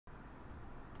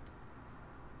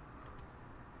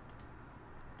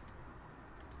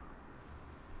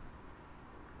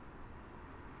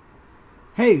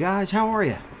Hey guys, how are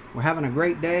you? We're having a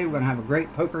great day. We're going to have a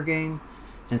great poker game,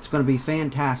 and it's going to be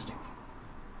fantastic.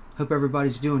 Hope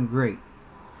everybody's doing great.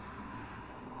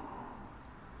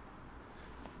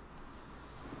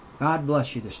 God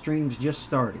bless you. The stream's just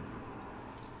started.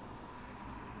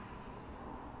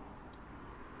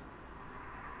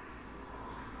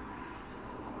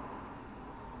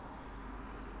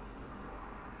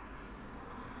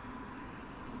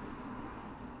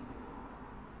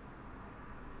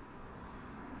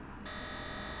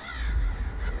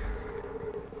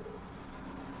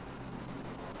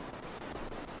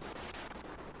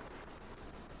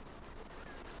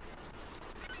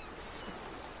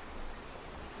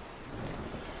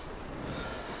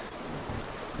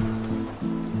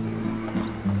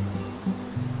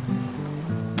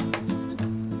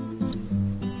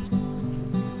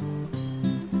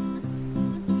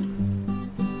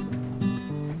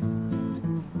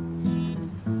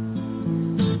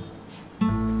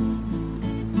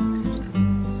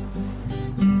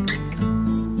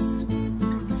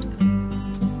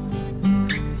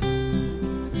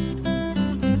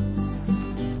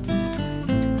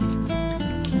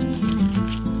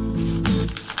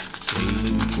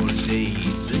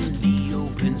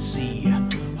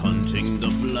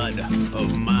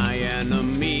 Of my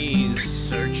enemies,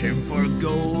 searching for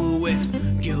gold with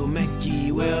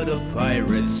Gilmekki, we're the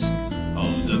pirates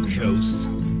of the coast.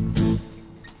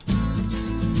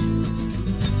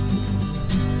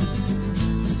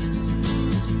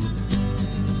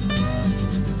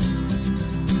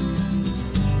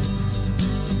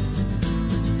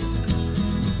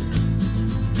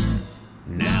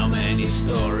 Now many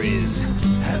stories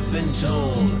have been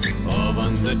told of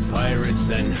undead pirates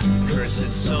and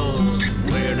cursed souls.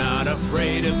 We're not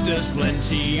afraid if there's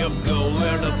plenty of gold.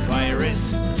 We're the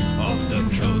pirates of the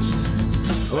coast.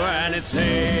 When it's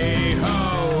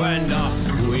hey-ho and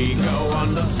off we go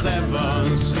on the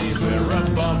seven seas, we're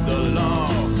above the law.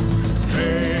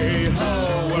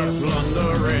 Hey-ho, we're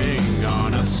plundering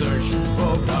on a search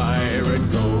for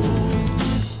pirate gold.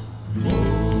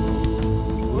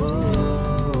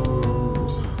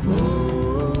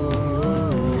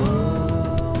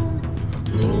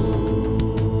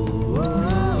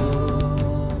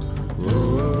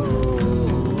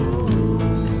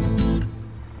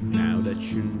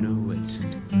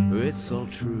 It's all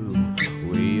true.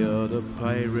 We are the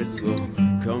pirates, we'll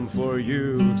come for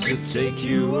you to take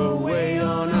you away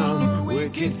on a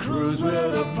wicked cruise.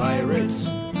 We're the pirates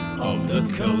of the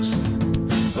coast.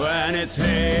 When it's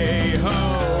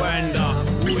hey-ho and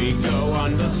off we go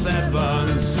on the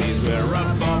seven seas, we're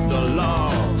above the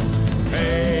law.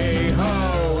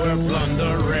 Hey-ho, we're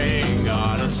plundering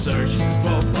on a search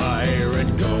for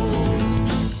pirate gold.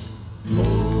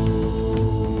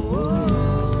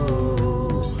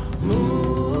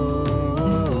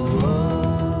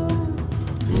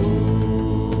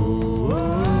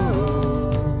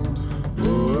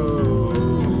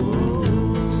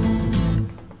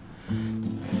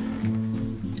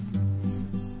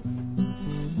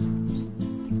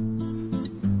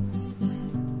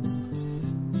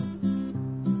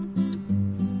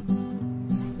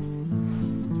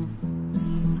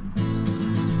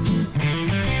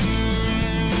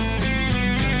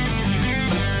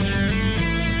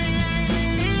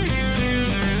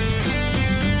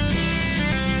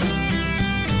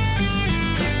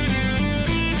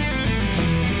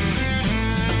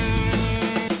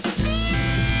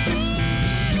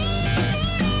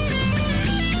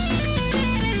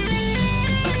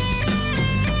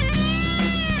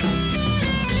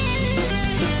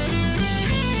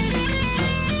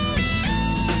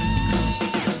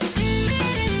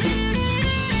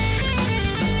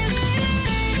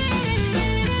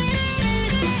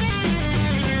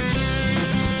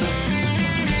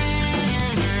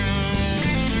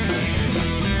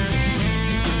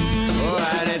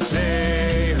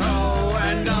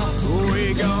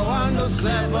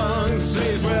 Seven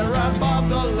seas, we're above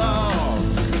the law.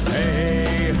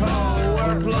 Hey-ho,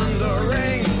 we're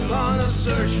plundering on a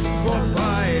search for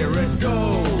pirate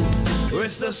gold.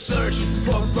 It's the search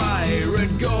for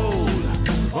pirate gold.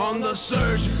 On the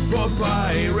search for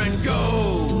pirate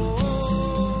gold.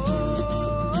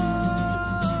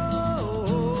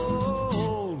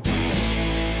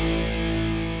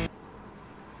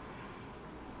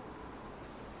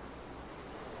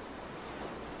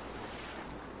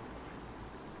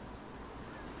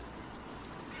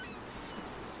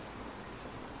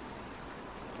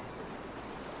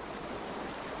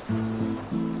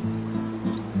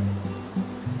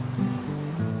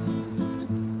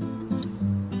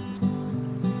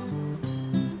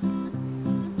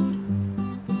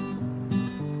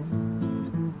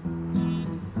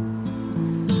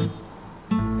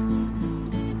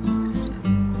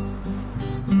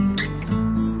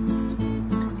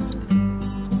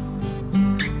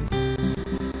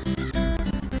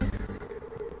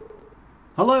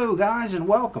 Hello guys and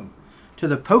welcome to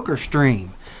the poker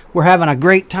stream. We're having a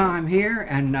great time here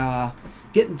and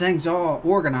getting things all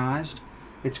organized.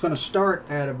 It's going to start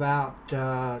at about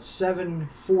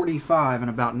 7:45 in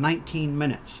about 19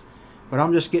 minutes. But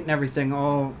I'm just getting everything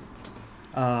all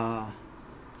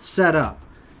set up.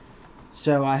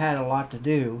 So I had a lot to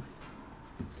do.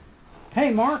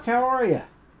 Hey Mark, how are you?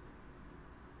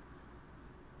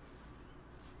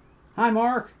 Hi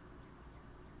Mark.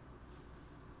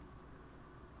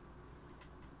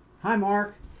 Hi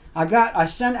Mark. I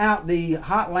sent out the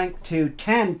hot link to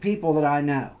 10 people that I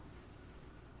know.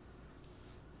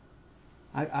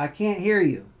 I can't hear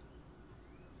you.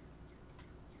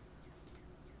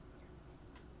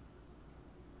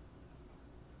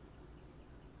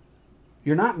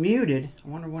 You're not muted. I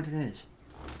wonder what it is.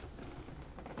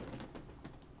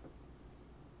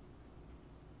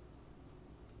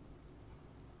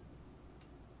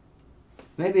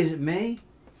 Maybe is it me?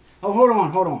 Oh, hold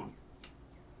on, hold on.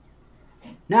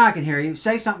 Now I can hear you.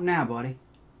 Say something now, buddy.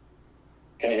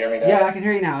 Can you hear me now? Yeah, I can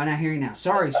hear you now, and I hear you now.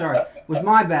 Sorry. It was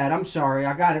my bad. I'm sorry.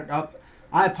 I got it up.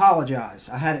 I apologize.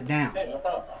 I had it down. Hey, no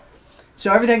problem.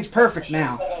 So everything's perfect You should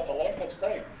now. send out the link. That's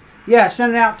great. Yeah, I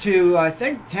sent it out to, I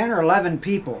think, 10 or 11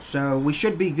 people. So we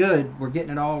should be good. We're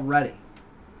getting it all ready.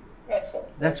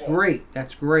 Excellent. That's Okay. great.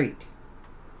 That's great.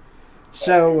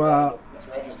 So, it's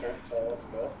registered, so that's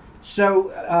good.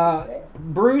 So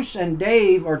Bruce and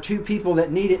Dave are two people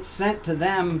that need it sent to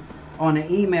them on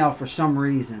an email for some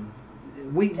reason.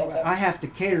 I have to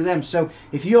cater to them. So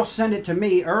if you'll send it to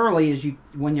me early,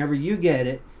 whenever you get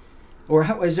it, or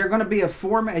is there going to be a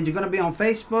format? Is it going to be on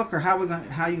Facebook, or how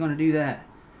are you going to do that,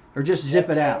 or just zip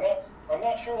it out? I'm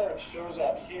not sure where it shows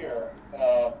up here.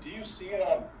 Do you see it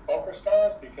on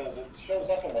PokerStars? Because it shows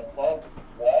up in the club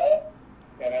wall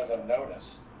and as a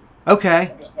notice. Okay.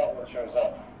 I'm just not where it shows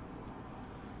up.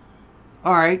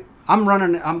 All right. I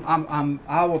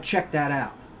will check that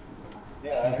out.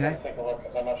 Yeah, I'm Okay. gonna take a look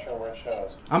because I'm not sure where it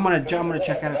shows. I'm gonna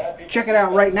check it out. Check it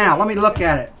out right now. Let me look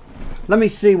at it. Let me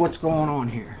see what's going on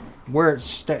here. Where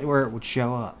it would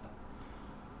show up.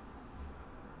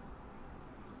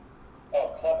 Oh,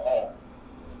 Club Home.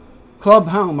 Club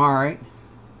Home. All right.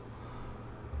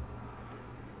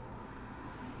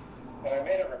 And I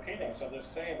made it repeating, so this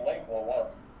same link will work.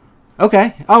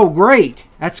 Okay. Oh, great.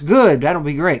 That's good. That'll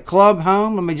be great. Club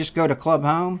Home. Let me just go to Club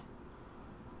Home.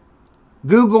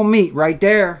 Google Meet right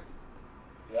there.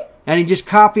 Yep. And you just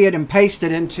copy it and paste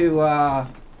it into... Right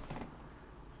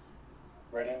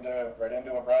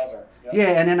into a browser. Yep.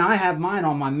 Yeah, and then I have mine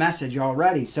on my message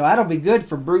already. So that'll be good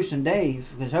for Bruce and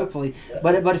Dave, because hopefully... Yep.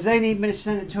 But if they need me to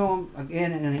send it to them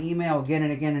again in an email again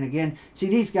and again and again... See,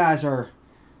 these guys are...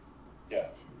 Yeah.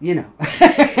 You know.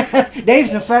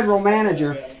 Dave's a federal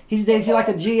manager. He's like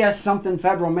a GS something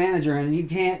federal manager, and you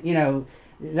can't,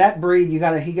 that breed, he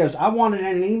goes, I want it in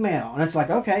an email. And it's like,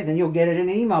 okay, then you'll get it in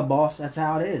an email, boss. That's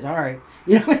how it is. All right.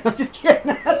 I'm just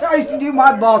kidding. That's how I used to do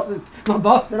my bosses. My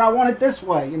boss said, I want it this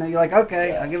way. You're like,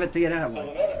 okay, I'll give it to you that So way.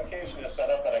 the notification is set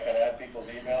up that I can add people's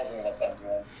emails and it'll send to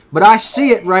them. But I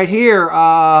see it right here.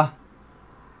 And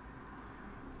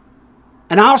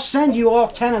I'll send you all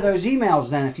 10 of those emails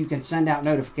then if you can send out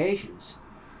notifications.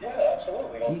 Yeah,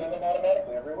 absolutely. I'll send them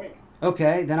automatically every week.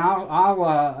 Okay, then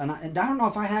and I don't know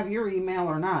if I have your email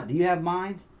or not. Do you have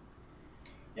mine?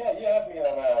 Yeah, you have me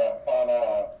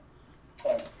on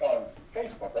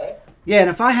Facebook, right? Yeah, and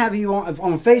if I have you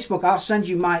on Facebook, I'll send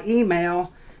you my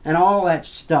email and all that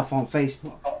stuff on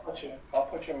Facebook. I'll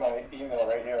put you my email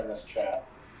right here in this chat.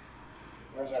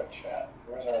 Where's our chat?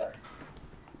 Where's our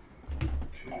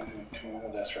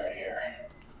this right here?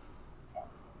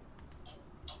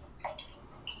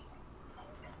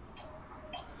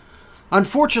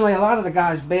 Unfortunately, a lot of the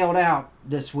guys bailed out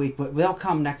this week, but they'll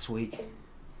come next week.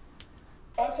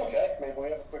 That's okay. Maybe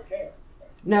we have a quick game.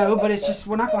 No, but it's just,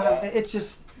 we're not going to have, it's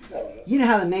just, you know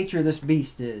how the nature of this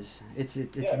beast is.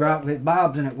 It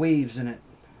bobs and it weaves and it,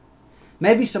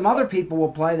 maybe some other people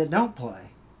will play that don't play.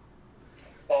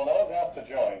 Well, no one's asked to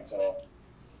join, so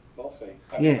we'll see.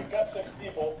 Yeah. We've got 6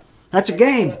 people. That's a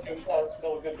game. It's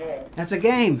still a good game. That's a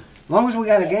game. As long as we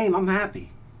got a game, I'm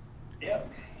happy. Yep.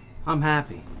 I'm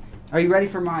happy. Are you ready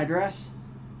for my address?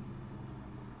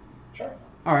 Sure.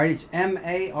 All right, it's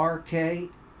MARK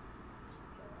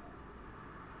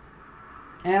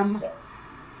M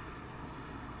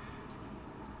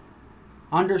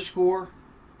underscore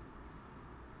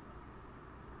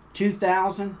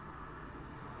 2000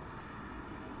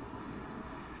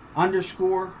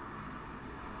 underscore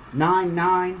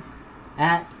 99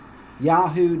 at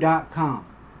yahoo.com.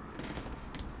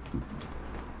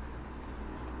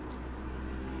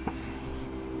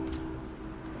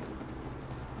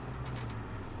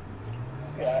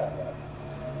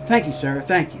 Thank you, sir.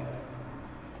 Thank you.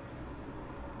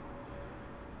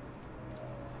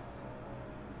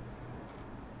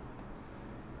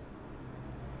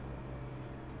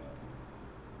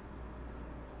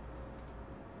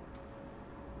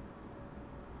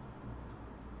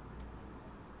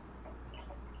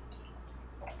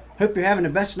 Hope you're having the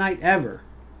best night ever.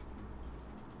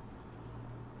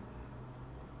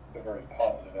 A very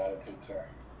positive attitude, sir.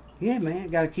 Yeah, man.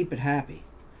 Got to keep it happy.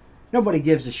 Nobody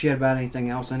gives a shit about anything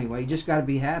else anyway. You just got to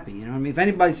be happy. You know what I mean? If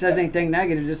anybody says anything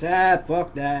negative, just,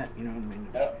 fuck that. You know what I mean?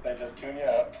 Yep, they just tune you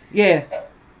out. Yeah.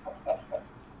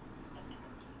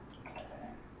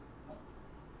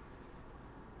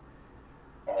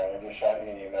 Alright, I just shot you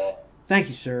an email. Thank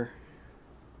you, sir.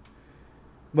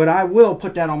 But I will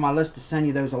put that on my list to send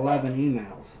you those 11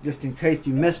 emails, just in case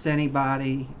you missed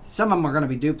anybody. Some of them are going to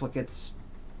be duplicates.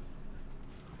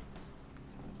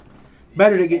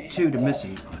 Better to get 2 to miss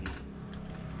anybody.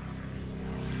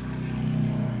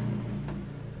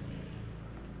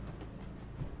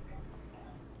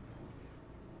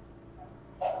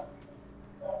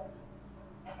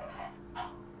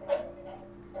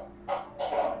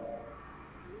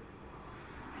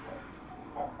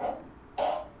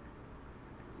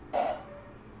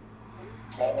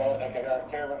 I got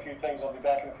care of a few things. I'll be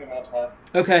back in a few minutes, Mark.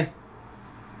 Okay.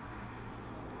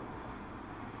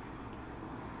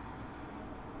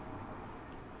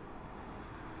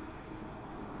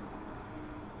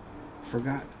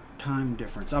 Forgot time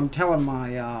difference. I'm telling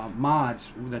my mods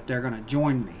that they're going to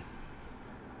join me.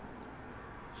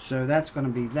 So that's going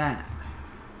to be that.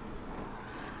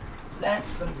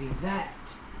 That's going to be that.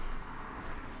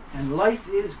 And life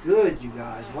is good, you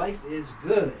guys. Life is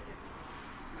good.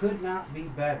 Could not be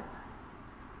better.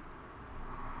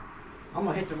 I'm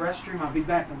going to hit the restroom. I'll be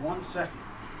back in 1 second.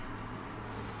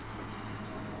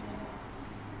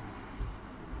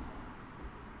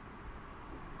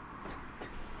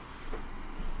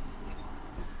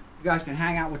 You guys can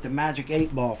hang out with the magic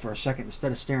 8-ball for a second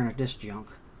instead of staring at this junk.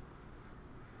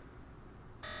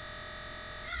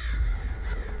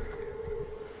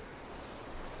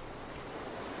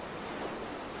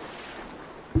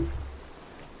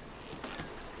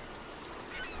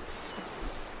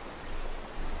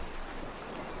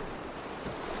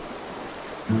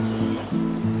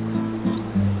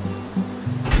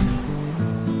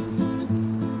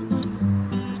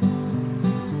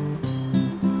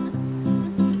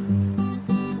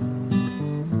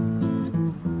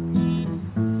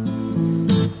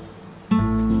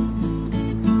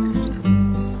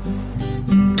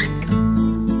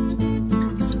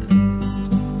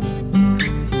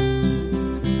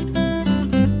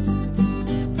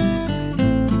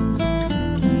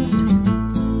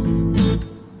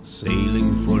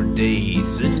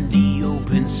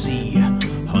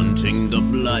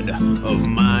 Of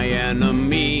my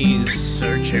enemies,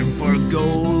 searching for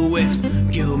gold with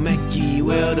Gumeki,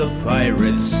 we're the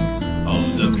pirates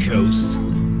of the coast.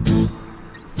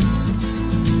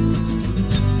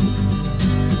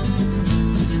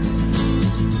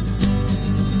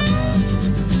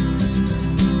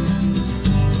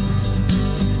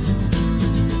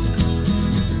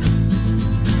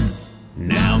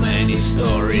 Now many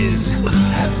stories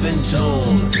have been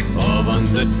told of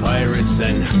undead pirates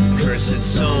and cursed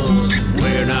souls.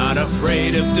 We're not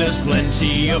afraid if there's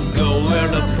plenty of gold. We're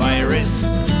the pirates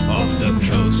of the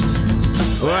coast.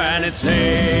 When it's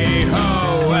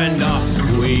hey-ho and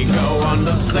off we go on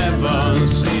the 7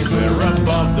 seas, we're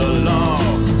above the law.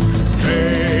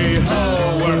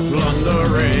 Hey-ho, we're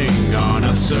plundering on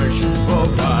a search for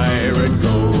pirate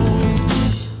gold.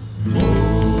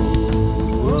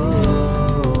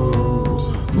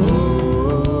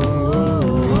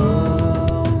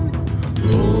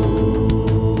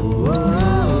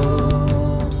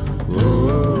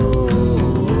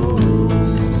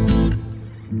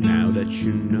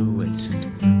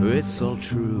 It's all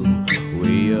true.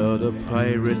 We are the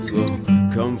pirates. We'll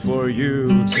come for you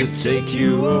to take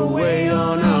you away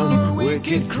on a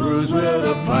wicked cruise. We're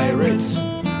the pirates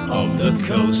of the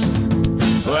coast.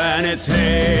 When it's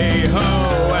hey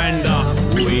ho and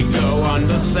off we go on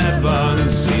the 7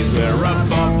 seas, we're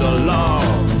above the law.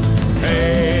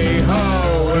 Hey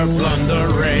ho, we're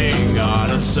plundering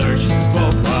on a search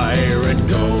for pirate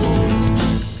gold.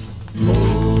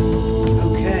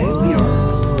 Okay, we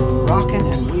are rocking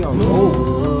and we are rolling.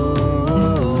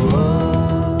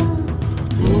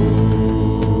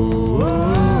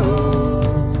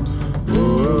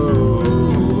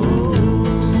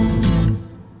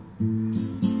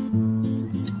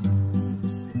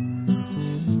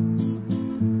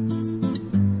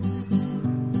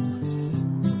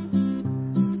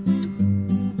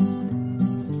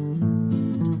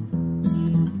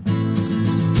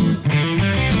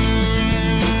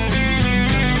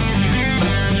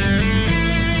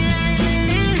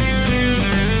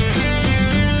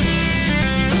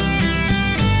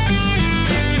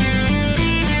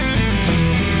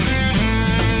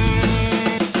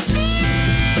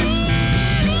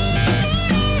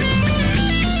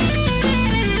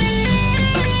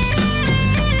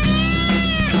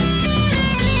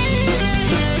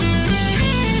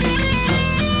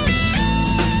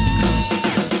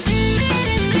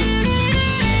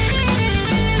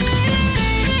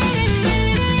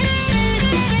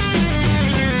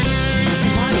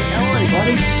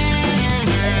 buddy.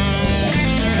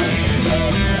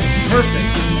 Perfect.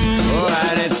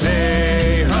 And it's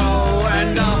hey-ho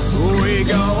and off we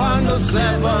go on the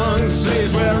 7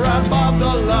 seas. We're above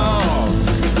the law.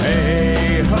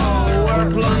 Hey-ho, we're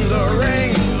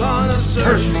plundering on a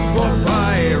search for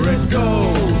pirate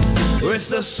gold. It's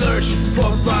the search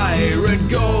for pirate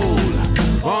gold.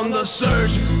 On the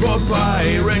search for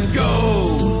pirate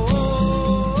gold.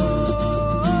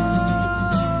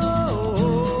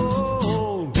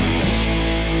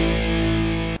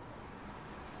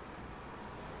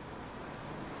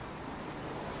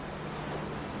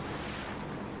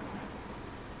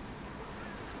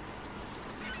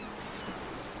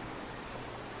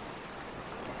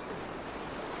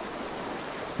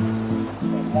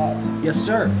 Yes,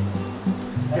 sir.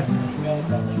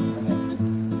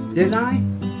 Didn't I?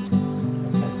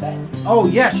 Oh,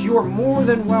 yes, you are more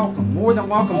than welcome. More than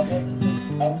welcome.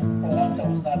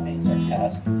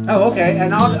 Oh, okay.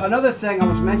 And another thing I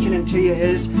was mentioning to you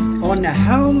is on the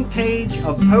home page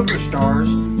of PokerStars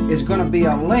is going to be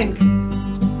a link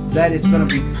that is going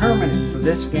to be permanent for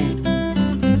this game.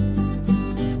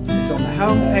 It's on the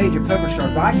home page of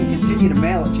PokerStars, but I can continue to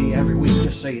mail it to you every week,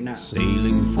 just so you know.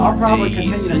 I'll probably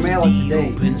continue to mail it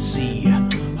today.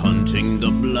 Hunting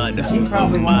the blood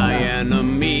of my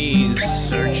enemies,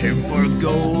 searching for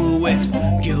gold with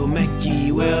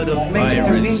Gilmickey, where the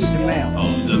pirates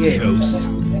of the coast.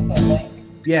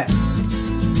 Yeah.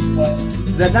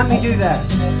 Let me do that.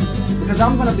 Because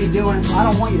I'm going to be doing it. I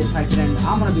don't want you to type it in.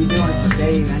 I'm going to be doing it for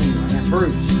Dave anyway, and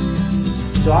Bruce.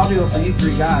 So I'll do it for you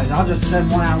 3 guys. I'll just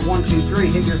send one out, 1, 2, 3,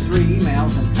 hit your 3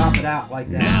 emails and top it out like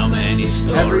that. Now many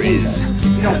stories if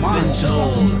you don't mind.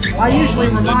 I usually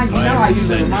remind you. I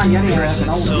usually remind you anyway. As an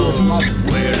old Jewish mother.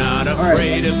 We're not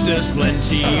afraid if there's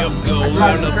plenty of gold.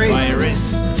 We're the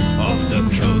pirates of the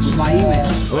coast. My email.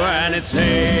 When it's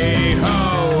hey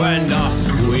ho and off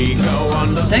we go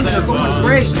on the Things are going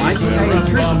great, Mike. To tell you the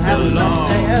truth, I'm having the best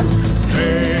day ever.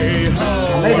 Hey ho,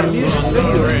 I made a music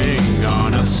video.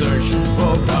 On a search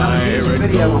for pirate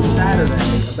video on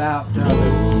Saturday about the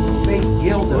fake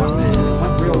guild that I'm in. It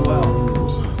went real well.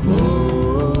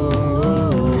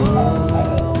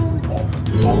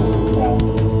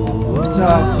 It's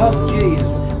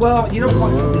PUBG. Well, you know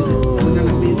what? Is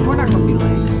it? We're not going to be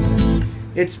late.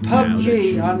 It's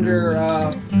PUBG under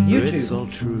YouTube. It's all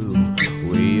true.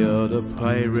 We are the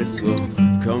pirates. Will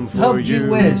come for you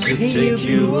Wiz. to take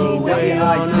you away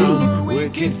on a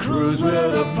wicked cruise. We're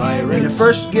the pirates. And the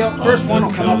first one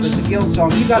will come up as the guild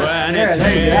song. You got it there.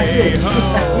 That's it.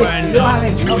 You don't have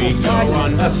any trouble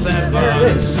finding it. There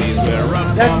it is.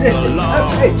 That's it.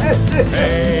 Okay, that's it.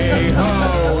 Hey ho,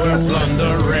 we're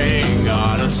plundering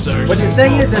on a search. But the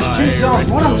thing is, there's 2 songs.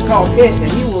 One of them's called It,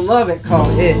 and you will love it,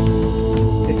 called It.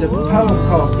 It's a poem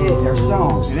called It, their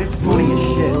song, and it's funny as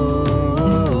shit.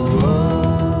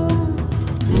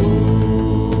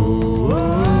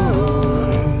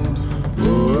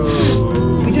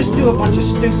 We just do a bunch of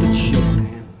stupid shit,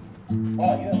 man.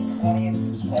 Wow, you have 28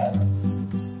 subscribers.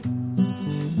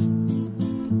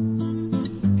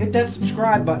 Hit that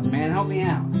subscribe button, man. Help me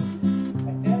out.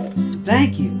 I did it.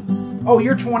 Thank you. Oh,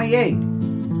 you're 28. I'm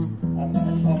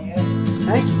number 28.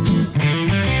 Thank you.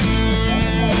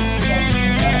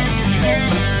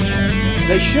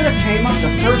 They should have came up, the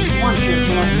first one should have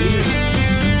come up immediately.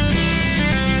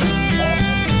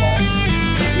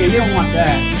 Yeah, you don't want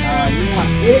that. You want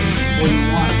It or you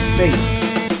want Faith.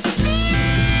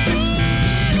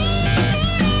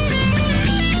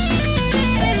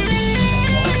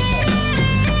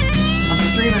 I'm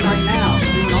streaming right now. I'm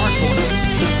doing hardcore.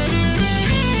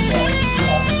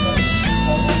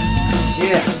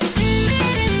 Yeah.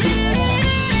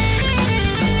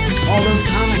 All those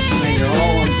comments you made are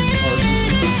all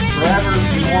forever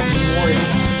more memorial.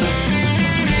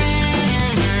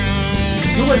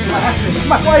 You was laughing.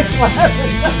 My wife's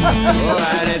laughing.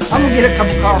 I'm gonna get a cup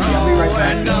of coffee. I'll be right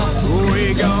back.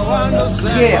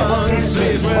 Yeah.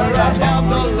 We're above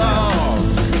the law.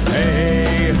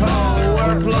 Hey ho,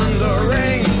 we're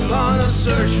plundering on a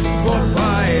search for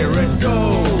pirate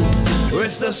gold.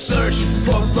 It's the search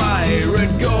for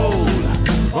pirate gold.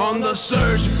 On the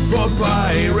search for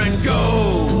pirate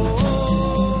gold.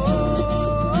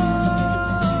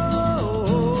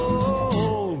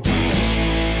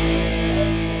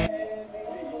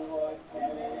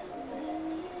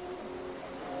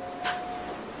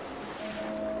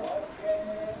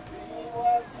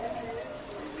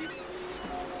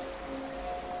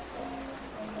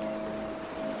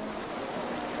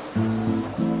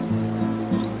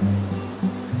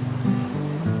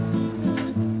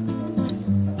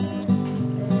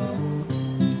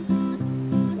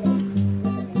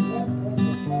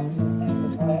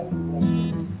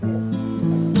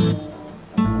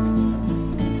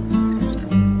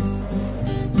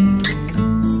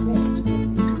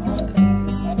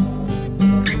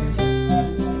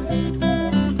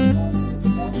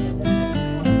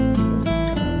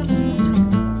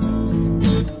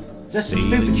 Is that some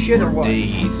stupid shit or what?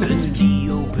 Days it's the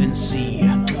open sea,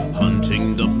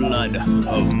 hunting the blood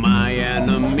of my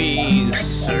enemies,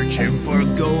 searching for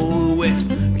gold with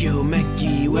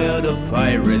Gilmekki, we're the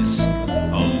pirates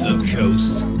of the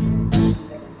coast.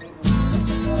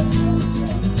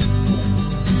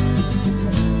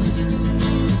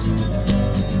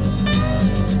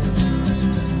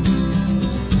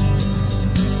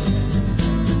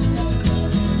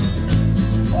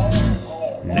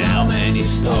 Now many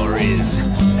stories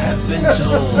have been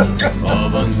told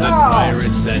of undead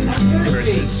pirates and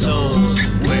cursed souls.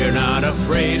 We're not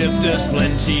afraid if there's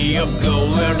plenty of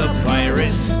gold. We're the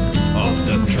pirates of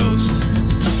the coast.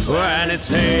 When it's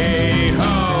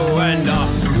hey-ho and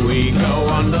off we go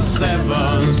on the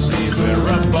seven seas,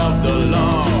 we're above the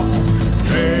law.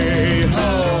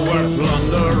 Hey-ho, we're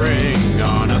plundering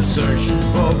on a search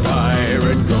for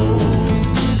pirate gold.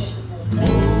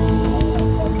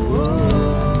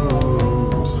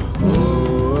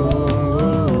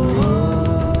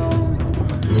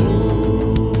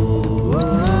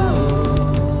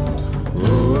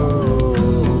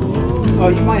 Oh,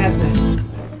 you might have to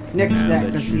nix that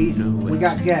because we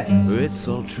got guests. It's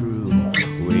all true.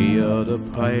 We are the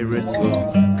pirates.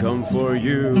 We'll come for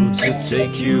you to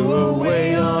take you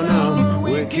away on a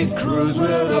wicked cruise.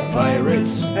 We're the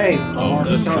pirates of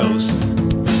the coast.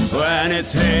 When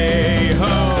it's hey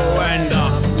ho and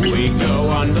off we go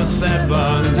on the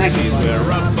seven seas. We're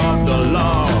above the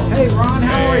law. Hey Ron,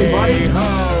 how are you, buddy? Hey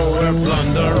ho, we're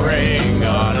plundering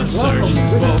on a search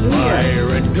for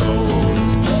pirate gold.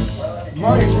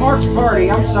 It's Mark's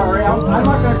party. I'm sorry. I'm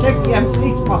not going to take the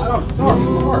MC spot. I'm sorry,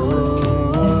 Mark.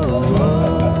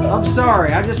 I'm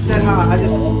sorry. I just said hi.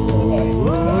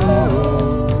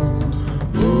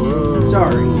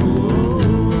 Sorry.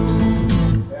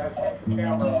 Yeah, I think the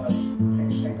camera on this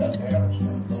PC got damaged in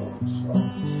the room, so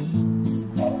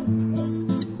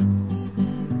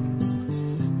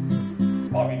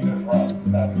I mean, good run.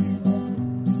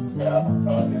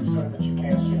 Yeah, it's good that you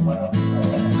can't see my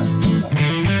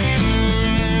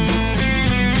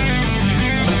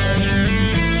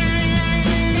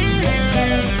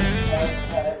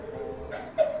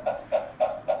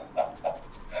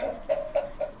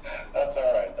That's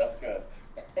all right. That's good.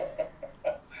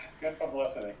 Good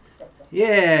publicity.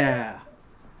 Yeah.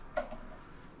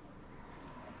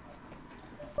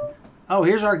 Oh,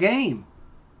 here's our game.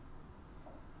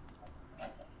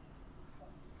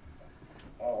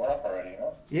 Oh, we're up already,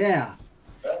 huh? Yeah.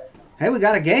 Hey, we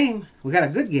got a game. We got a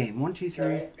good game. 1, 2, 3.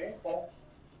 8 people.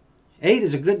 8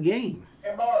 is a good game.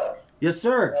 Hey, Mark. Yes,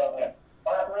 sir.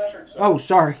 Mark Richardson. Oh,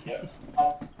 sorry. Yeah.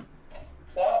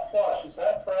 Flop flush. Is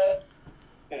that Fred?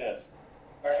 It is.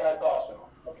 I thought so.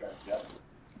 Okay. Yeah.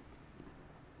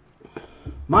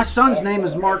 My son's name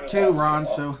is Mark too, Ron,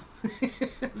 so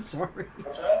sorry.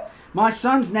 What's that? My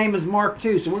son's name is Mark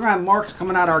too, so we're gonna have Marks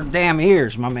coming out our damn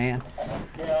ears, my man.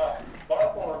 Yeah.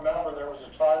 Mark will remember there was a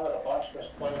time that a bunch of us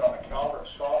played on a Calvert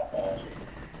softball team,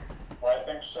 where I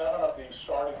think 7 of the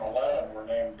starting 11 were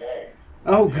named Dave.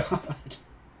 Oh God.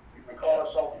 We called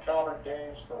ourselves the Calvert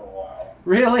Daves for a while.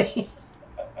 Really?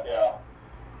 Yeah.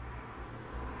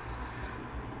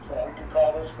 So we can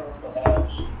call this group the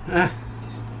Marks.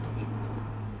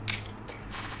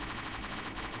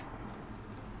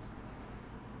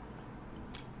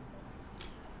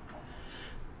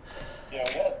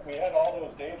 Yeah, we had all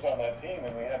those Daves on that team,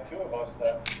 and we had 2 of us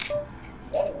that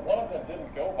one of them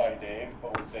didn't go by Dave,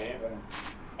 but was Dave, and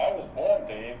I was born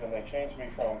Dave, and they changed me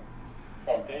from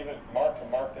David Mark to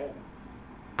Mark David.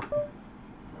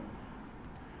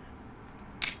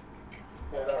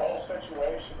 Yeah, that whole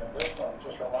situation in this one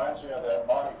just reminds me of that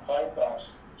Monty Python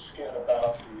skit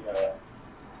about the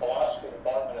philosophy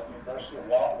department at the University of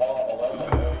Walla 11,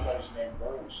 where everybody's named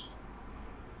Bruce.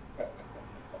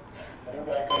 The new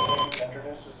guy comes in and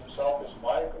introduces himself as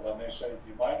Michael, and they say, "Do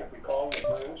you mind if we call you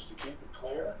Bruce to keep it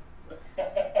clear?"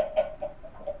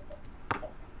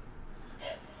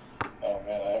 Oh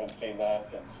man, I haven't seen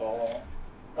that in so long.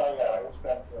 Oh yeah, it's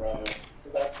been forever.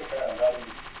 That's the band,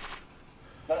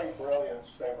 Nutty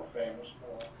Brilliance, they were famous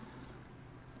for.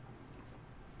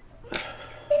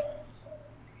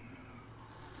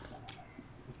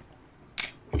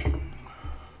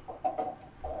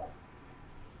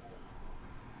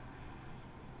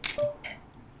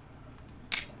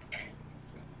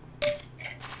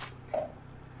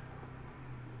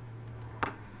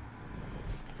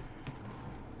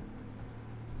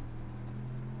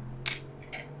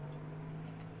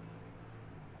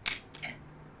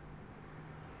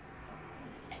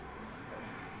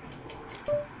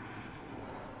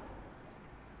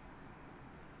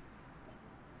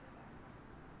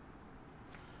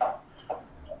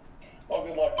 Well,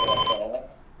 good luck to that gentleman.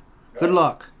 Good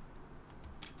luck.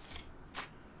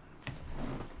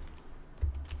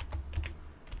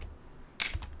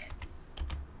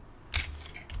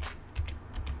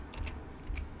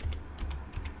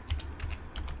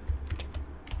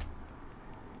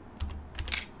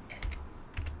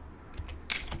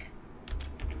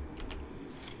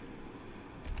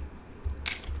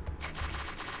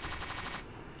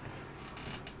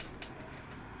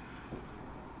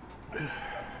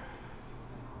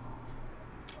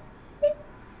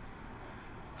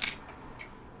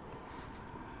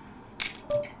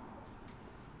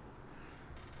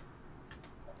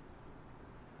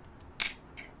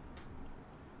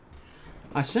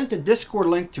 I sent a Discord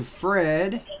link to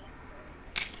Fred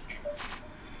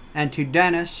and to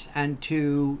Dennis and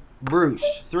to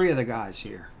Bruce, 3 of the guys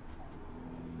here.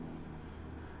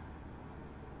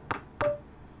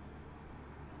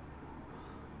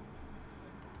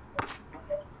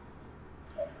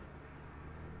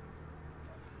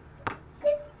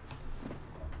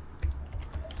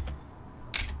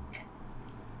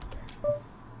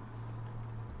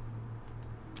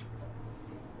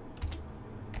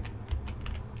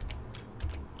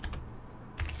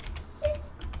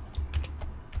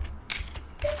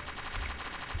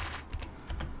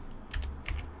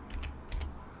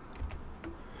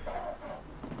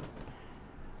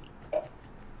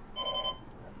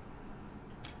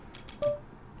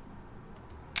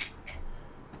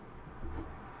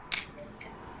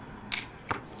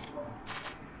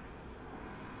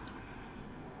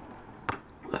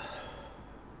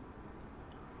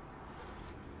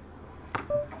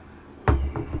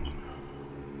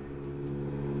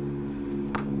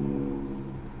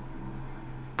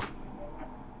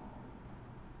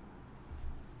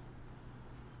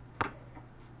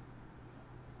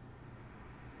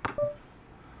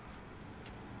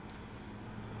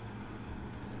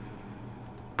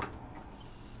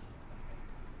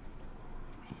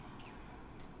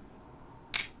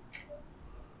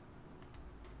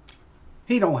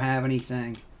 He don't have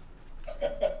anything.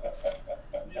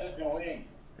 Neither do we.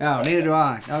 Oh, neither do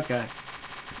I. Okay.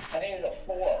 I needed a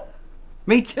 4.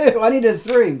 Me too. I needed a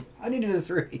 3. I needed a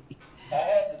 3. I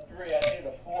had the 3. I needed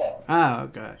a 4. Oh,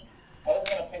 okay. I was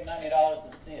going to pay $90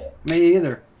 to see it. Me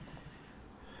either.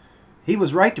 He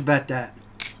was right to bet that.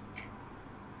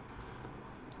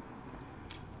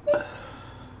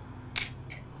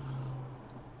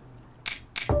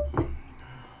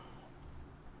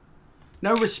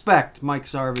 No respect, Mike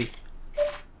Sarvey.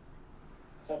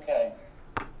 It's okay.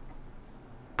 You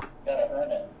gotta earn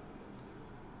it.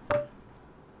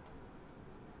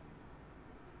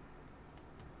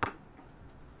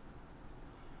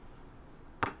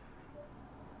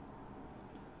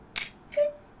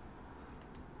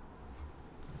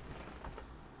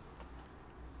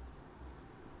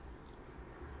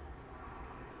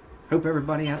 Hope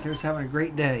everybody out there is having a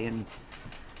great day in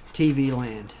TV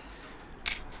land.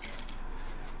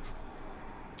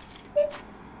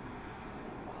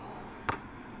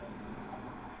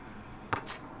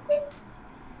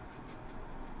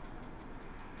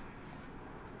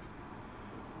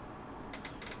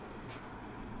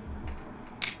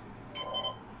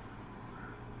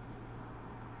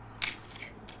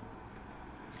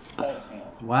 Nice hand.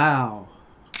 Wow.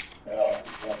 Yeah,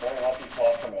 very lucky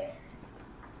call for me.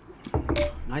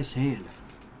 Nice hand.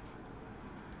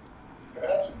 I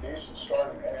had some decent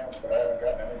starting hands, but I haven't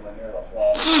gotten anywhere near a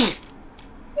flop.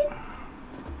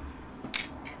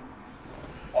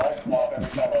 I flop every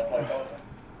time I play poker.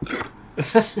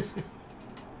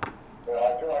 Well,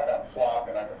 I feel like I'm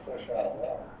flopping like a fish out of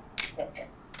water.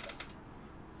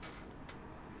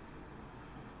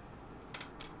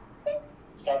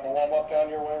 Starting to warm up down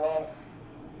your way, Ron?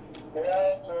 Yeah,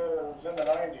 it was in the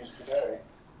 90s today.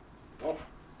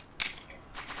 Oof.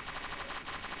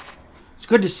 It's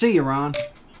good to see you, Ron.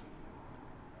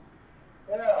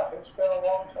 Yeah, it's been a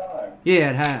long time.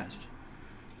 Yeah, it has.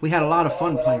 We had a lot of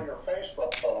fun playing. Your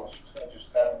Facebook posts, I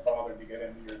just haven't bothered to get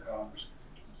into your conversations.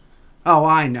 Oh,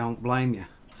 I don't blame you.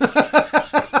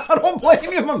 I don't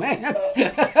blame you, my man.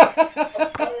 They're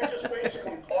just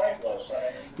basically pointless. I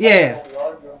mean, Yeah. the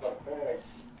argument but big.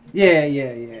 Yeah,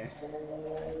 yeah, yeah.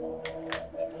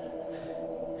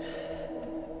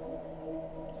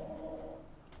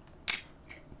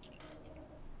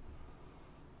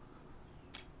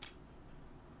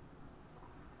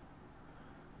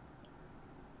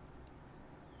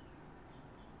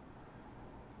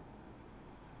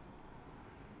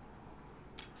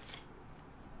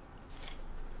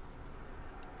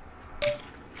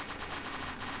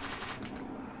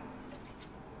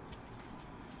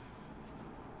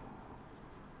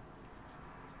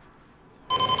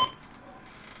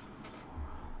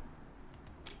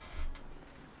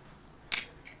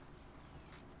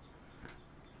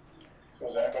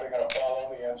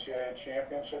 PGA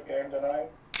Championship game tonight?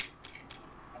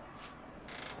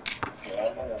 Yeah,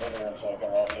 I'm in the living room so I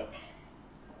can watch it.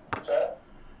 What's that?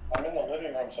 I'm in the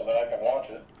living room so that I can watch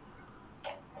it.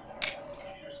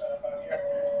 You're set up on here.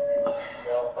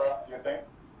 Yeah, Prep,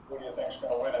 who do you think's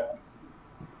going to win it?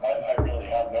 I really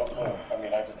have no clue. I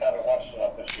mean, I just haven't watched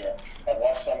enough this year. I've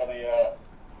watched some of the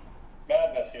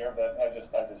madness here, but I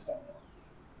just don't know.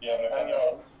 You have an opinion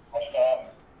on watched off?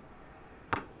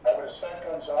 I would have sent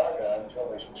Gonzaga until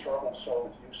they struggled so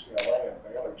with UCLA, and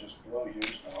Baylor just blew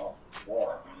Houston off the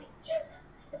floor.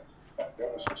 It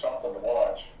was something to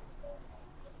watch.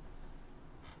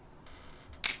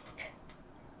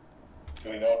 Do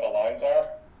we know what the lines are?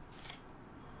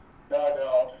 No, I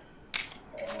don't.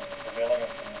 Prevailing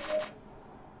opinions are.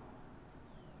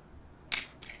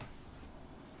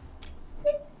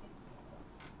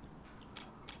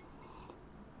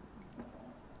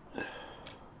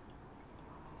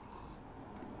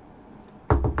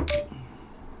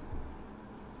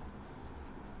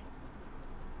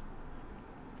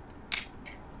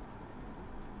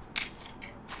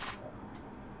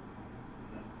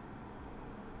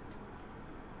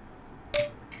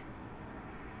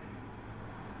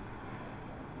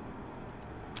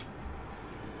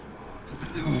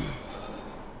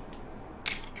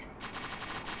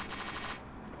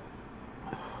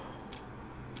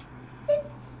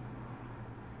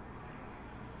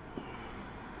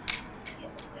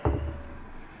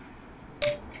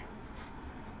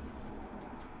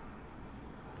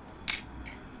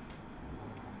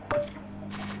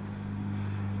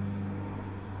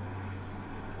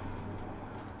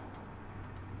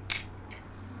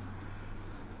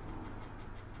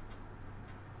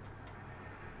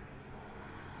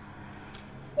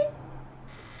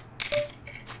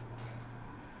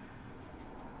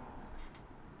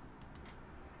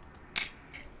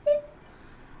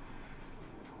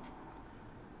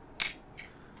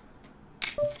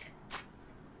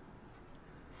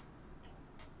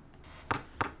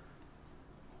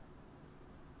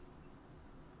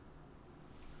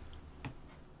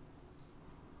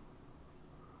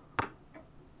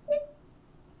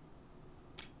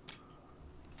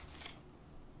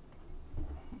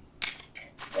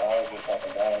 Yeah, I was just up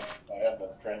and down. I had the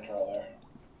straight draw there.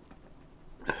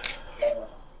 Never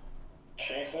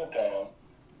chase it down.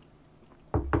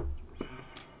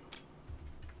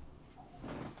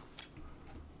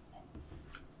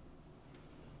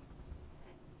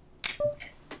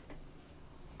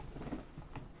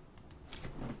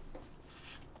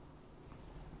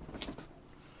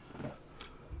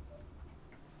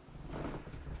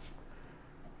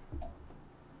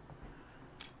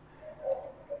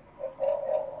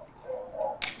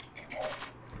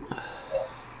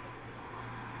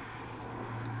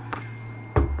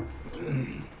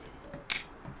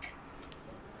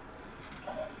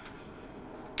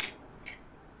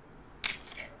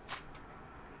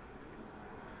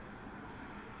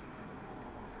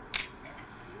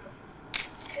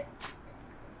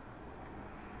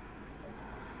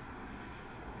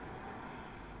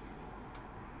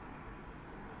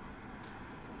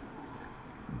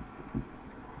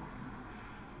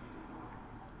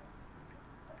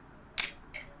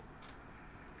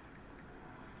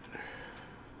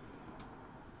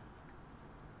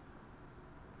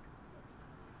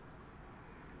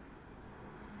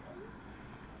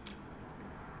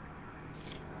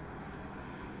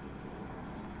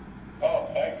 Oh,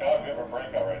 thank God we have a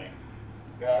break already.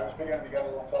 Yeah, I was beginning to get a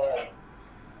little tired.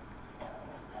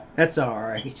 That's all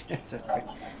right. That's all right.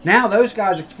 Now those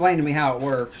guys explain to me how it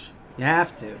works. You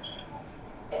have to.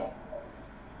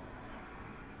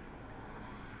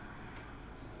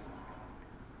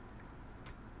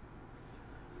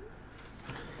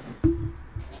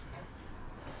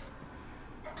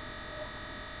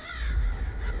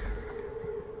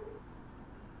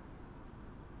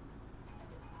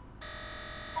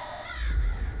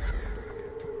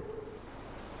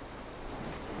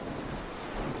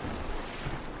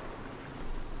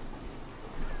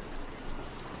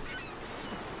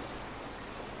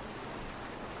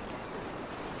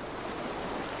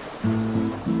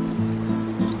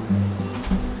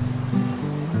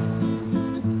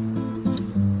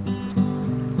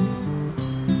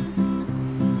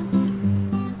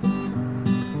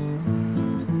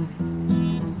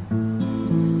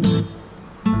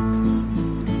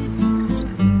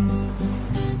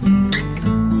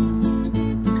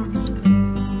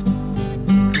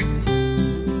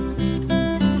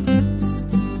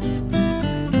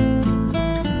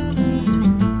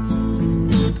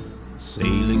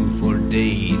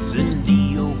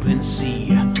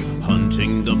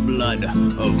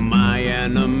 Of my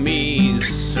enemies,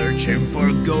 searching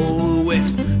for gold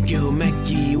with you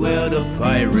we're the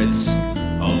pirates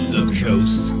of the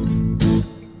coast.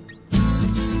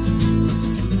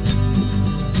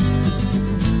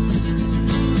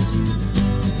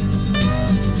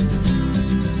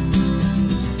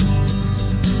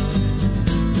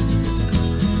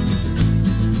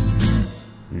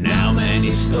 Now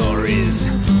many stories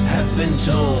have been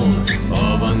told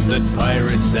of undead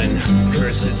pirates and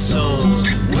cursed souls.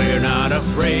 We're not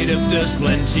afraid if there's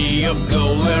plenty of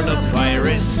gold. We're the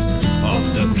pirates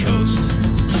of the coast.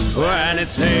 When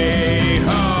it's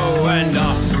hey-ho and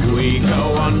off we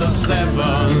go on the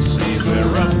seven seas,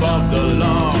 we're above the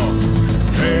law.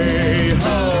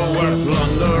 Hey-ho, we're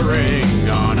plundering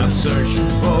on a search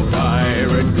for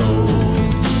pirate gold.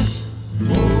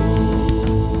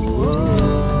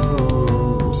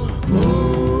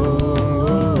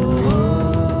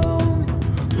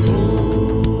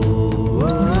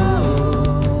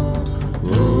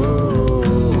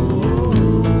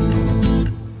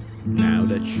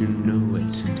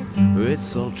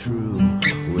 It's all true.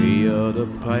 We are the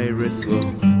pirates,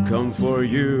 we'll come for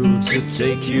you to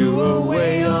take you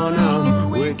away on a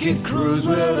wicked cruise.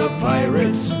 We're the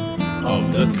pirates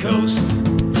of the coast.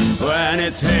 When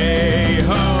it's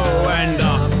hey-ho and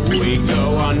off we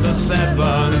go on the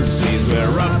seven seas,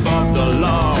 we're above the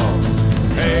law.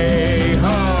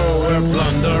 Hey-ho, we're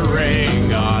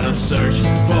plundering on a search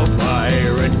for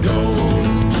pirate gold.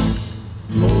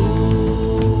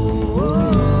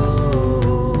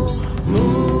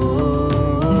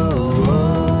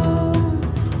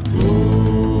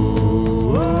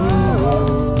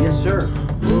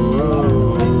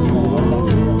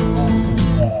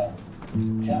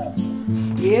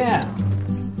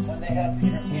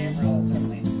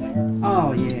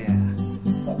 Oh, yeah.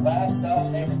 The last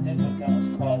album they ever did with them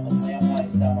was called The Lamb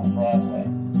Lies Down on Broadway.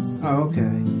 Oh,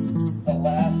 okay. The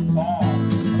last song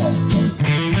was called Overtook.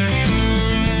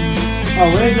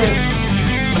 Oh, is it?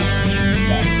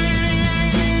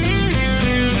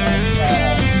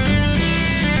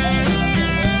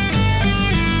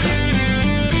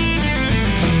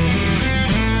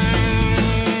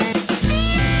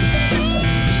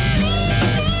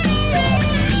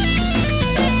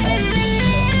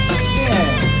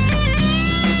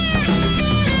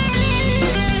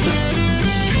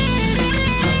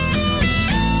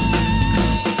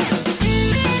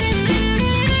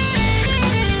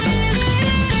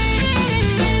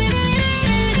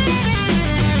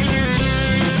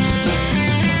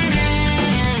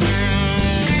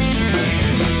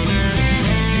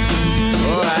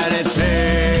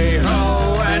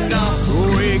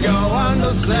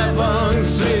 Seven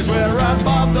seas, we're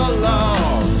above the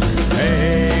law.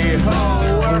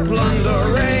 Hey-ho, we're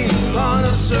plundering on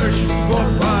a search for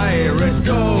pirate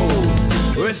gold.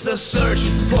 It's the search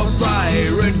for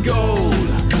pirate gold.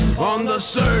 On the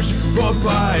search for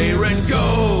pirate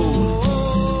gold.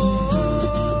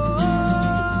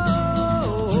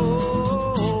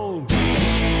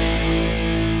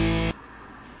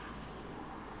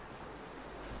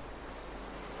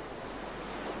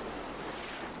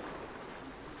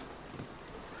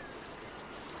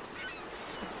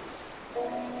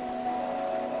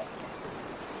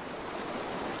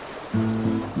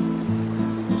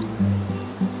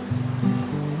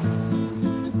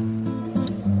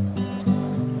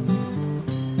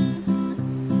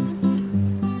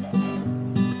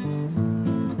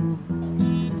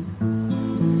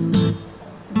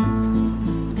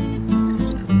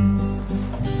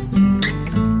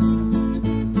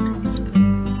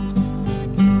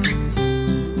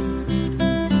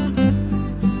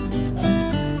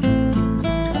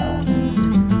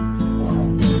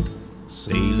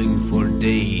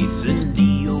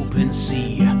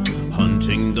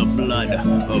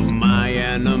 Of my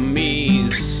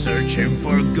enemies, searching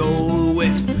for gold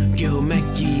with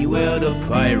Gilmekki. We're the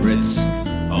pirates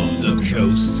of the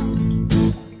coast.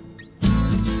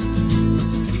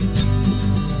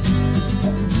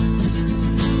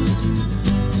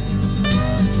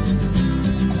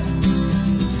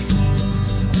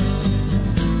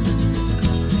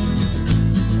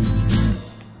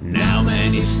 Now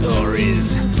many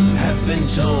stories have been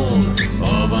told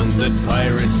of undead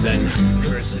pirates and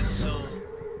cursed souls.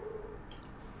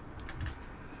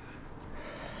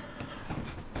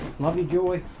 Love you,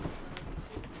 Joy.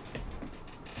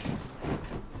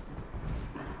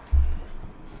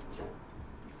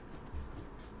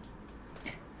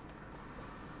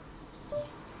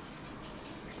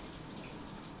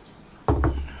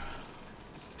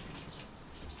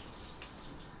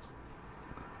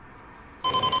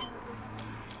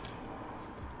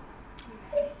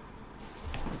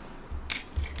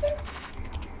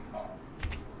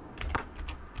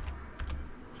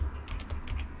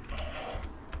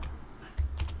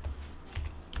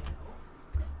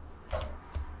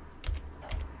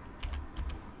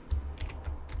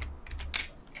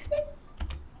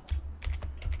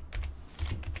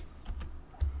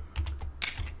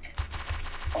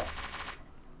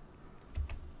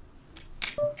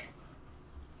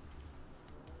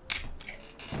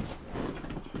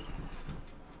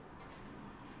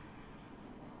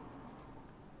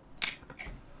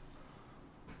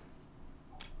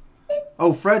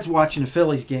 Oh, Fred's watching the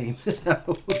Phillies game.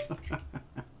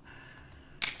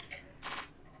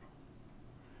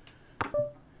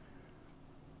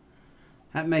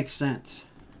 That makes sense.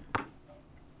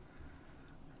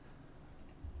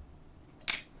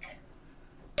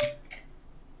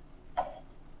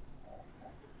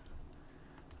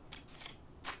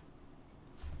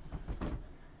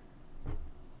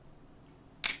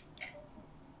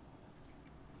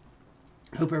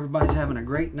 Hope everybody's having a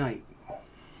great night.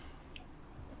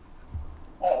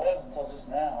 Oh, it was until just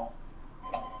now.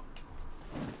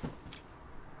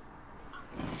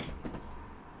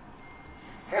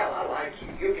 Hell, I like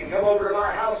you. You can come over to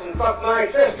my house and fuck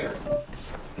my sister.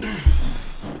 Might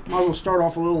as well start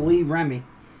off a little Lee Remy.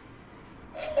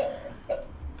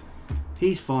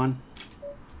 He's fun.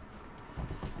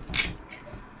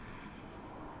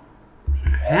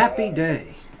 Happy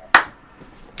day.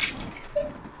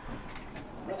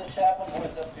 What are the Chaplin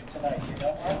boys up to tonight? You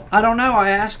know? I don't know. I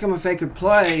asked them if they could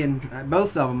play, and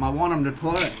both of them. I want them to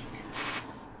play.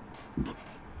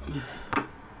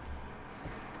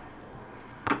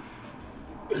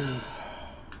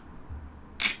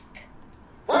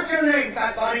 What's your name,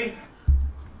 fat buddy?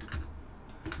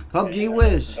 PUBG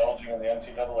Whiz. Indulging in the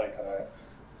NCAA tonight.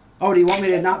 Oh, do you want me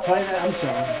to not play that? I'm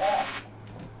sorry.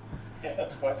 Yeah,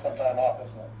 that's quite some time off,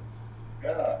 isn't it?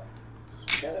 Yeah.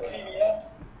 Is it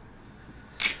TBS?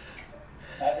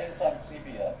 I think it's on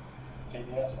CBS.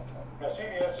 TBS? Okay. Yeah,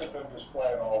 CBS has been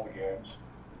displaying all the games.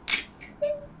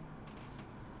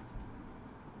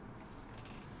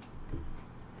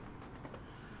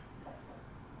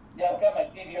 Yeah, I've got my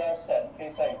DVR set in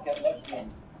case I get lucky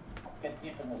and get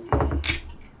deep in this thing.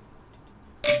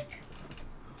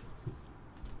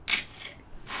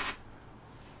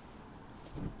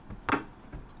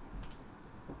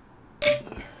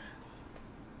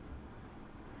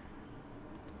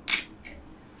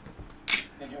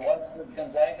 Did you watch the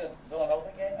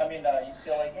Gonzaga-Villanova game? I mean,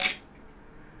 UCLA game?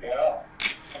 Yeah,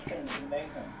 That game was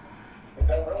amazing.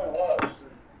 that really was.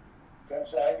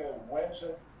 Gonzaga wins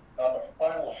it on the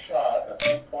final shot, a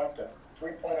three-pointer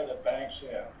that banks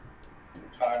in,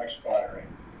 time expiring.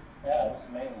 Yeah, it was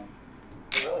amazing.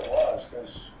 It really was,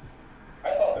 because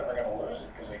I thought they were going to lose it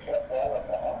because they kept falling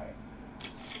behind.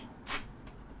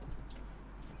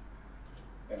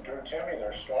 And Drew Timmy,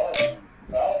 their star, was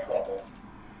in foul trouble.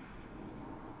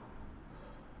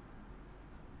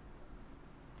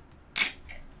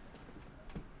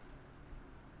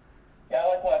 Yeah, I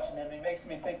like watching him. He makes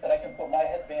me think that I can put my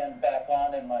headband back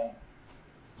on and my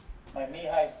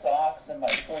knee-high socks and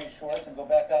my shorty shorts and go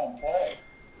back out and play.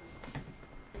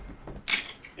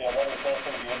 Yeah, that was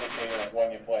definitely the indicator of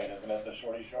when you played, isn't it? The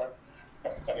shorty shorts?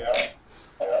 Yeah,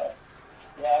 yeah.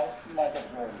 Yeah, it was Michael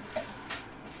Jordan.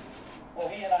 Well,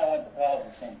 he and I went to college at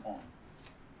the same time.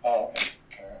 Oh, okay.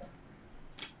 All right.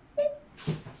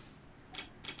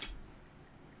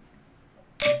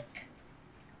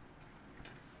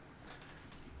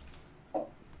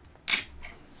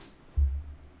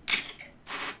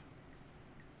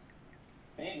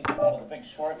 But he didn't come out with the big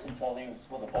shorts until he was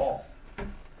with the Bulls.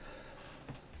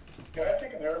 Yeah, I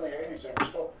think in the early 80s they were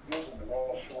still using the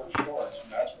roll short shorts,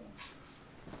 and that's when...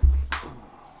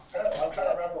 I'm trying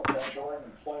to remember when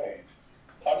Jordan played.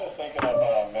 I'm just thinking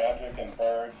of Magic and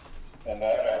Bird and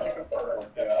that. Yeah, Magic and Bird,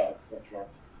 yeah. The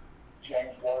shorts.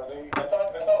 James Worthy. I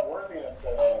thought Worthy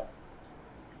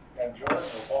and Jordan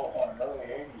were both on an early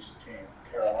 80s team,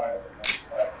 Carolina.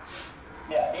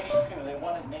 Yeah, 82. They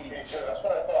won it in 82. 82, that's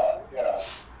what I thought, yeah.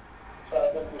 So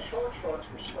the short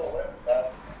shorts were still in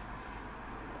that.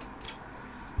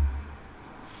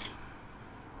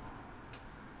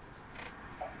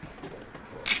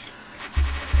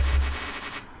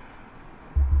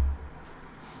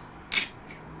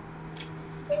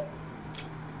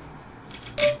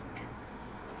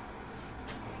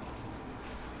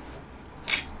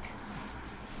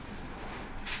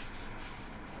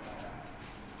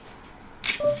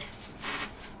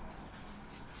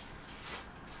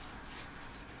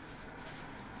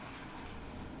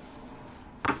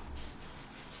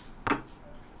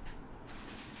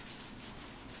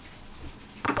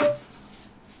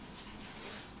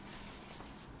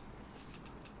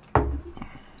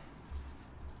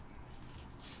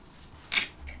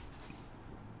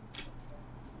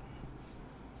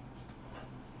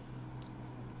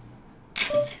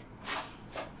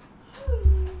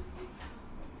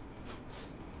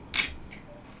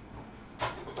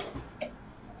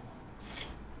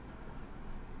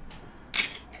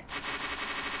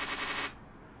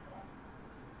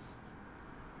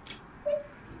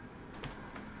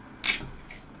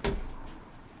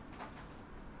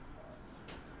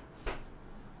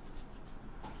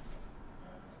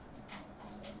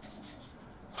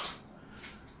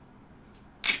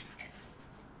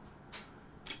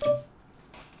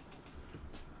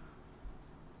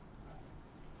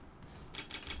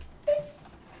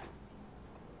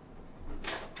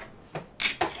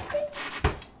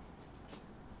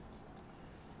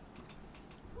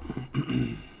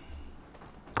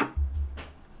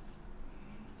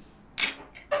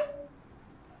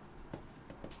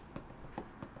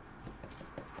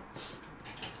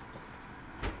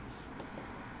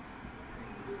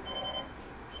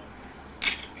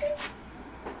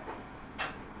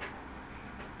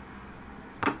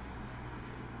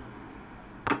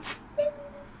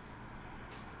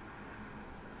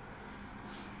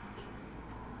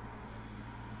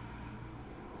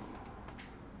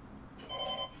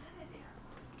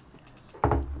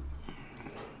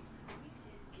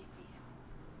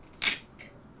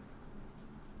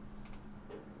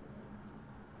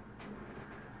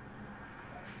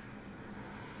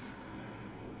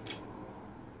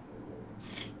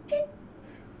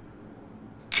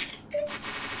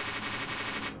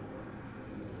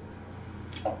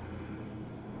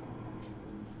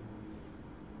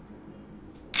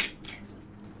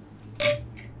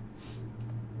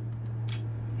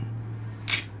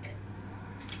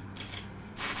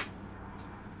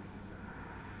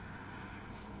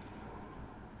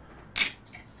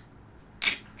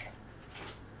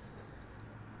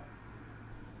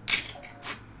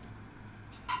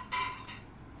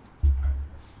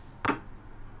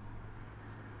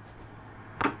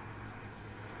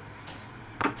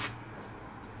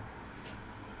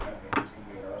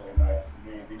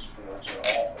 sports are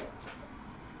awful.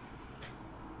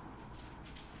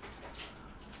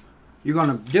 You're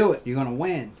gonna do it. You're gonna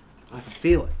win. I can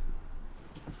feel it.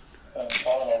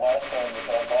 Calling a lap gun with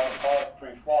that long part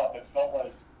pre-flop, it felt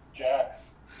like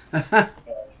jacks. No,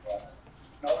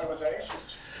 it was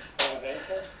aces. It was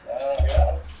aces?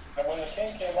 Yeah. And when the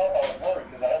king came up, I was worried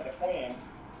because I had the queen.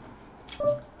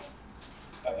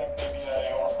 I think maybe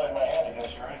I overplayed my hand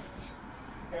against your aces.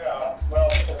 Yeah, well,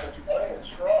 if you play it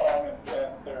strong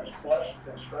and there's flush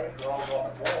and straight draws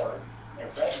on the board, you're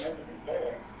betting it to be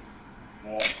big.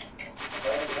 Yeah.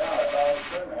 Laid it down, I probably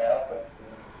shouldn't have, but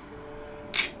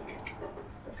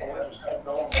the board just kept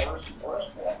going worse and worse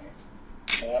for me.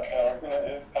 Yeah,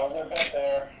 I was going to bet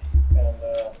there, and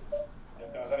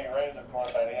if there was any raise, of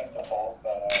course, I'd insta-fold,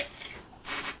 but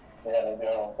yeah, maybe I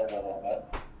overplayed a little bit.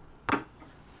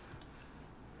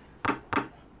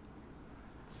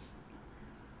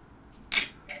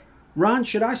 Ron,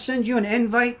 should I send you an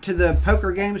invite to the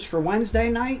poker games for Wednesday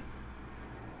night?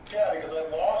 Yeah, because I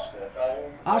lost it.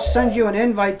 I'll send you an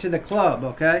invite to the club,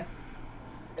 okay?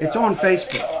 It's on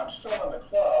Facebook. I'm still in the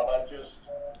club. I just.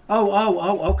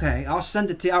 Oh, okay. I'll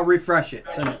send it to you. I'll refresh it.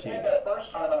 Send it to I you. did that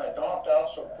first time and I donked out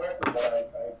so quickly that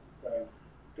I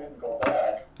didn't go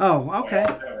back. Oh, okay.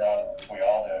 We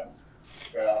all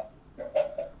do. Yeah.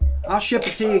 I'll ship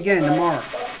it to you again tomorrow.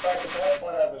 Plus, back at that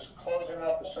point, I was closing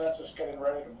out the census, getting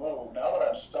ready to move. Now that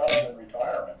I'm starting in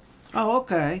retirement, Oh,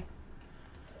 okay.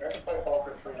 I can play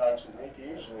poker 3 nights a week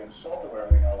easily and still do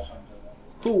everything else I'm doing.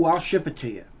 Cool. I'll ship it to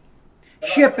you. And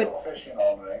Ship I it. go fishing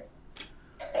all night.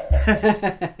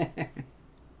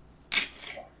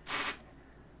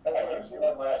 That's what I was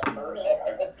doing last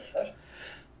Thursday.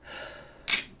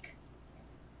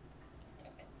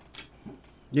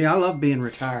 Yeah, I love being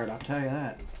retired. I'll tell you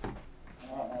that.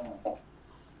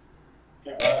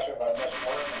 People ask if I miss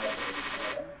work and I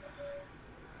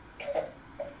say,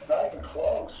 not even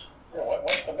close. Yeah,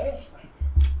 what's the miss?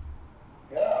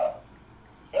 Yeah.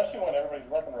 Especially when everybody's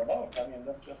working remote. I mean,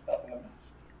 that's just nothing to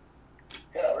miss.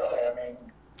 Yeah, really. I mean,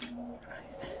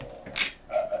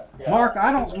 yeah. Mark,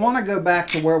 I don't want to go back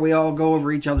to where we all go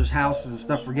over each other's houses and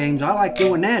stuff for games. I like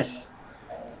doing this.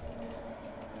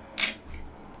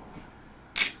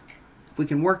 If we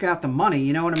can work out the money,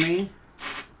 you know what I mean?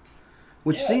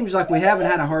 Which seems like we haven't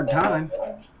had a hard time.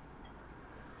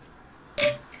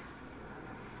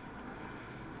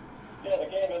 Yeah, the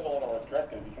game is a little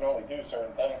restrictive. You can only do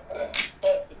certain things, but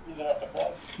it's easy enough to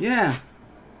play. Yeah.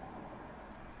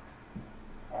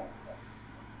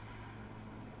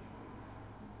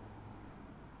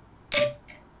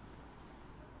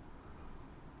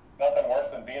 Nothing worse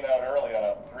than being out early on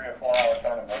a 3 or 4 hour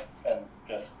tournament and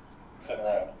just sitting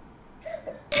around.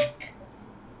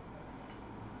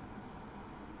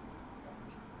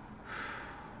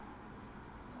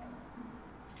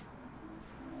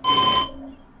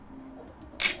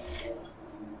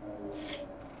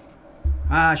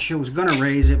 She was gonna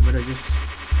raise it, but I just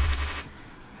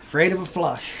afraid of a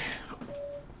flush.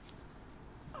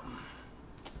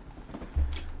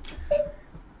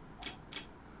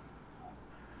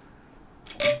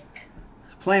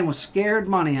 Playing with scared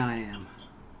money, I am.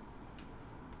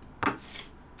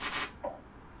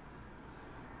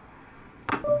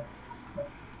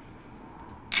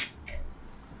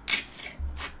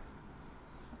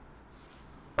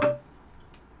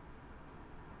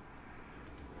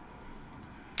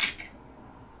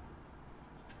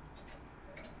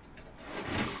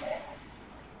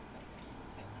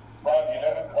 Ron, do you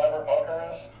know who Clever Poker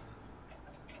is?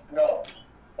 No.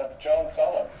 That's Joan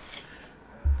Sullins.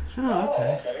 Oh,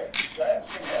 okay. Okay. I haven't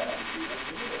seen that on videos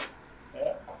either.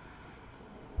 Yeah.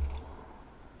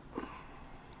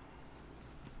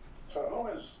 So who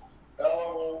is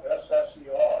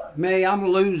LOSSER? Me, I'm a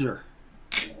loser.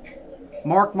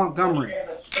 Mark Montgomery. You can't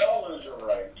even spell loser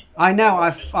right. I know,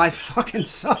 I fucking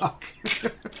suck.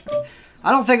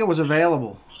 I don't think it was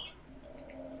available.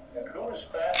 And who is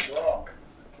fat drunk?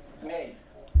 Me.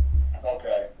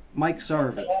 Okay. Mike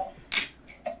Sarvin.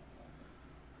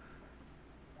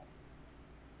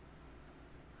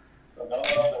 So none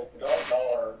of those I don't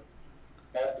know are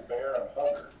Ned the Bear and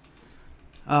Hugger.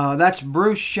 That's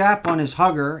Bruce Shapp on his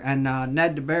hugger, and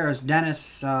Ned DeBear is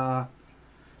Dennis.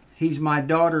 He's my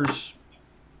daughter's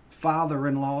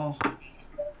father-in-law.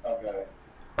 Okay.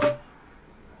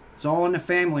 It's all in the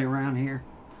family around here.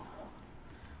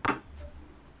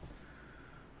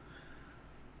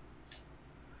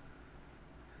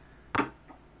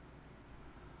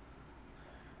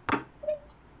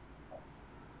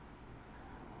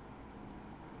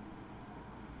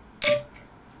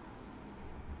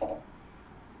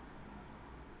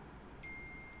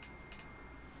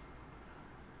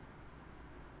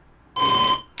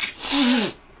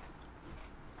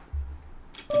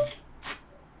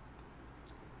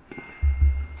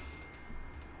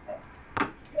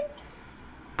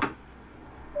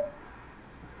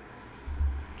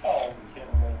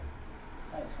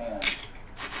 his hand.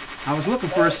 I was looking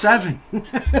for a 7.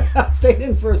 I stayed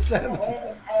in for a 7.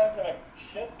 Random cards and a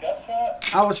shit gut shot?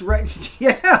 I was right.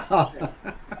 Yeah.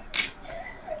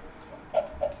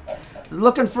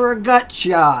 Looking for a gut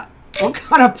shot. What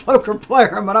kind of poker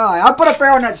player am I? I put up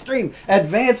there on that stream,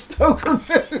 advanced poker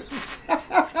moves.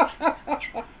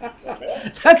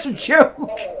 That's a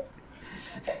joke.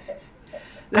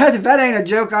 That ain't a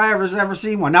joke I ever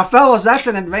seen one. Now, fellas, that's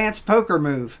an advanced poker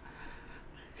move.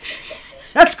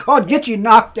 That's called get you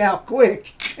knocked out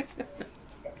quick.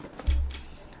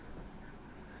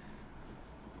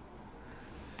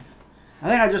 I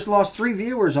think I just lost 3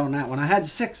 viewers on that one. I had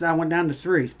 6, I went down to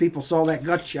 3. People saw that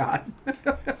gut shot.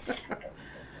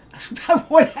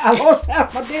 I lost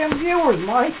half my damn viewers,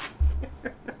 Mike.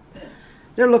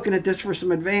 They're looking at this for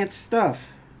some advanced stuff.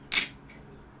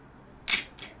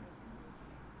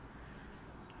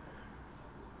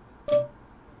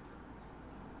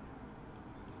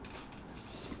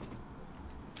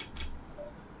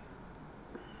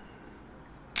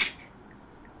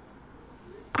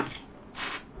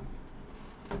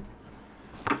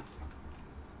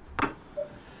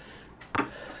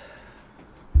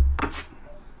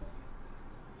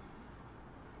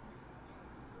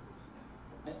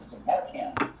 This is a mark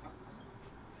hand.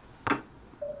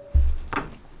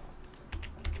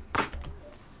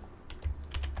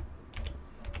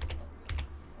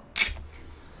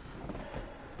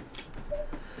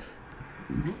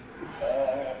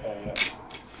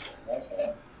 Nice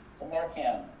hand. It's a mark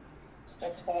hand.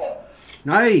 6-4.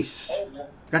 Nice.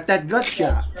 Got that gut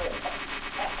shot.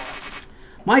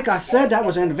 Mike, I said that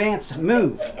was an advanced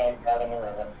move. Done card in the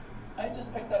river. I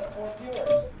just picked up 4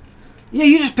 viewers. Yeah,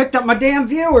 you just picked up my damn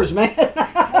viewers, man.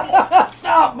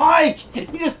 Stop, Mike.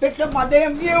 You just picked up my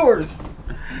damn viewers.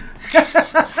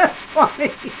 That's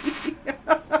funny.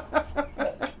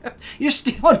 You're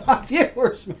stealing my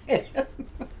viewers, man.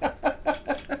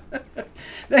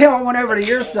 They all went over to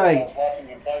your site. Watching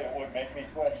you play, it would make me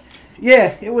twitch.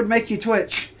 Yeah, it would make you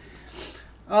twitch.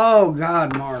 Oh,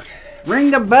 God, Mark.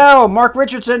 Ring the bell. Mark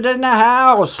Richardson in the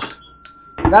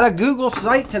house. Got a Google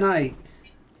site tonight.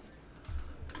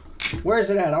 Where is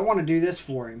it at? I want to do this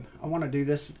for him. I want to do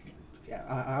this. Yeah,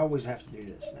 I always have to do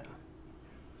this now.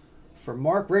 For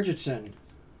Mark Richardson.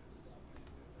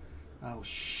 Oh,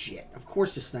 shit. Of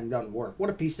course this thing doesn't work. What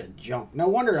a piece of junk. No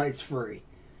wonder it's free.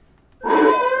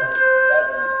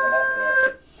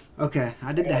 Okay,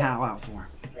 I did the how out for him.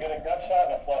 Let's get a gut shot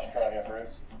and a flush draw here,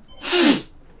 Bruce.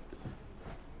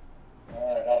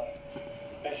 Alright, I'll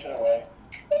fish it away.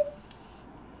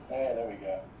 Hey, there we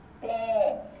go.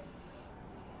 Boom!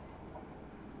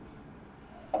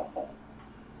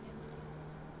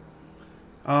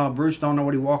 Oh, Bruce don't know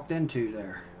what he walked into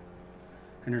there.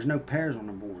 And there's no pairs on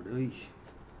the board. Eesh.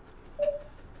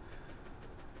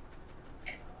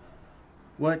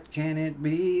 What can it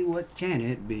be? What can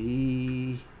it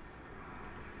be?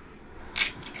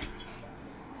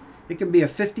 It can be a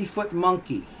 50-foot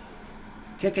monkey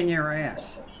kicking your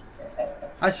ass.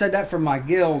 I said that for my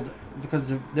guild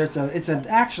because it's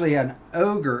actually an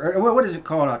ogre, or what is it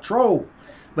called? A troll.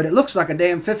 But it looks like a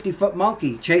damn 50-foot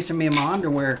monkey chasing me in my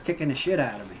underwear, kicking the shit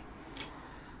out of me.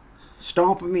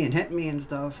 Stomping me and hitting me and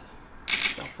stuff.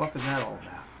 What the fuck is that all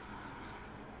about?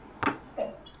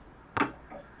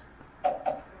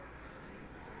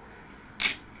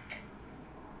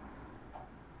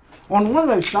 On one of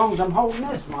those songs, I'm holding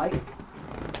this, Mike.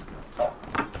 Oh,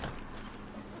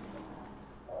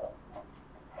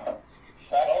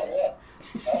 yeah.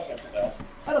 That'll get you down.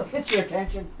 That'll get your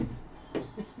attention.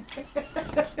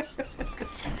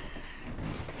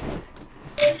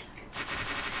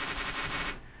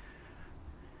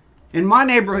 In my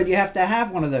neighborhood, you have to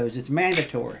have one of those. It's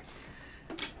mandatory.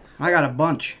 I got a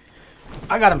bunch.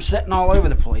 I got them sitting all over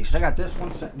the place. I got this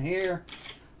one sitting here.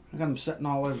 I got them sitting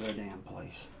all over the damn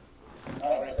place.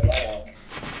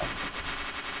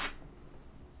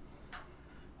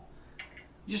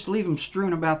 Just leave them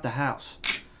strewn about the house.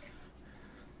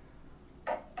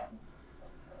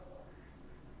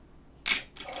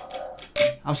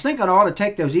 I was thinking I ought to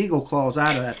take those eagle claws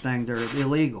out of that thing. They're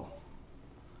illegal.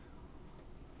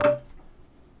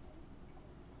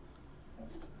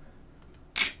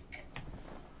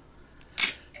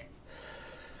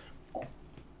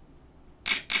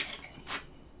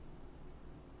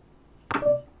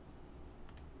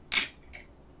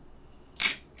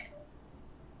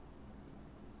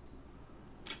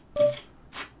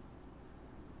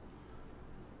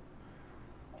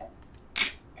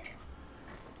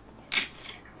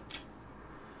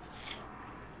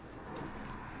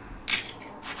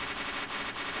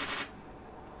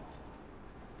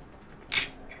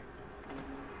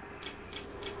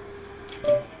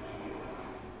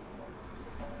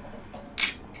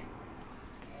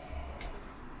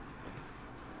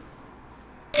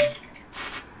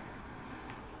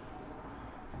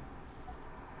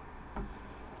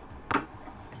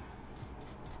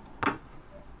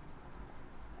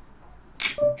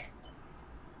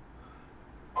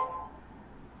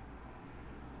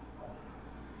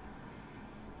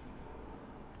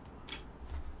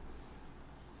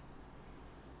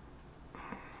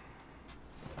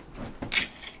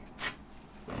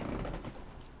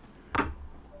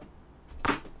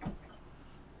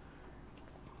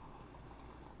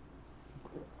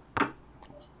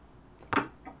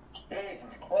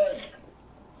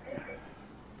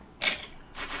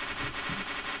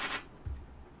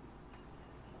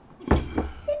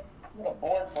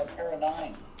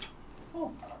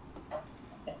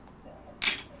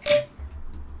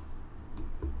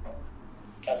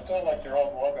 still like your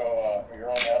old logo, or your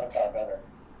old avatar better.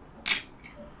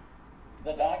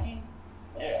 The donkey?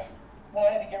 Yeah. Well,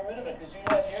 I had to get rid of it because you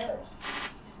had yours.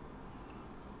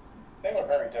 They were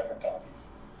very different donkeys.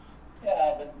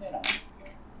 Yeah, but you know,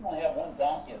 you only have one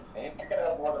donkey at a table. You can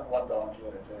have more than one donkey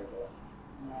at a table.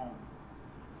 No.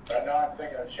 Right now I'm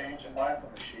thinking of changing mine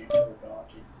from a sheep to a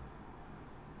donkey.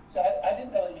 So I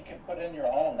didn't know that you could put in your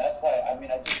own. That's why, I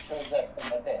mean, I just chose that from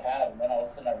what they had, and then all of a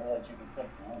sudden I realized you could put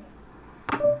your own in.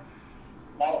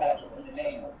 Mine matched the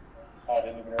name. Oh, I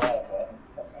didn't even realize that.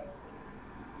 Okay.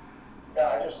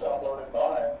 Yeah, I just uploaded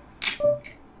mine.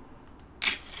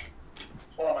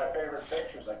 It's one of my favorite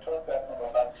pictures. I took that from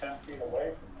about 10 feet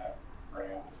away from that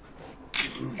ramp.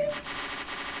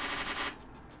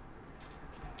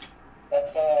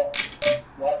 That's,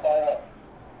 not far off.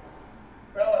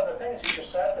 Well, and the thing is, he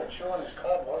just sat there chewing his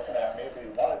cud looking at me. If he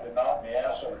wanted to knock me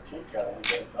ass over a tea kettle, he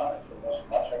could have done it. There wasn't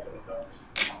much I could have done to sit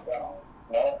him down.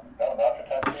 No, not for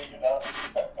 10 feet, you're done.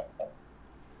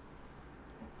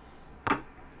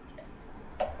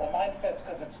 Well, mine fits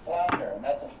because it's flounder, and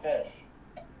that's a fish.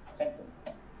 Tempting.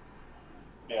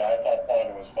 Yeah, I thought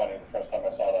flounder was funny the first time I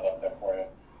saw that up there for you.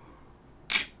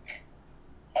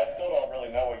 I still don't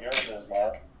really know what yours is,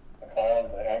 Mark. The clown,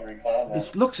 the angry clown.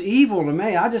 It looks evil to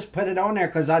me. I just put it on there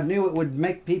because I knew it would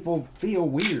make people feel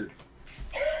weird.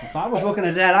 If I was looking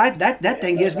at that, that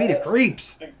thing gives me the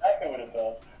creeps. That's exactly what it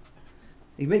does.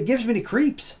 It gives me the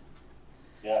creeps.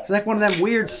 Yeah. It's like one of them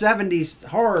weird 70s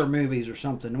horror movies or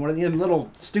something. One of them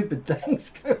little stupid things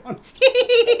going.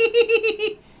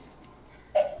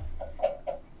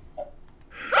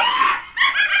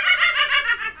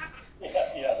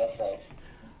 Yeah, that's right.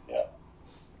 Yeah.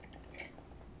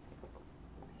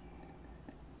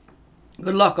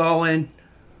 Good luck, all in.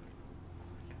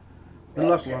 Good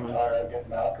luck, I'm Ron. tired of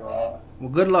getting outdrawn. Well,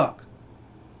 good luck.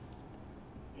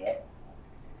 Yep.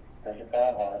 Break it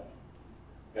down hard.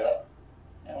 Yep.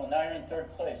 Yeah, well, now you're in third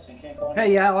place, so you can't go in.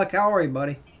 Hey, Alec, how are you,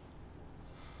 buddy?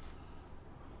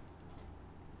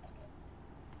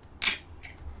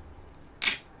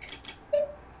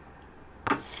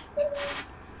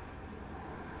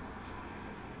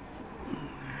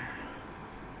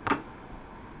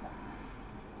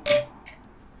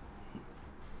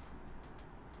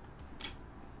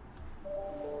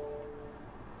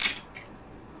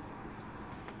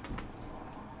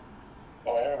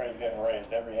 Oh, everybody's getting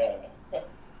raised every hand.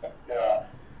 Yeah.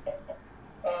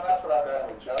 That's what I've got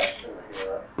to adjust to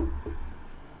here.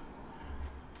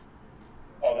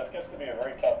 Oh, this gets to be a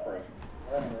very tough group.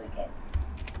 Very, very tough.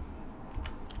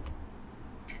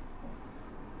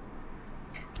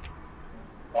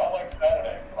 Not like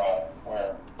Saturday,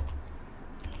 where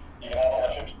you can have all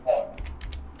the chips you want.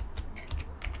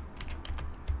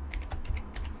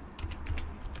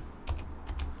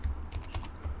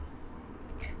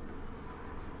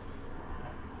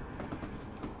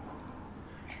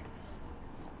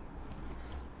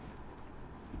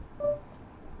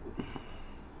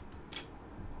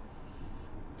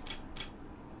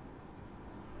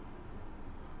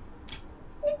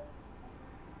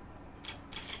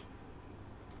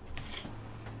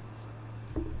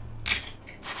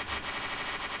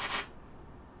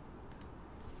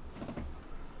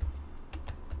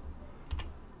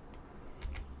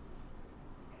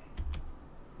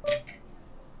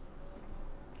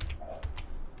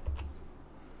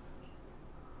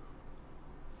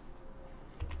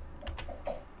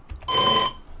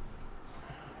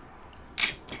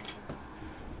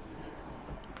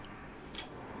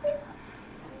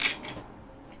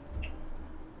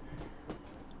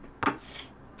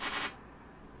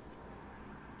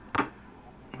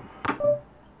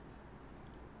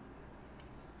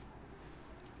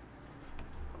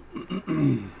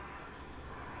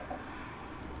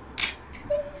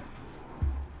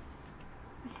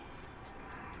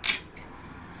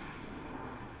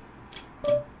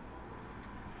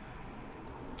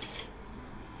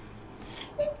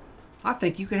 I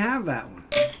think you can have that one.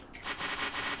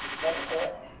 Next to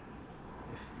it.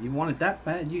 If you want it that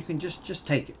bad, you can just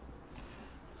take it.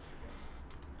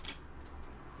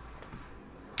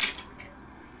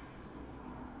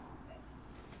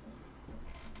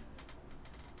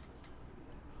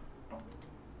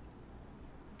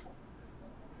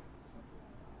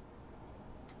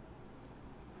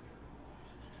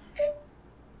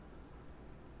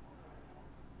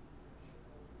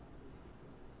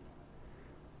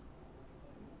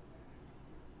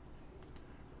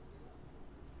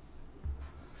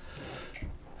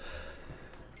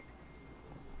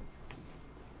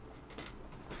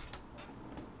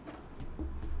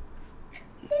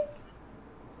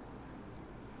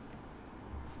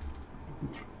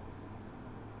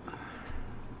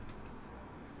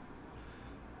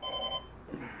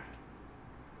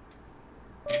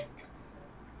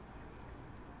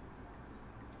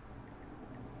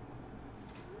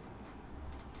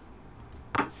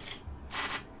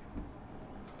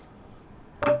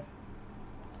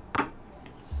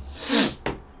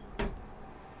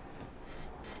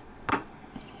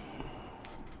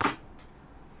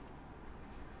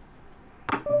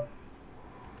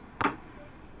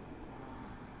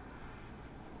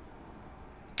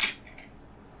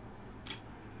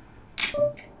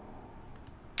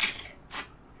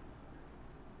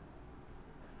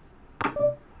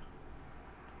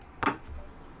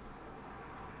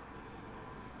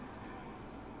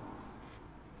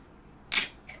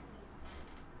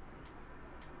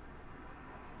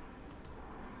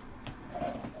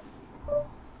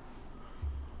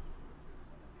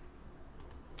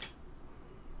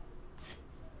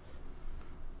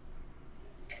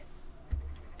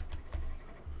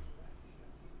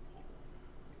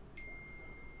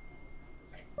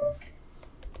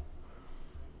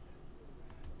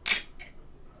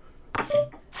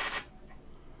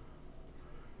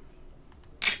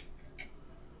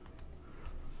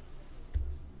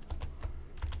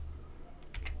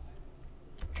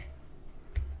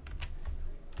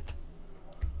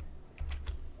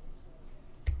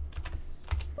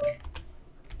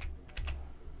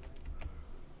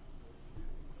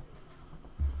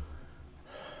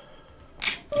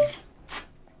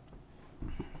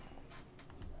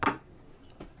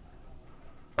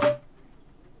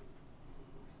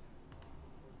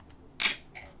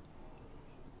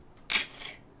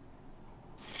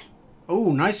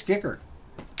 Ooh, nice kicker.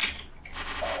 Yeah,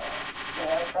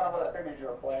 that's kind of what I figured you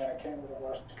were playing. It came with the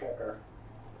worst kicker.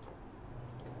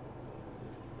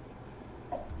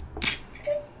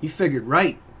 You figured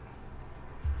right.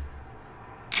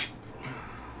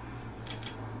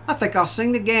 I think I'll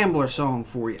sing the Gambler song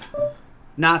for you.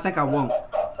 No, I think I won't.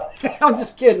 I'm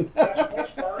just kidding.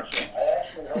 Which version? I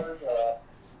actually heard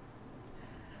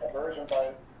a version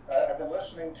by. I've been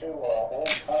listening to old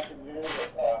country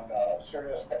music on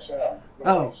Sirius XM.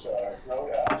 Willie's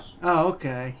Roadhouse. Oh,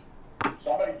 okay.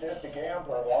 Somebody did the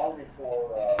Gambler long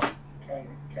before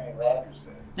Kenny Rogers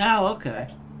did. Oh, okay. I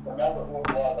can't remember who it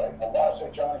was. I want to say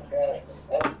Johnny Cash, but it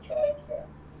wasn't Johnny Cash.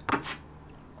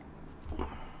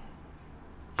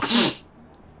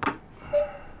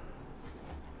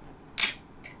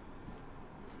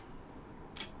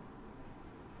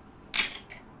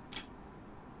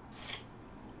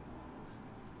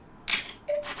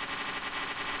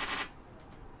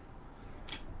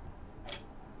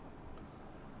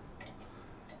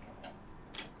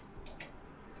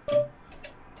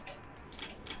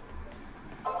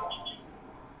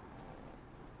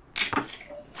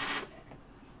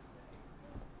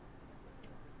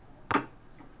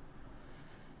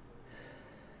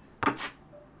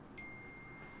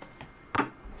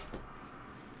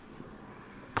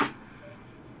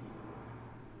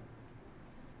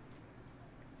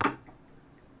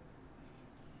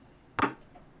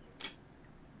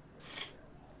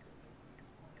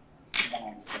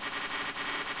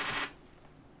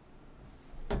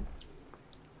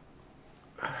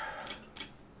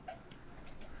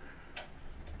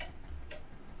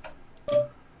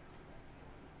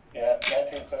 Yeah,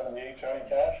 1978 Johnny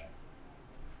Cash. It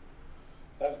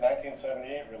says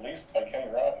 1978 released by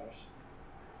Kenny Rogers.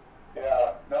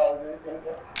 Yeah, no,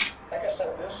 like I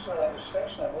said, this the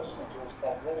station I'm listening to is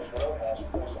called Willie's Roadhouse.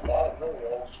 It plays a lot of really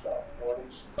old stuff,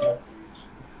 40s, 50s,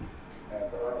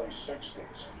 and early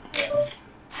 60s. Yeah.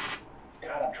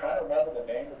 God, I'm trying to remember the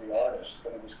name of the artist,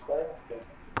 but it was clear that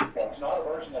it's not a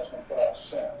version that's been put out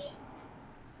since.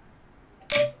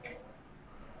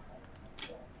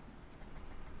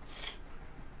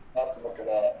 I'll have to look it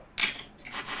up.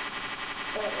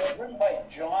 So it was written by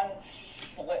John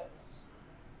Schlitz,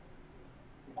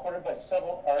 recorded by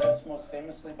several artists, most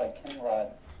famously by Kenny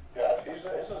Rogers. Yeah, this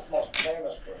is his most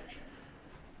famous version.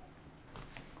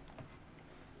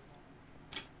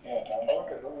 Yeah, I'll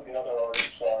look at who the other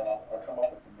artists are, and I'll come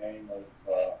up with the name of.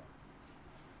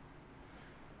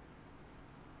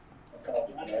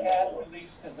 Johnny Cash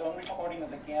released his own recording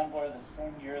of The Gambler the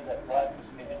same year that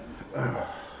Rogers made it into a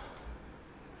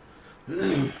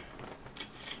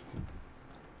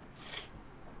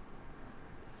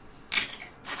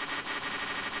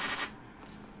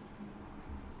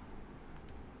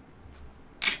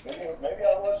Maybe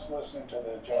I was listening to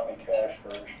the Johnny Cash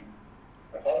version.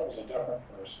 I thought it was a different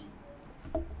person.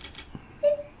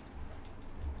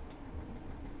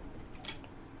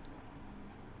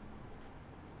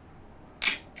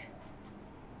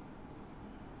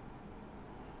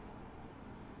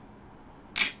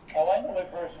 Oh, I know what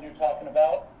version you're talking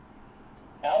about.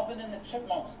 Alvin and the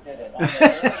Chipmunks did it. On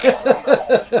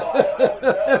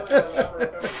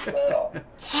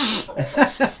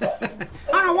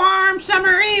On a warm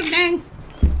summer evening,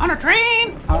 on a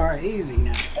train. All right, easy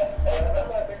now.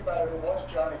 Now I think about it, it was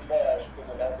Johnny Cash because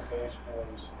it had the bass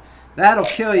voice. That'll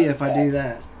kill you if I do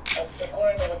that.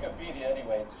 According to Wikipedia,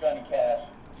 anyway, it's Johnny Cash,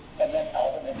 and then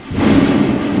Alvin and the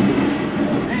Chipmunks.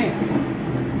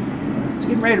 Man, it's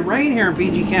getting ready to rain here in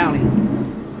PG County.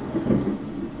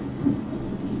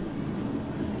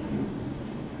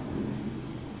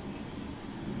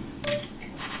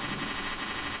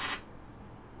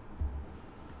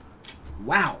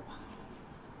 Wow.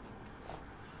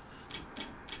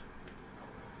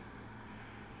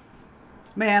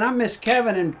 Man, I miss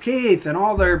Kevin and Keith and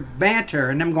all their banter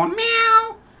and them going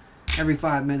meow every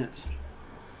 5 minutes.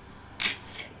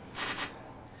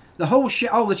 The whole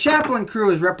the Chaplain crew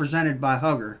is represented by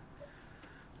Hugger.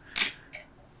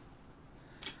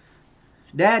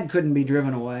 Dad couldn't be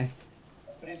driven away.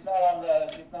 But he's not on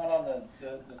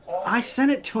the talk. I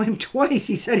sent it to him twice.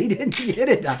 He said he didn't get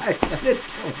it. I sent it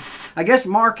to him. I guess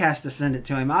Mark has to send it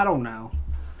to him. I don't know.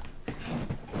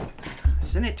 I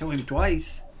sent it to him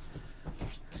twice.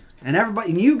 And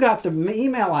everybody, and you got the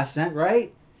email I sent,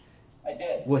 right? I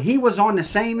did. Well, he was on the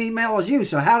same email as you,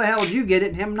 so how the hell did you get it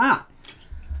and him not?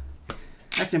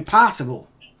 That's impossible.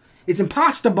 It's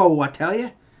impossible, I tell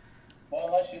you. Well,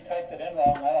 unless you typed it in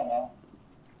wrong, I don't know.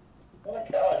 Holy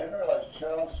cow, I didn't realize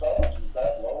John Solomon was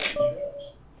that low in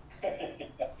chips.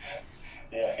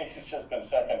 Yeah, he's just been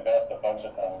second best a bunch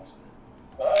of times.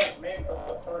 But I was mean for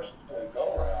the first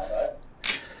go-round.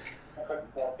 I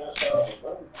couldn't pull this out of the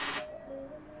boot.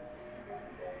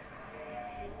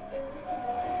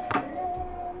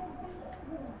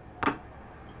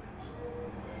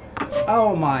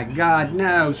 Oh my God,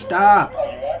 no, stop.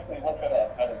 Oh, you actually look it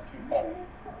up. That is too funny.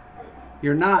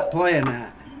 You're not playing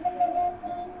that.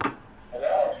 Well,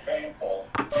 that was painful.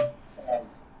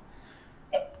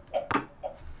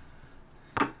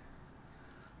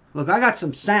 Look, I got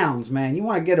some sounds, man. You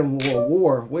want to get them a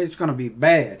war, well, it's going to be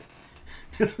bad.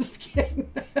 I'm just kidding.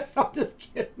 I'm just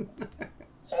kidding.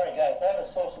 Sorry, guys. I have a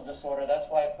social disorder. That's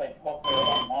why I play poker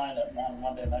online on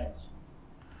Monday nights.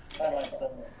 I like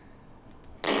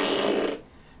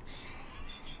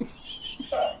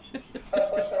I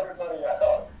pushed everybody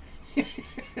out.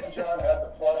 And John had the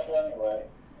flush anyway.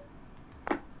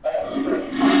 I had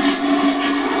straight.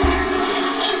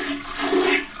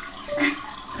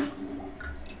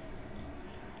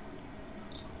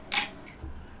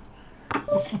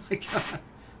 Oh my God.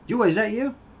 Joy, is that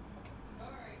you?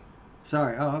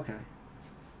 Sorry. Oh, okay.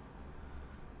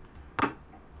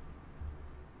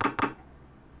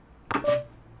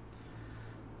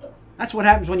 That's what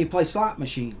happens when you play slot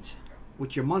machines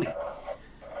with your money.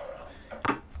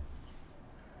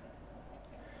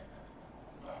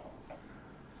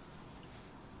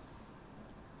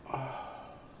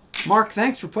 Mark,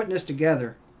 thanks for putting this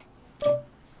together.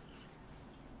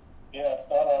 Yeah, it's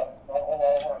not a whole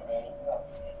lot of work, man.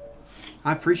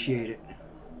 I appreciate it.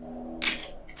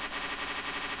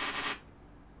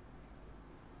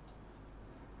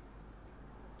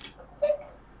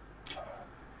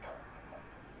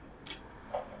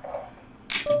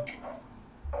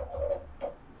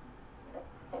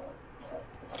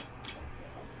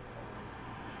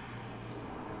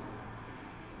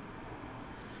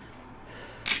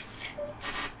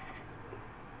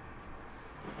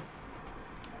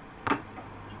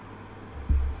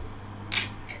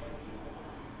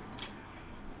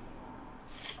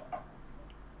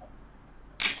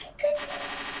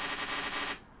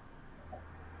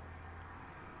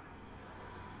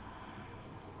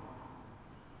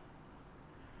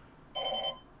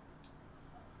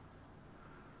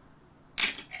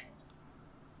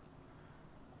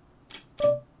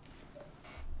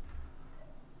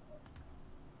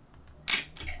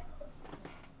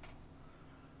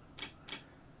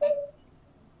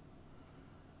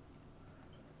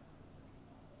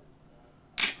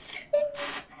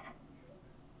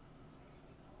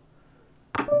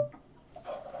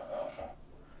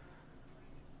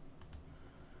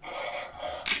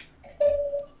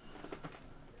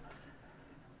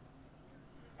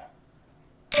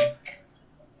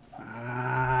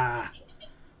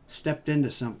 Stepped into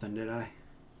something, did I?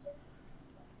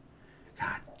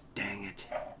 God dang it.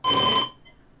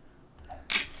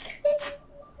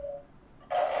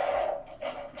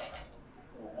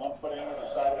 One foot into the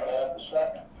side of the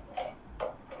second.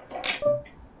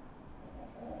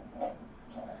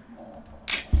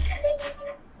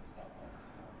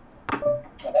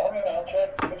 All right, I'll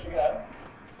check, see what you got.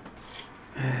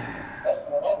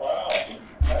 Oh, wow.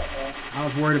 I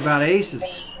was worried about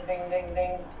aces. Ding, ding,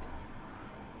 ding.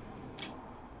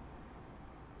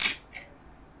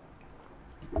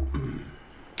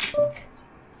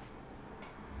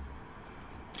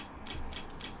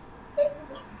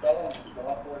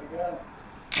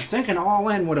 I think an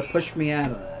all-in would have pushed me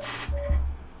out of that.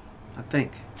 I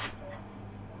think.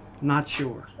 Not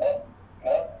sure.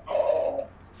 Oh.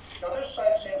 Now, this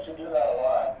site seems to do that a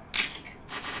lot.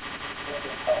 Get the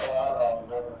couple out on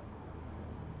the river.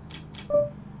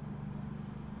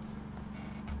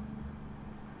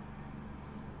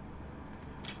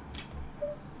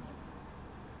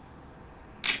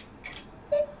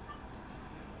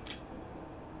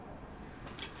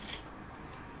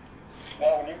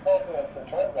 Now, when you call the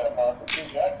tournament mark with two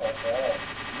jacks up there,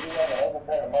 you have an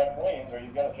overpair of my queens, or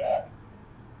you've got a jack.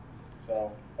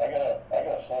 So I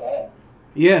gotta slow down.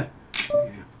 Yeah.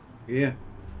 Yeah.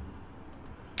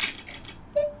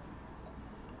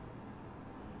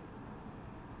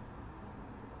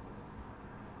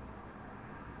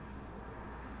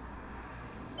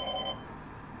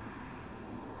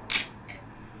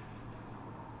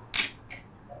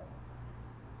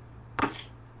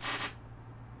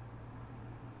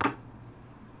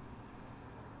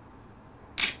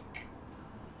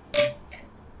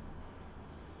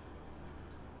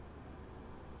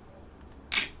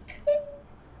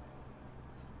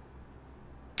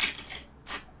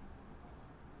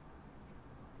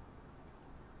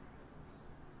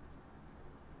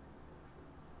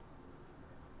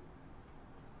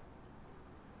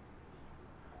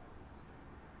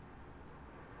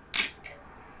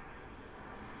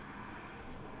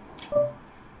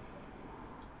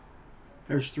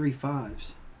 There's 3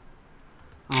 5s.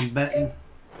 I'm betting.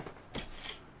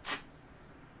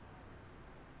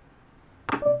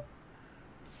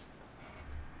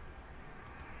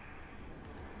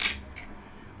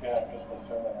 Yeah, I'm just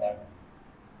assuming like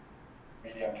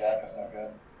medium jack is no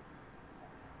good.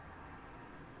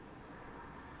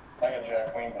 I got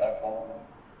jack queen, but I folded.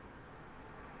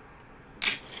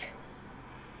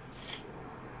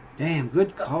 Damn,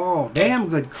 good call. Damn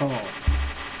good call.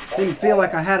 Didn't feel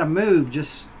like I had a move,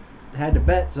 just had to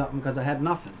bet something because I had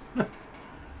nothing. Did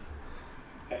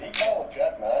he call with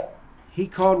jack 9? He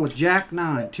called with jack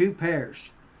 9, 2 pairs.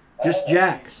 Just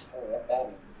jacks.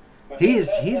 He's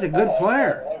a good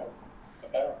player.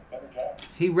 Better jack.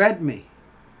 He read me.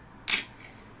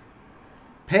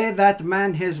 Pay that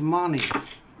man his money.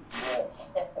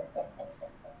 Yes.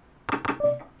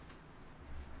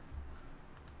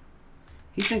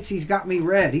 He thinks he's got me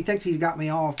read. He thinks he's got me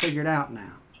all figured out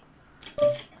now.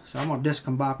 So I'm going to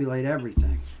discombobulate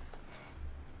everything.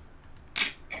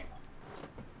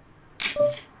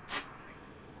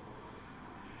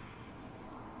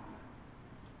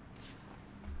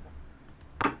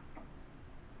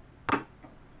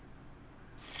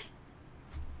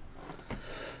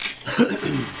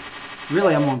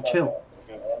 Really, I'm on tilt.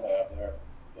 Good one they have there.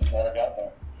 Just never got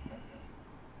there.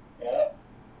 Yeah.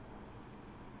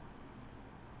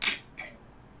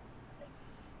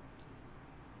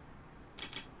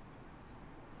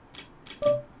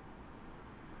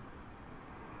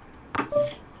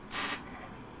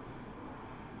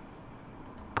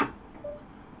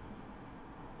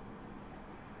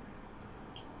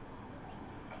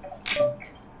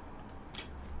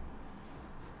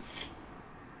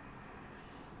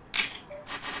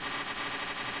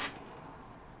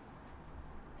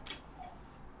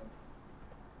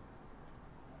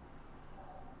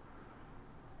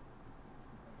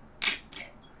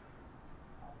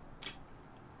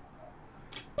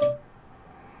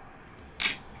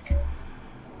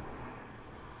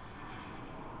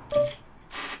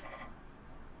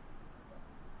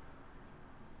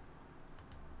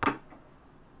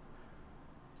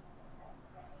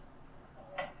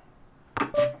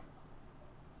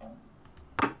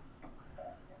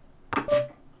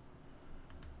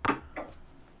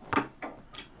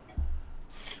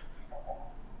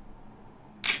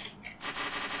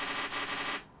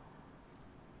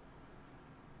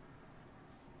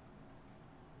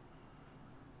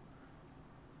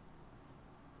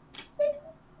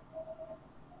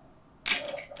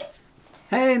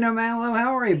 Hey, No Manlo,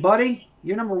 how are you, buddy?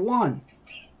 You're number 1.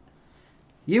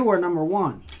 You were number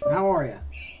 1. How are you?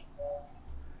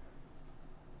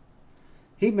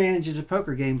 He manages the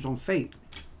poker games on Fate.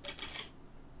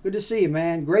 Good to see you,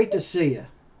 man. Great to see you.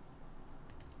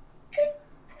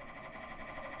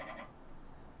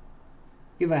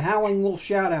 Give a Howling Wolf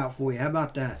shout out for you. How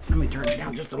about that? Let me turn it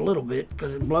down just a little bit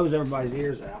because it blows everybody's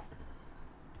ears out.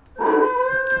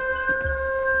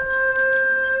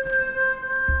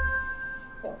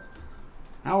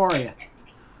 How are you?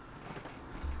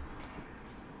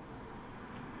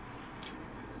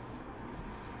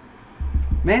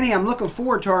 Manny, I'm looking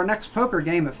forward to our next poker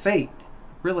game at Fate.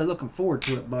 Really looking forward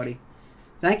to it, buddy.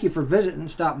 Thank you for visiting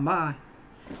and stopping by.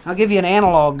 I'll give you an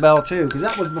analog bell, too, because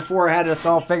that was before I had this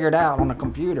all figured out on a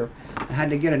computer. I had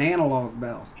to get an analog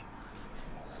bell.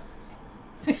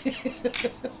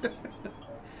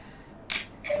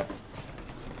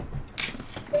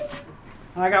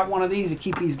 I got one of these to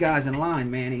keep these guys in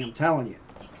line, Manny, I'm telling you.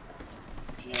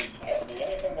 Jeez, that'd be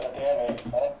anything but a damn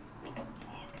ace, huh?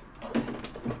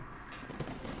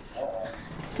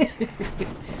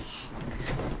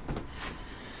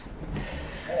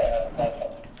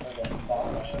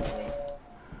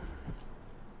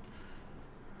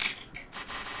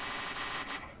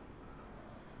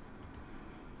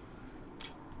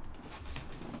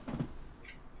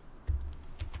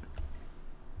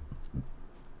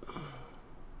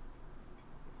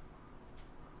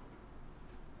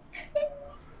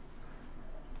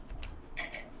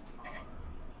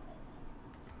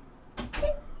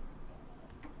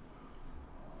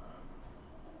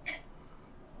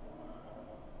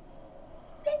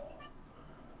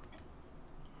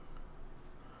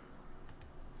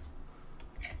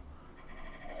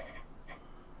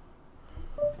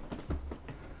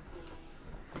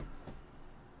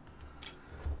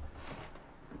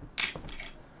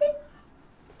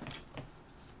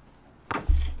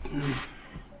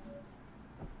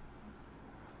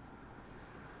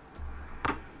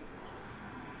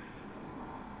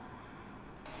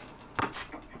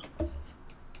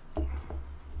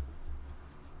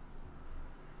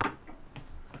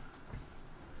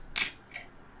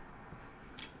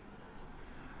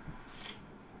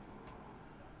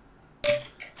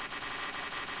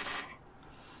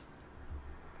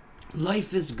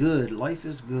 Life is good. Life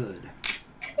is good.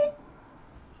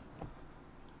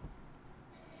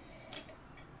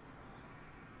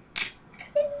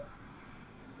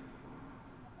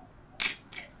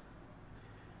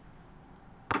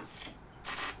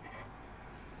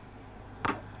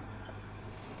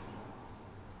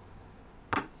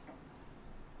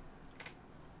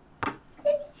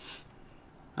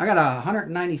 I got a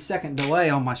 190-second delay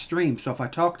on my stream, so if I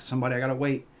talk to somebody, I got to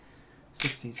wait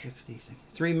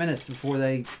 3 minutes before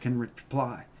they can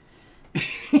reply.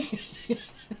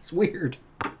 It's weird.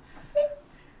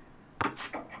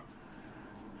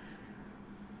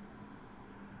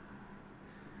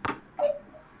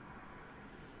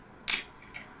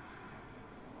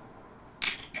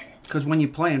 Because when you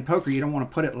play in poker, you don't want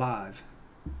to put it live.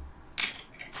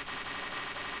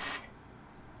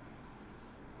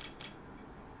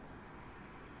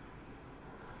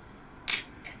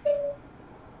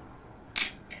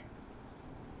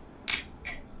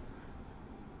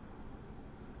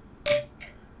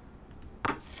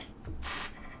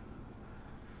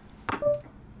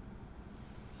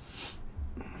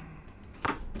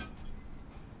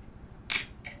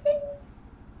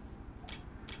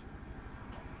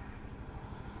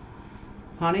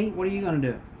 Honey, what are you going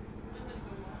to do?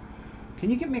 Can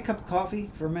you get me a cup of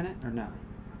coffee for a minute or no?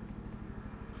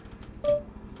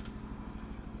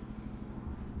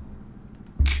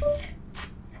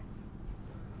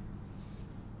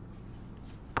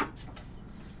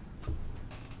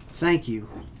 Thank you.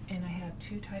 And I have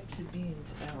 2 types of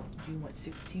beans. Do you want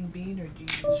 16 bean or do you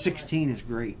 16 is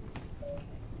great.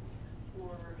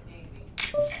 for Amy?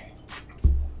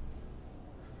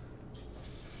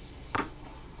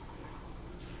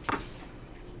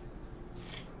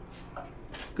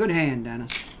 Good hand,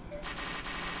 Dennis.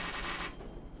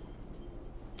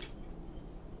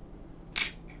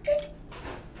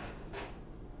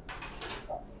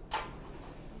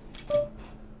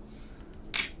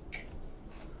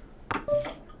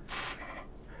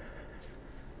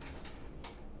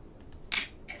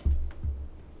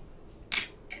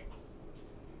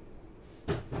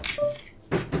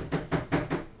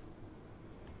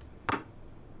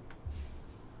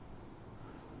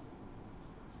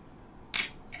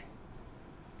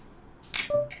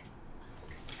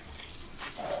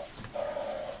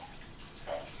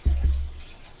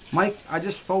 Mike, I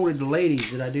just folded the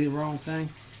ladies. Did I do the wrong thing?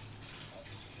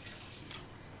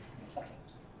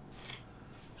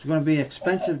 It's going to be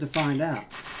expensive to find out.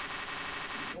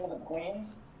 One of the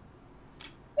queens?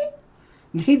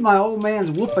 Need my old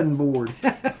man's whooping board.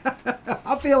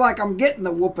 I feel like I'm getting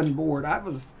the whooping board.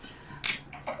 I'm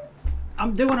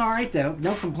doing all right, though.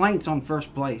 No complaints on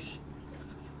first place.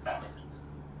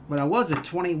 But I was at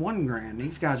 21 grand.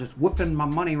 These guys are whipping my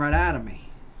money right out of me.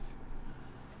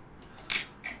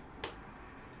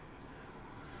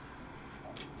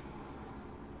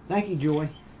 Thank you, Joy.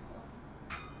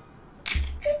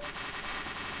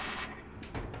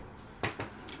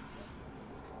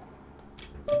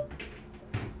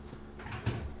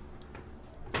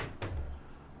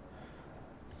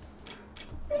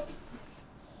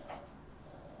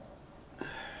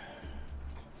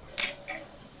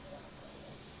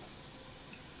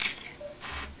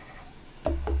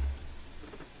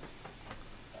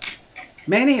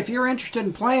 Manny, if you're interested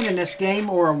in playing in this game,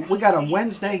 or we got a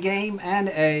Wednesday game and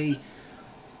a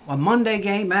Monday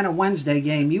game and a Wednesday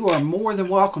game, you are more than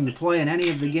welcome to play in any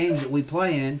of the games that we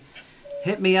play in.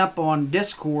 Hit me up on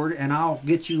Discord and I'll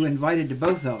get you invited to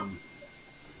both of them.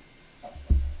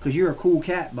 Because you're a cool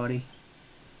cat, buddy.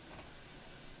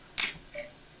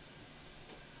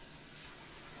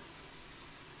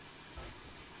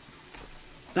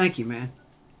 Thank you, man.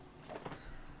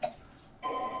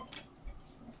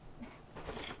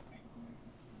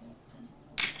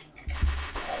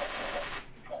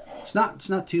 It's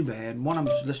not too bad.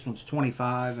 This one's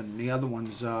 25 and the other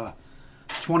one's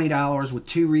 $20 with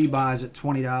 2 rebuys at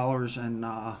 $20 and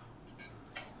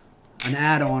an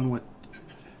add-on with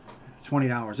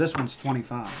 $20. This one's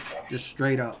 25, just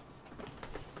straight up.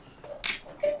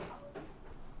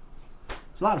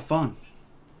 It's a lot of fun.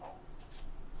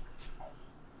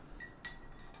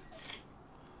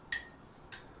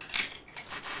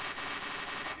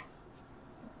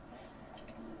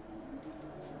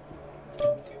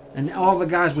 And all the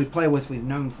guys we play with, we've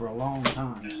known for a long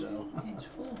time, so It's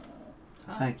full.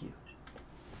 thank you.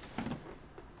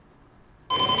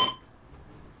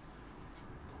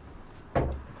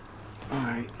 All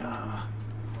right.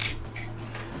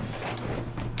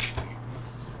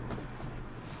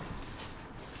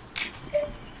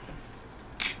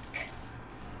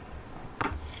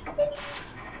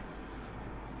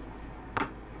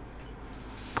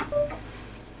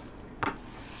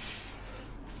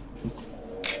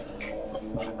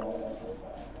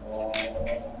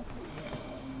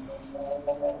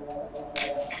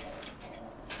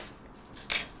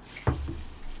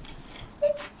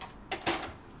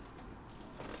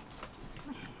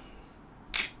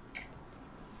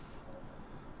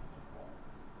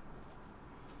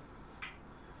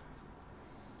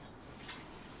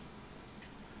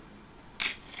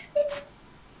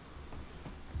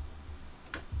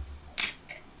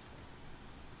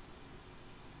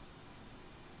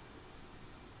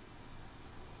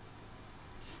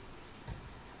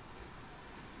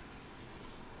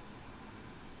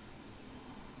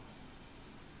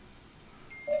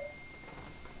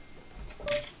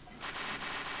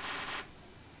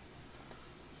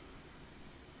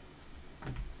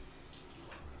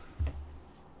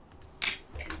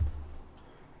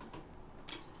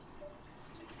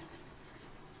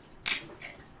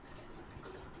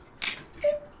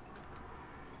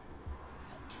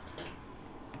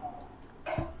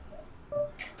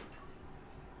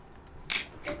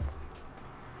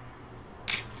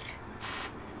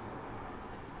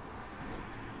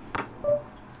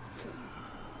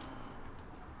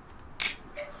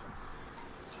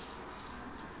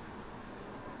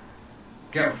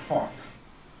 Get fucked.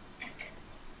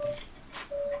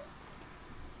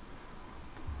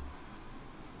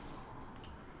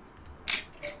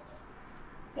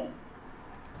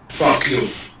 Fuck you.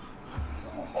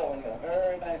 Oh, yeah,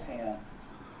 very nice hand.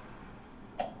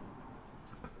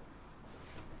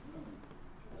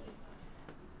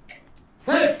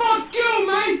 Hey, fuck you,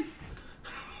 man!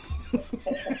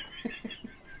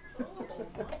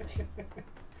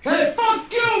 Hey,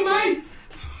 fuck you, man!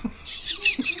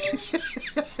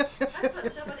 I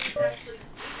thought somebody was actually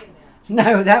speaking that.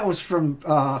 No, that was from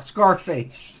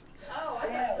Scarface. Oh, I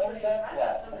Yeah, thought what was that? I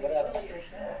thought somebody was really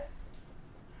upset.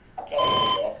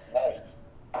 Oh, nice.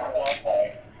 That's not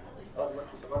bad. That was what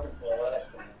you were looking for last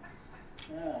one.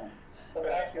 Yeah. So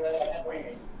actually, I had a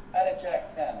queen. I had a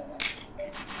Jack 10 in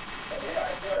it. Yeah,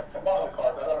 I did. One of the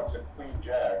cards, I thought it was a queen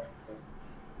jack.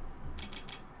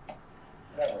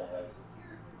 Whatever it was.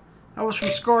 That was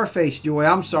from Scarface, Joy.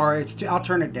 I'm sorry. I'll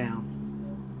turn it down.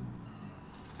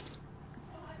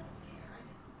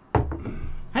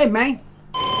 Hey, man.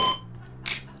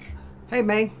 Hey,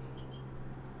 man.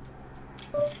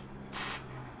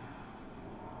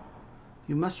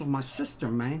 You mess with my sister,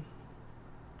 man.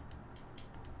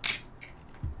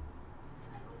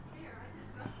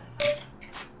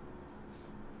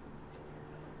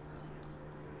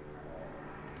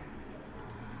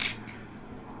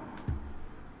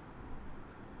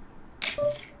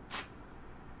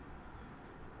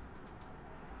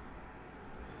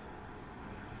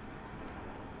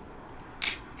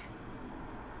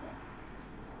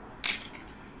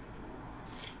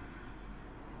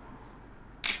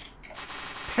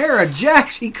 Pair of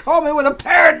jacks. He called me with a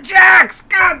pair of jacks.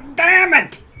 God damn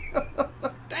it.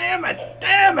 Damn it.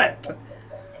 Damn it.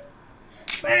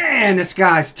 Man, this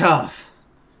guy's tough.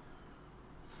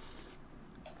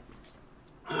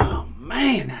 Oh,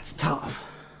 man, that's tough.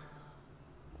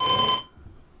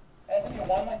 Hasn't he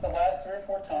won like the last 3 or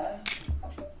 4 times?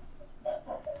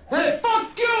 Hey,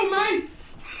 fuck you, man!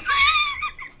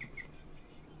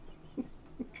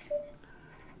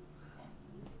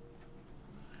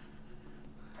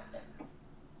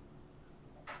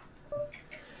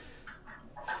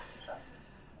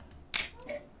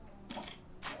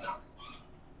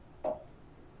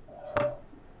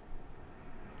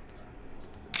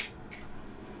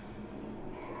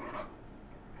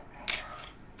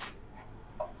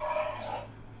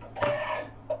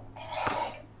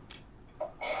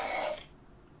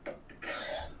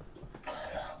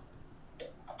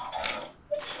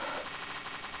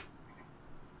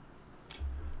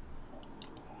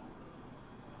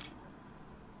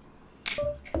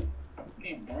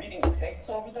 Any breeding pigs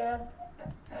over there?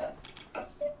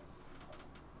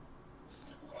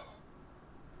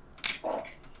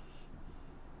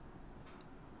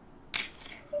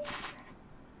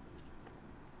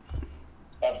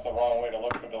 That's the wrong way to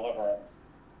look for delivering.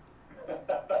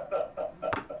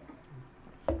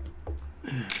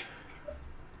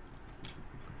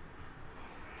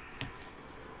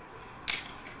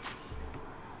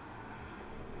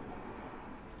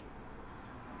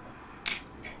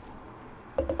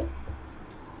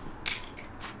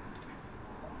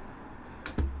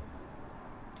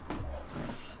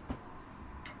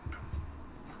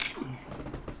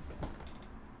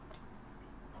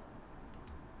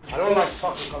 I don't like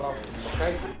fucking Colombians,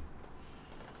 okay?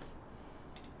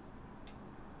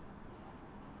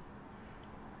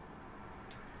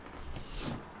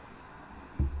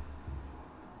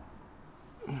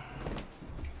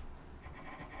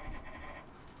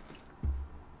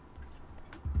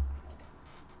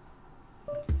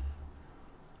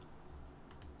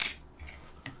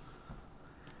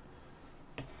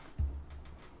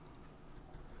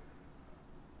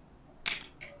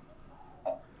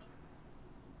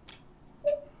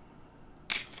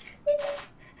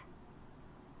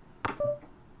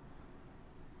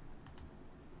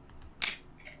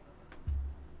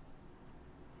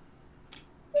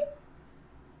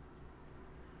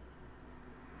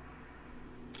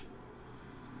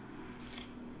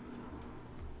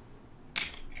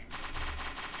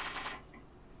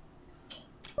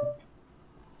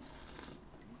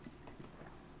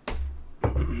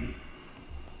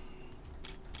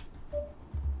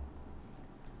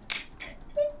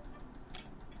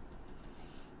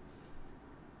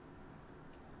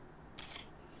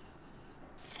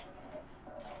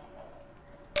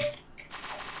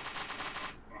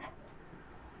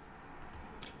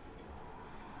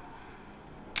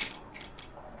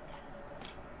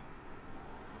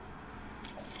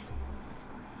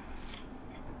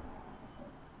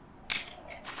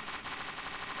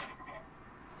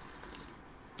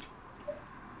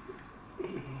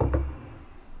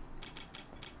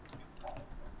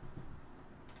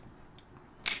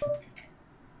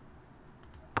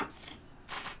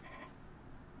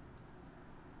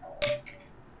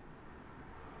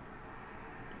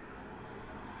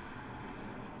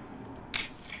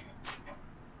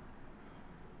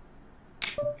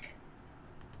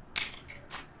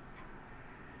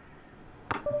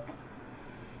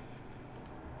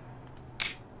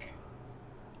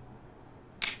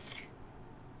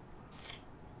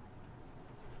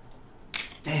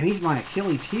 Damn, he's my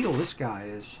Achilles heel, this guy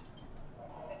is.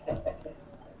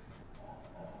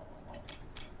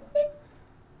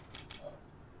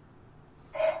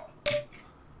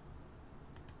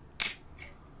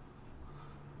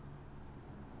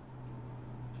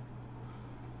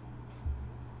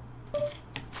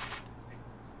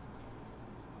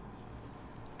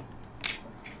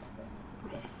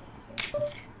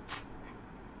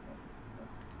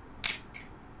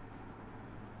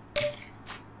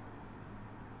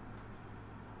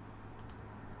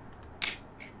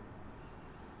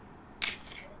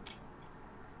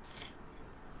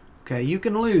 Okay, you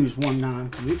can lose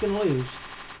 1-9. You can lose.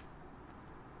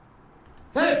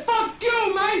 Hey, fuck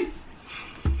you, man!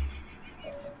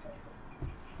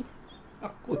 I'll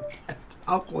quit.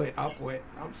 I'll quit. I'll quit.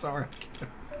 I'm sorry.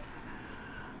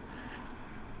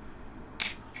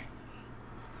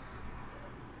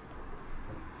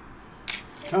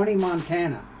 Tony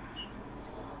Montana.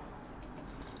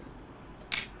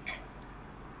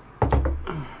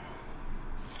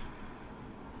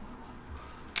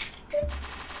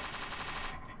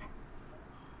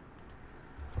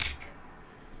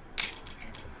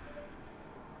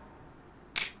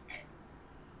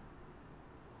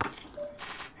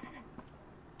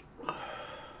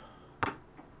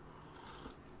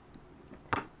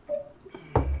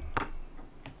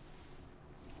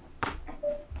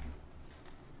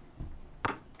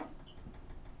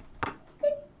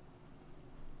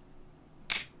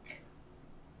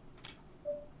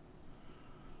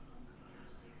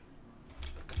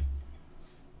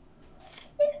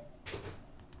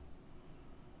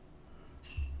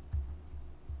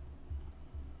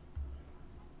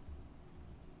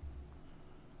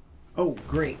 Oh,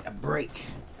 great, a break.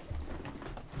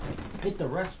 Hit the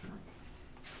restroom.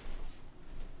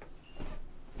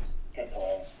 Good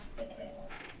plan. Good plan.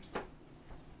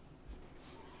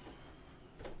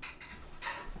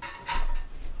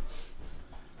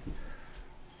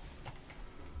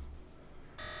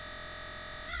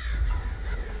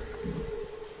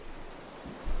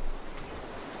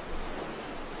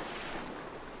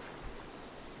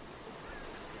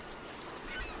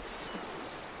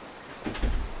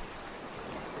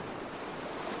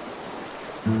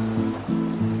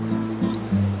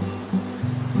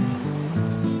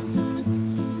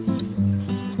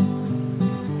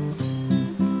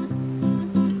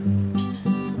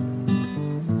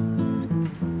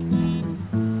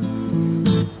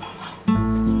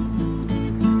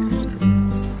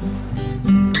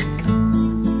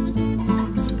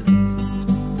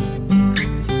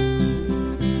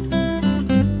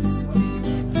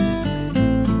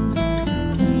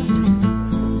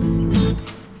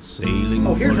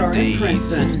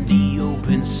 Days in the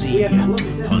open sea,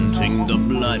 hunting the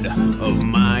blood of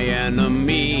my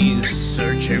enemies,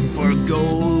 searching for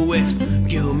gold with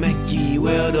Gil Mickey,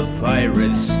 we're the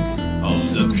pirates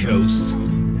of the coast.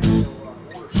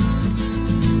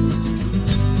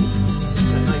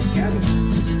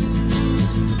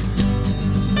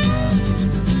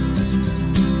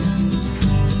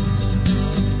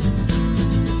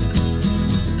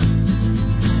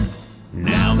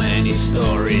 Now many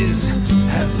stories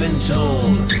have been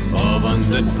told of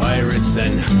undead pirates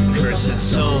and cursed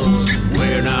souls.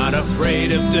 We're not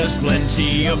afraid if there's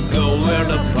plenty of gold. We're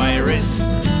the pirates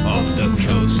of the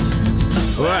coast.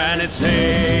 When it's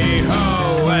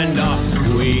hey-ho and off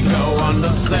we go on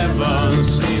the seven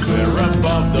seas, we're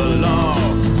above the law.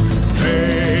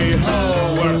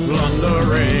 Hey-ho, we're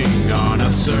plundering on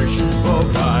a search for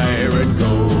pirate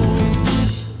gold.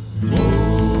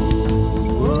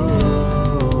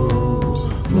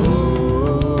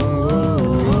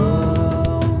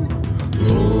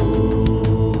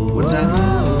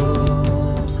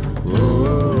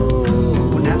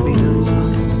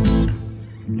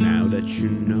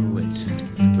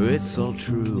 It's all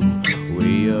true.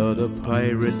 We are the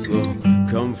pirates, will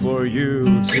come for you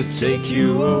to take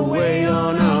you away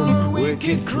on a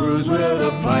wicked cruise. We're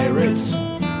the pirates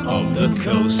of the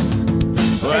coast.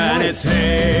 When it's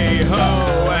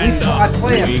hey-ho and off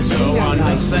we go on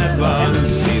the seven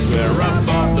seas, we're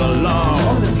above the law.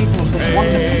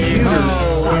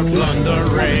 Hey-ho, we're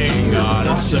plundering on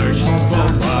a search for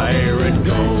pirate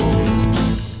gold.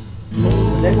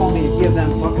 They want me to give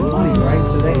them fucking money, right?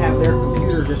 So they have their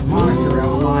computer just monitor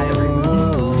out my every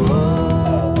move.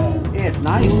 Yeah, it's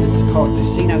nice. It's called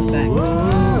Casino Thing.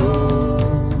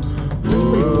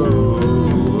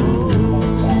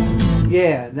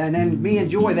 Yeah, then me and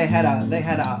Joy, they had a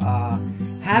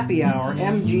happy hour.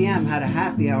 MGM had a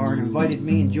happy hour and invited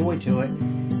me and Joy to it,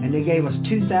 and they gave us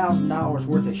 $2,000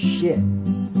 worth of shit.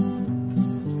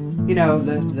 You know,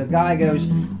 the guy goes,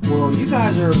 well, you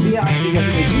guys are VIP.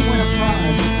 If you win a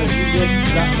prize, because you did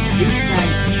He sang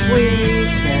Sweet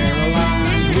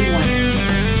Caroline. We went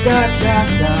da da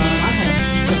da. I had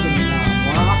freaking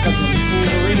maracas and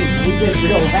tambourines. We did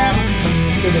real loud.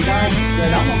 So the guy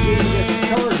said, I'm going to give you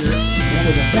this charger. And it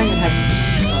was a thing that had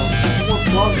 4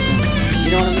 plugs in it.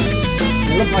 You know what I mean?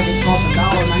 It looked like it cost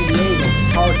 $1.98 on the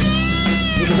charger.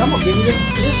 He goes, I'm going to give you this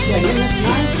thing in this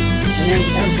night. And then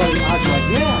everybody, I was like,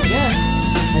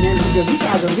 yeah. And then he goes, you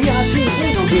guys are VIP. We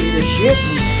ain't going to give you this shit.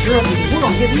 And sure, we're going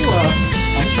to give you a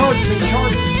charging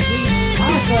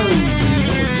iPhone. And it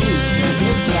was huge. It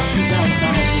was about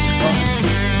 $2,000 worth of fun.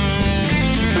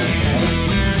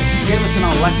 Give us an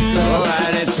Alexa.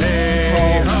 And it's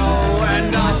hey-ho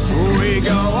and off we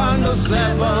go on the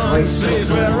 7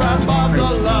 seas. We're above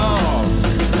the law.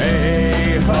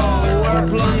 Hey-ho, we're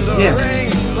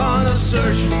plundering on a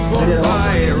search for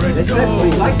pirate gold.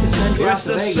 We'd like to send you out It's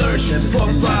to a Vegas search for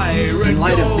pirate in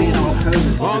light of being all gold.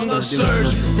 COVID. On the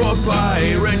search for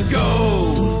pirate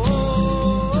gold.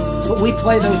 But we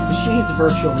play those machines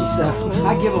virtually, so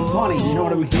I give them money, you know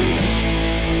what I mean?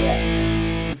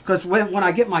 Because when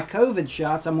I get my COVID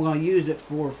shots, I'm going to use it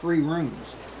for free rooms.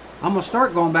 I'm going to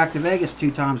start going back to Vegas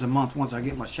 2 times a month once I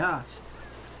get my shots.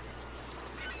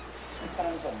 2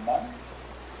 times a month?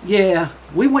 Yeah,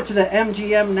 we went to the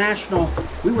MGM National.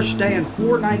 We were staying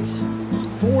 4 nights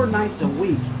a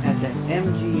week at the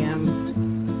MGM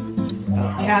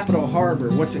Capitol Harbor.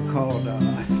 What's it called?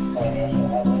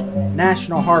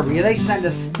 National Harbor. Yeah, they send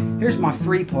us. Here's my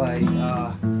free play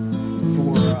for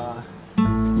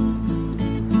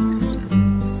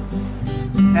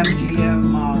MGM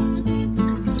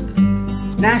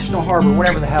National Harbor,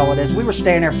 whatever the hell it is. We were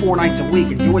staying there 4 nights a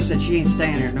week, and Joyce said she ain't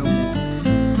staying there no more.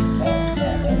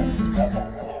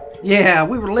 Yeah,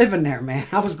 we were living there, man.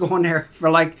 I was going there for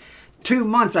like 2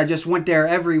 months. I just went there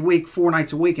every week, 4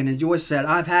 nights a week. And then Joyce said,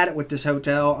 I've had it with this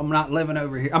hotel. I'm not living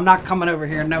over here. I'm not coming over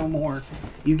here no more.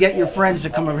 You get your friends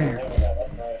to come over here.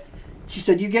 She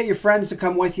said, you get your friends to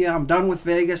come with you. I'm done with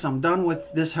Vegas. I'm done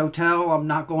with this hotel. I'm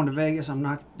not going to Vegas. I'm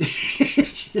not.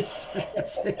 That's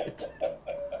it.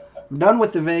 I'm done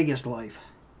with the Vegas life.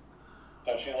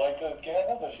 Does she like to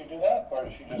gamble? Does she do that? Or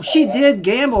does she just... She did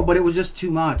gamble, but it was just too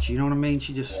much. You know what I mean?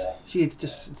 She just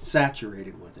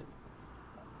saturated with it.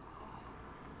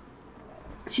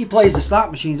 She plays the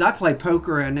slot machines. I play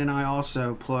poker, and then I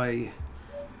also play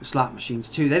the slot machines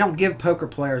too. They don't give poker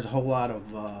players a whole lot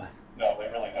of No, they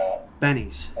really don't.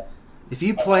 bennies. If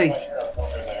you play,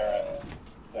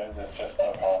 there's just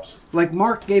no pops. like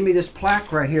Mark gave me this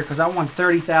plaque right here because I won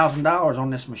 $30,000 on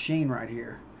this machine right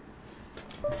here.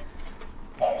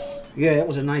 Nice. Yeah, it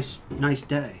was a nice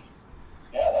day.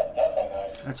 Yeah, that's definitely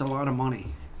nice. That's a lot of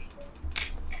money.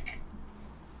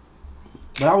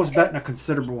 But I was betting a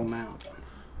considerable amount.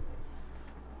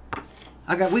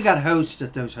 We got hosts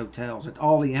at those hotels, at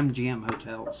all the MGM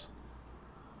hotels.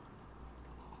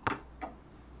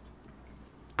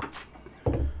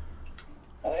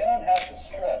 Well, they don't have to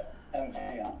strip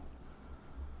MGM.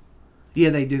 Yeah,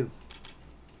 they do.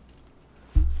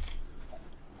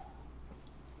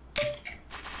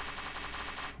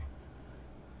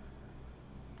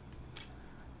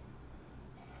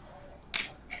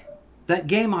 That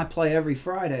game I play every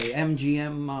Friday,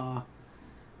 MGM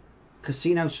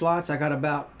Casino Slots, I got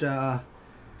about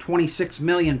 26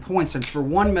 million points. And for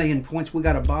 1 million points, we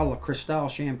got a bottle of Cristal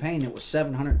champagne that was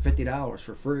 $750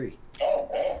 for free. Oh,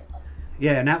 man.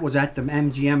 Yeah, and that was at the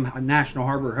MGM National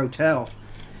Harbor Hotel.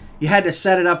 You had to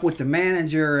set it up with the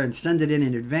manager and send it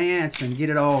in advance and get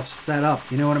it all set up.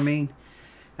 You know what I mean?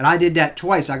 And I did that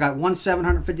twice. I got one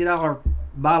 $750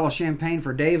 bottle of champagne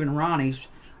for Dave and Ronnie's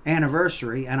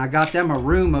anniversary, and I got them a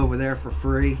room over there for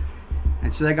free.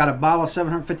 And so they got a bottle of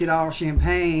 $750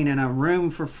 champagne and a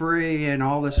room for free and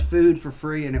all this food for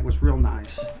free, and it was real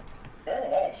nice. Very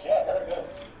nice. Yeah, very good.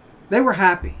 They were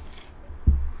happy.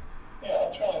 Yeah,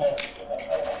 that's really nice of you. That's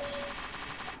very nice.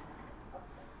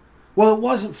 Well, it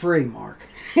wasn't free, Mark.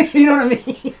 You know what I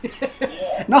mean?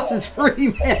 Yeah. Nothing's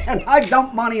free, man. I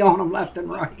dump money on them left and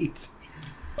right.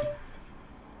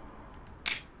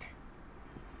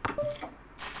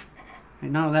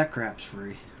 Ain't none of that crap's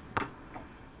free.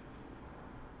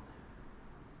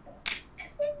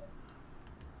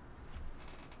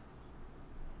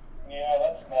 Yeah,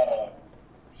 that's not a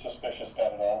suspicious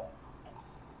bet at all.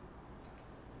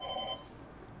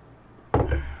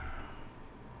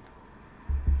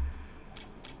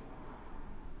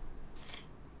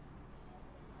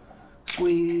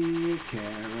 Sweet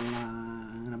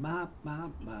Carolina, ba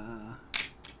ba ba.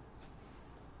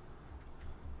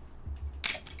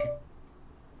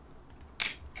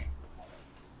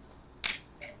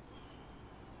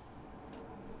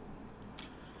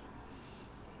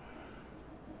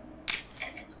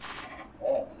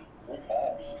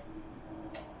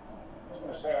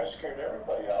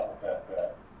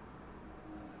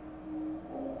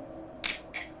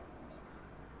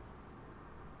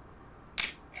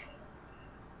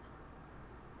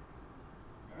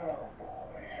 Oh,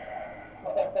 boy.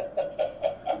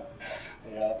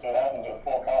 Yeah, that's what happens with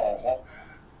 4 callers, huh?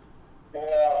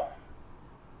 Yeah.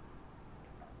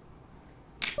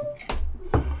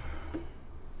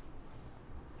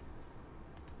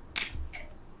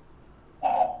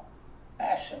 Oh,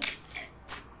 action.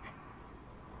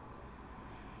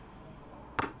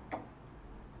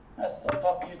 That's the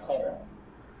fuck you clear.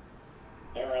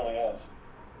 It really is.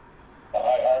 The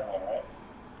high hard one, right?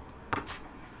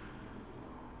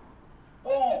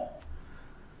 Boom.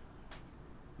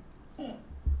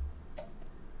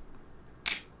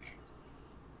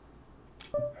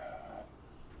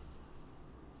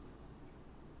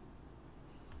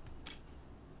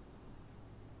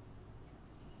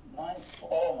 Nine's full.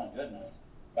 Oh my goodness.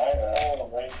 9's full,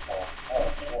 the rate's full.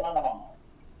 Oh, shit. Wow.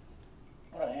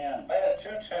 What a hand. I had 2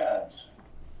 10s.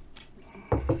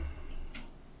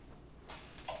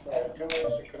 So I had 2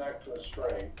 ways to connect to a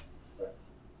straight, but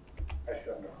I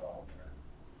shouldn't have called there.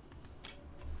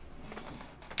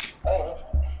 Oh,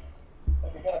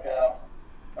 if you got down,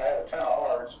 I had a 10 of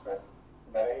hearts, but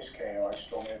when that ace came, I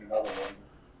still made another one.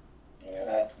 And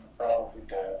I'm probably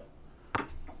dead.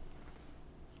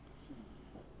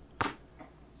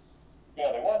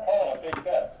 Yeah, they weren't calling a big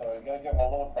bet, so you gotta give them a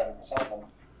little credit for something.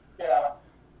 Yeah,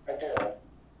 I did.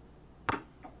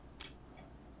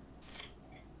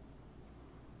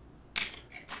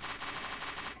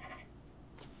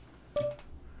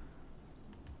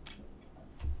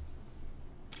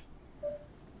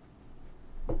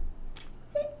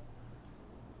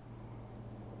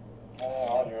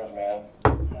 All yours, man.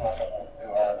 I'm not gonna do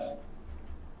hearts.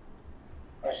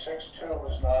 My 6-2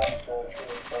 was not too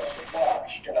impressive. Wow,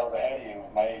 shit, I was ahead of you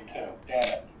with my 8-2. Damn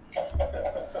it.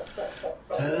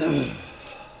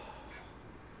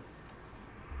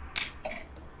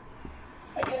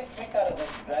 I get a kick out of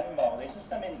this Venmo. They just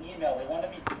sent me an email. They wanted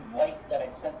me to like that I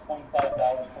spent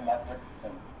 $25 to Mark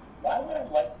Richardson. Why would I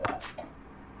like that?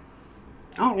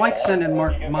 I don't like sending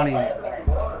Mark money. I have the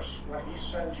reverse. When he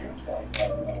sends you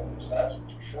 $25, that's what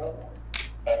you show.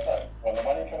 That's right. When the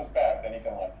money comes back, then you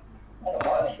can like it. That's The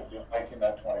Mark right. should be liking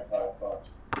that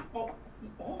 $25. Well,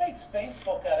 who makes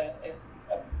Facebook out of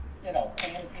you know,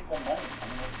 paying people money? I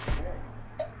mean, it's just weird.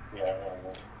 Yeah, it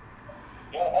really is.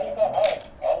 Yeah, money's not hard.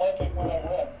 I like it when I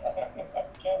win. I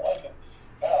can't like it.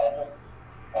 No,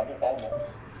 I'm just holding it.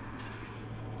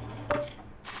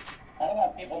 I don't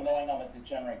want people knowing I'm a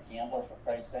degenerate gambler, for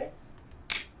Christ's sakes.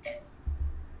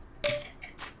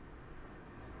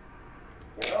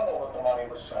 You don't know what the money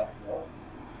was sent for.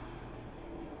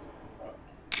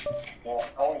 Yeah,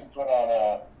 I always put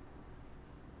on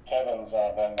Kevin's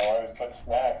Venmo. I always put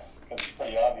snacks because it's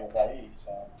pretty obvious I eat.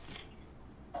 So.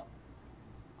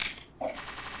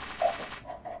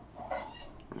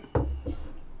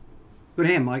 Good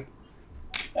hand, Mike.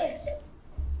 Thanks.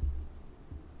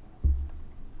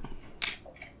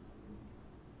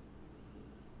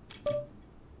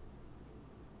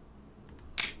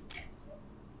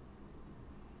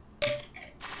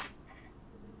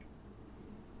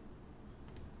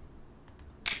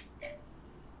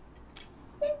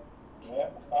 Yeah,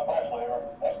 it's not my flavor.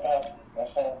 Nice bet.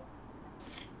 Nice hand.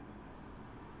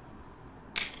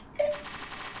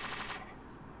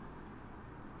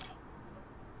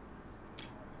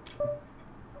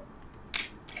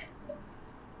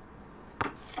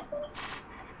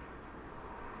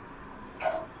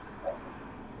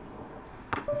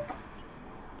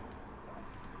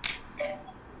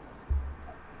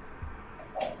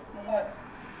 Mark,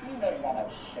 you know you don't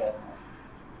have shit.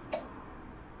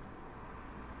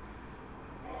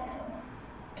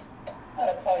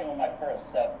 I'd call you with my pair of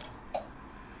 7s.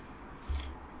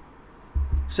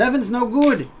 7's no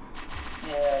good.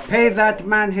 Yeah. Pay that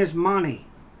man his money.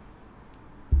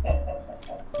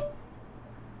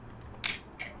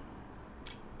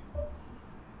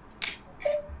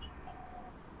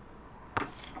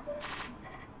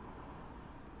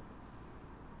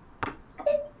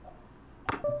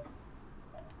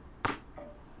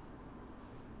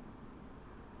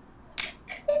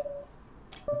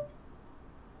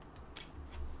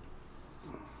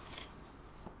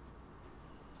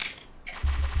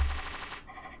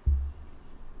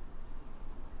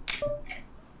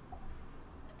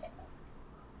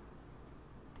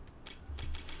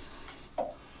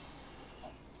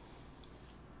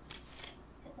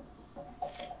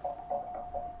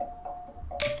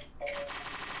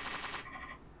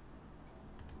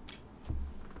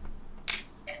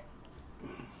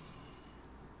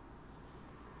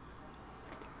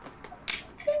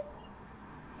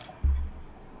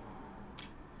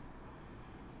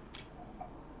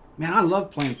 Man, I love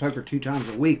playing poker 2 times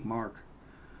a week, Mark.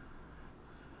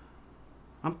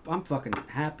 I'm fucking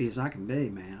happy as I can be,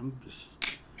 man. I'm just.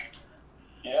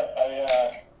 Yep,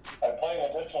 I play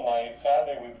an additional night.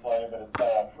 Saturday we play, but it's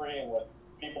free and with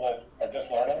people that are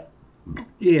just learning.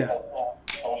 Yeah.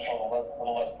 Social, a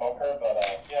little less poker, but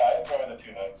yeah, I enjoy the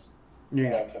 2 nights. Yeah.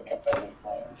 2 nights of competitive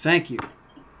playing. Thank you.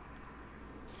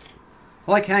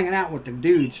 I like hanging out with the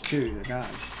dudes too, the guys.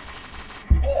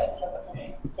 Yeah,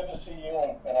 it's good to see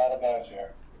you and all the guys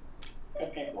here.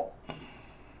 Good people.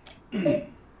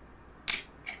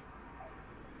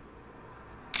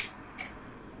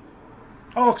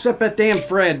 Oh, except that damn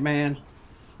Fred, man.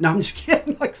 No, I'm just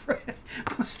kidding. Like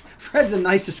Fred's the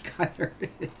nicest guy there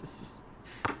is.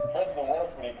 Fred's the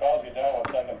worst when he calls you down with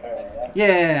second pair, right?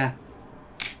 Yeah.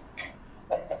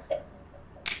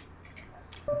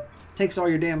 Takes all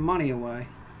your damn money away.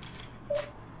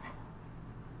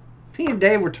 Me and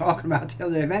Dave were talking about the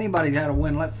other day. If anybody's had a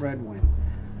win, let Fred win.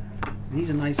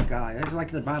 He's a nice guy. He's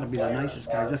like about to be the nicest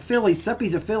guy. He's a Phillies, except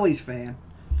he's a Phillies fan.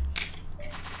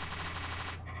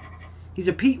 He's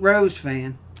a Pete Rose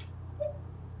fan.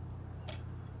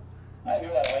 I knew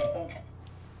I liked him.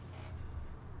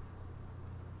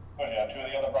 What, you have 2 of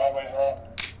the other Broadways wrong?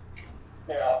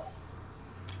 Yeah.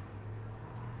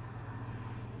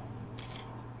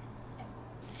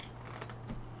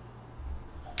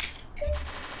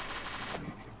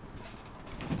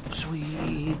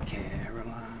 Sweet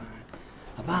Caroline.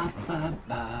 Ba, ba,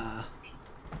 ba.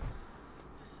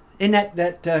 In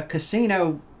that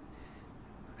casino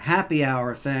happy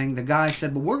hour thing, the guy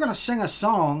said, well, we're going to sing a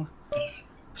song,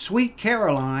 Sweet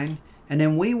Caroline, and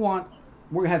then we're going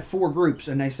to have 4 groups.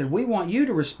 And they said, we want you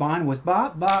to respond with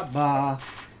ba, ba, ba.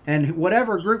 And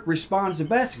whatever group responds the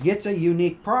best gets a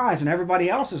unique prize, and everybody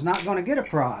else is not going to get a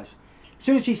prize. As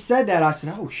soon as he said that, I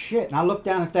said, oh, shit. And I looked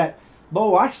down at that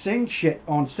bowl. I sing shit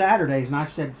on Saturdays, and I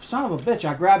said, son of a bitch,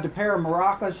 I grabbed a pair of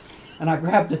maracas, and I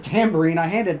grabbed a tambourine. I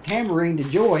handed a tambourine to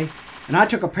Joy, and I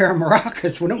took a pair of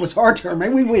maracas when it was our turn.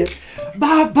 Man, we went,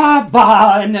 ba, ba,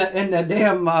 ba, in the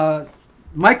damn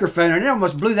microphone, and it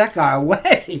almost blew that guy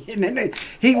away. And then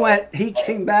he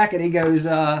came back, and he goes,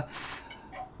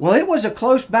 well, it was a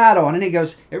close battle. And then he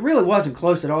goes, it really wasn't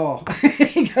close at all.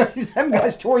 He goes, them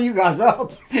guys tore you guys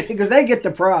up. He goes, they get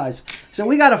the prize. So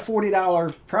we got a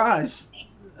 $40 prize,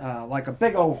 like a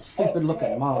big old stupid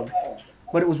looking mug.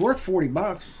 But it was worth $40.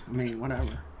 I mean,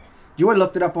 whatever. Joy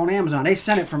looked it up on Amazon. They're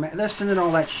sending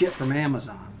all that shit from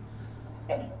Amazon.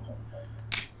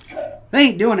 They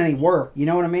ain't doing any work, you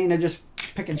know what I mean? They're just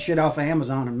picking shit off of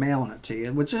Amazon and mailing it to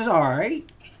you, which is all right.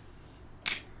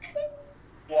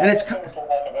 Yeah, And it's for lack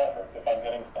of effort if I'm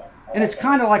getting stuff. And it's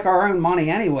kind of like our own money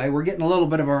anyway. We're getting a little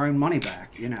bit of our own money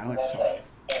back, you know. That's right.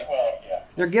 Well, yeah.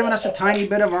 They're giving us a tiny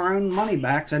bit of our own money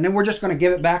back, and then we're just going to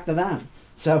give it back to them.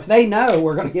 So they know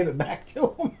we're going to give it back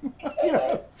to them. You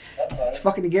know, That's right. it's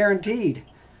fucking guaranteed.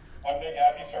 One big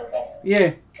happy circle.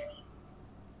 Yeah.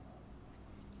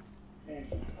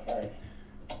 Jesus Christ.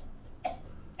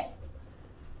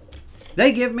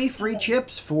 They give me free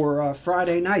chips for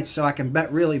Friday nights so I can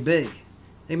bet really big.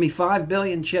 They give me 5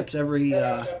 billion chips every...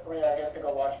 Yeah, except for me, I get to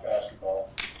go watch basketball.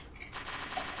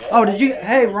 Yeah. Oh, did you...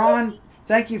 Hey, Ron,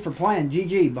 thank you for playing.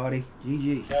 GG, buddy.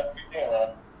 GG. Yeah,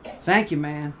 Ron. Thank you,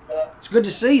 man. It's good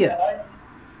to see you. I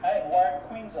had wired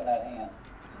queens on that hand.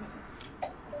 Jesus.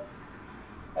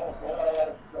 That was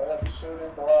I had suit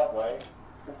in Broadway.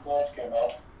 2 clubs came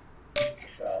out.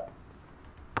 Shot.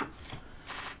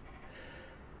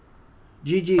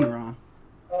 GG, Ron.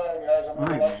 All right, guys, I'm going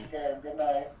to All right, watch the game. Good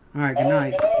night. All right, good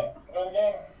night. Good night. Enjoy the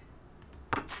game.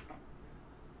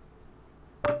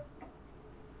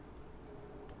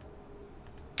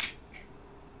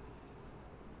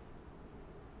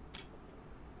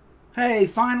 Hey,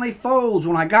 finally folds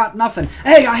when I got nothing.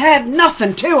 Hey, I had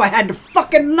nothing, too. I had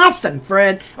fucking nothing,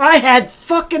 Fred. I had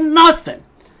fucking nothing.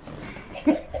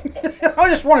 I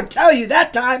just want to tell you,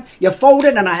 that time, you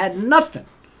folded and I had nothing.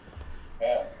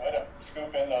 Yeah, way to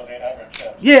scoop in those 800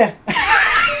 chips. Yeah.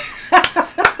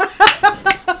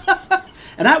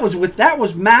 And that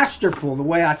was masterful, the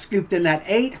way I scooped in that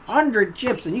 800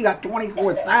 chips, and you got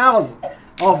 24,000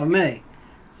 off of me.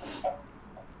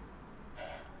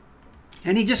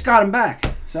 And he just got them back.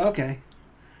 So, okay.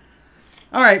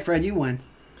 All right, Fred, you win.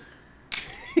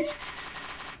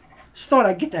 Just thought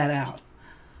I'd get that out.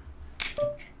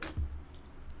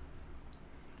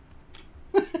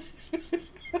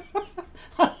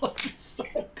 I love this so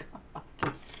God.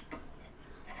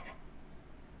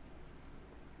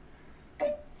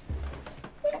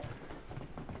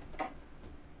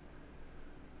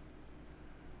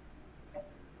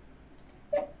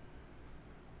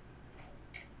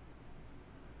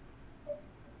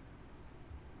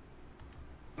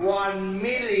 $1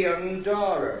 million.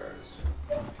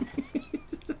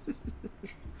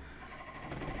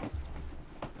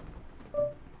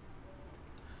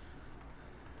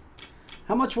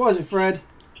 How much was it, Fred?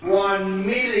 $1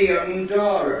 million.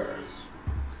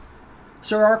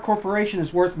 Sir, our corporation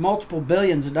is worth multiple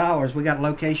billions of dollars. We got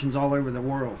locations all over the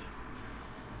world.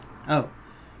 Oh.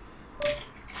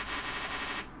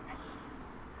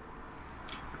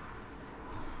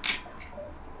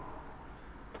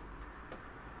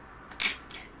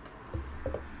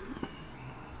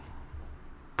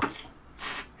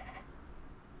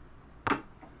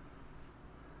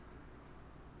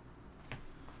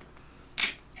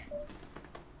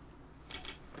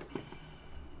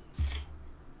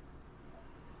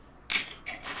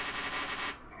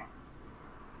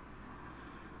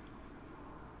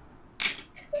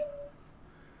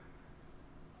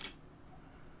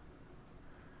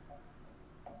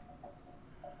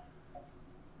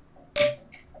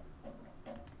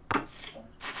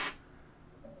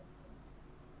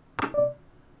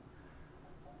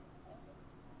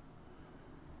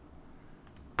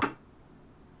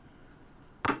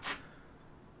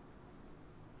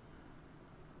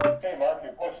 Hey, Mark,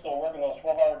 your boy's still working those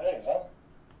 12-hour days, huh?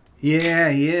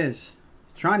 Yeah, he is.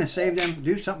 Trying to save them,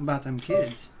 do something about them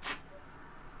kids.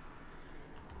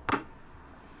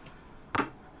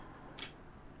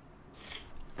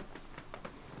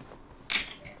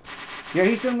 Yeah,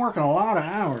 he's been working a lot of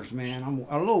hours, man. I'm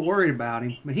a little worried about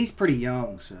him, but he's pretty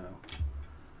young, so.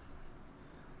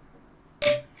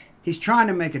 He's trying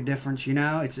to make a difference, you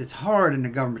know? It's hard in the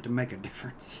government to make a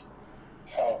difference.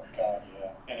 Oh, God,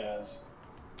 yeah, it is.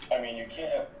 I mean, you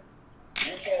can't have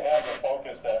the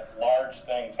focus that large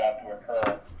things have to occur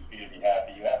for you to be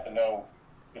happy. You have to know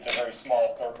it's a very small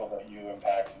circle that you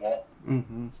impact, you know?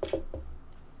 Mm-hmm.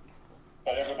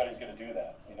 But everybody's going to do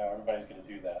that, you know? Everybody's going to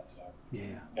do that, so.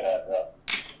 Yeah. It adds up.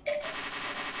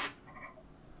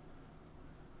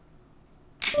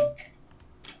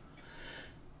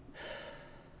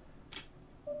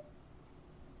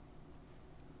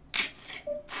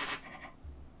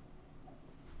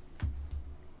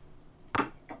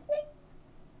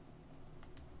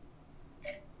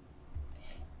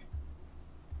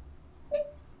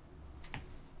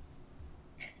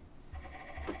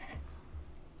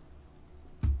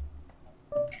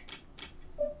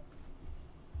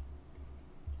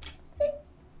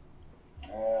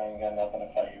 I ain't got nothing to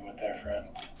fight you with there, Fred.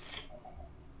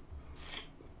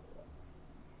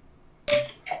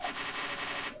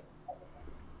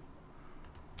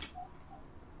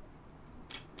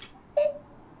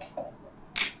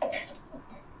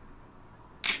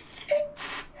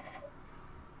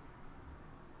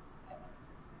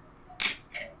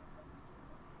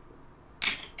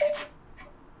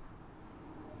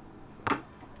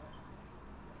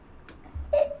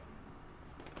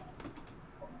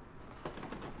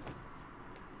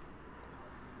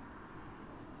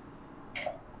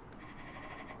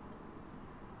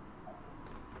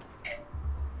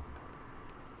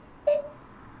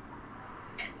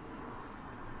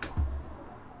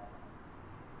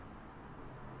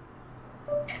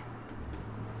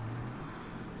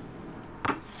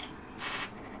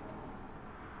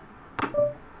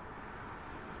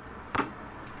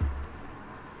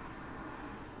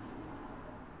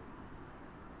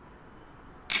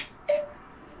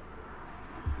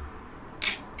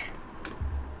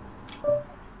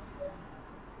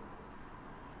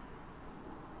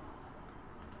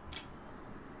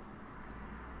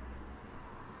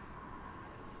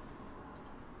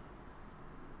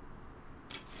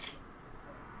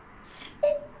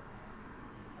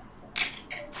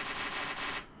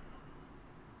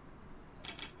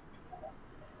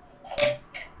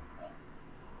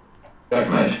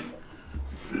 Checkmate.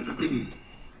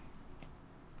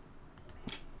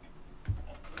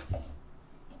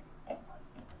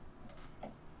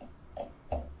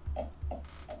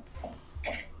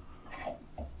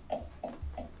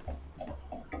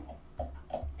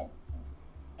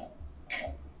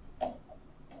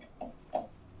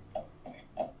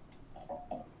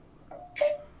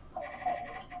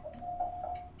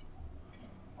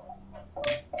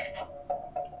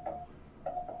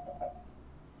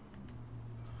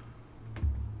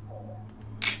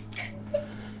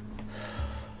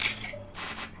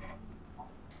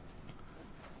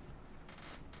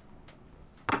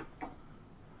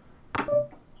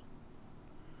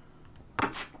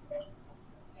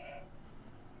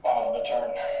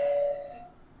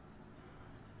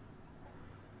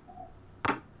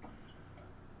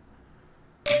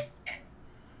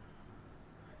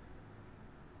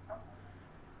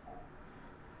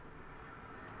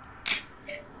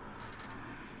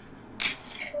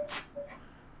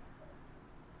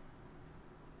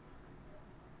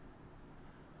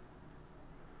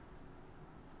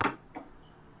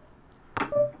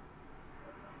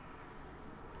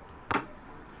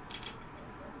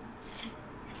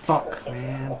 Fuck,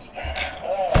 man.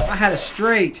 I had a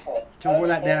straight toward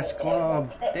that desk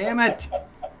club. Damn it.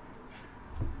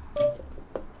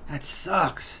 That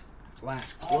sucks.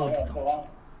 Last club.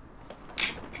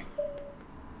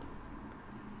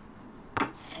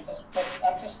 I'm just clicking.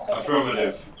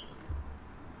 Affirmative.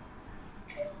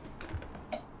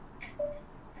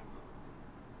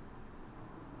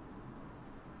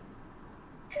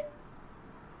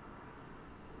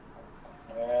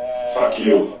 Fuck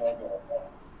you.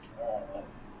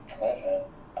 Nice hand.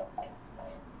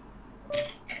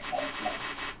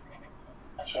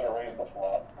 Should have raised the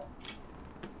flop.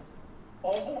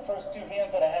 Well, those are the first two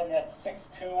hands that I hadn't had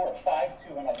 6-2 or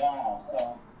 5-2 in a while,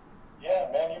 so. Yeah,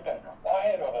 man, you've been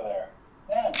quiet over there.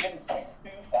 Yeah, I'm getting 6-2, That's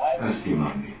too 5-2,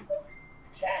 much.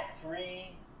 Jack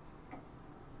 3.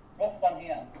 Real fun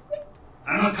hands.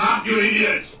 I'm a cop, you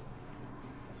idiot!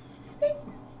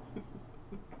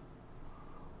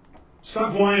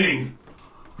 Stop whining.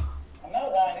 I'm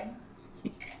not whining.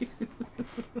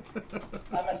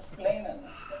 I'm explaining.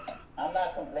 I'm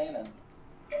not complaining.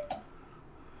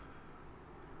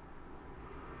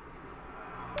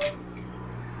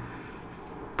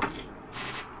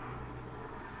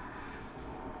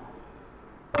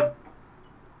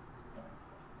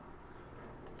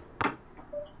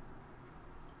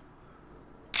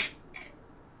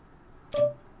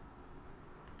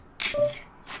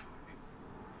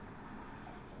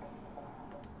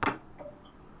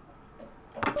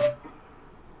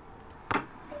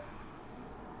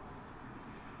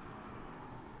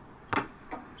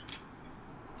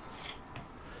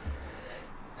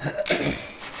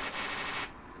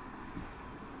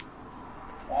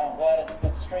 Well, I'm glad the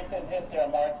straight didn't hit there,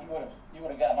 Mark. You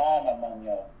would have gotten all my money,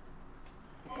 yo.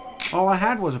 All I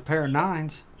had was a pair of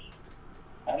 9s.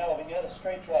 I know, but you had a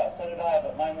straight draw. So did I,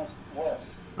 but mine was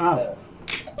worse. Oh.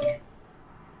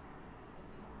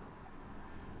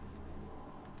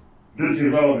 This is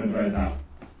irrelevant right now.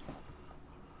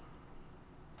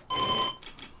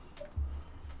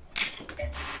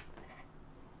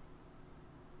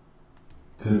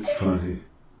 That's funny.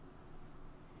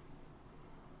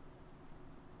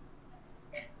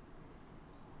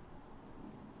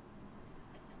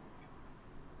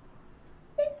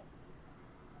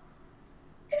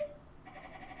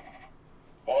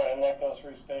 Boy, I didn't like those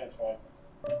 3 spades, Mike.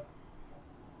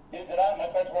 Yeah, did I? My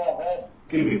cards were all red.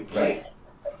 Give me a break.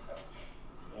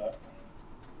 Yeah.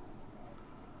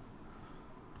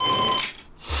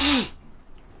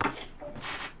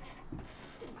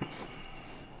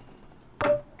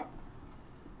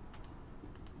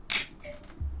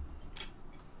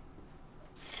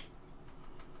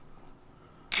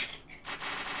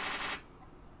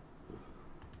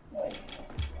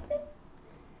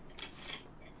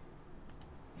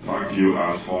 Fuck you,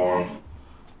 asshole.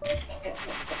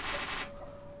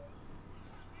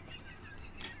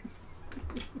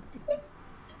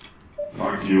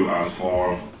 Fuck you,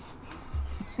 asshole.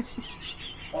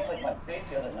 Sounds like my date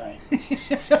the other night. It's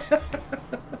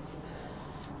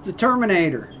the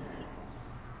Terminator.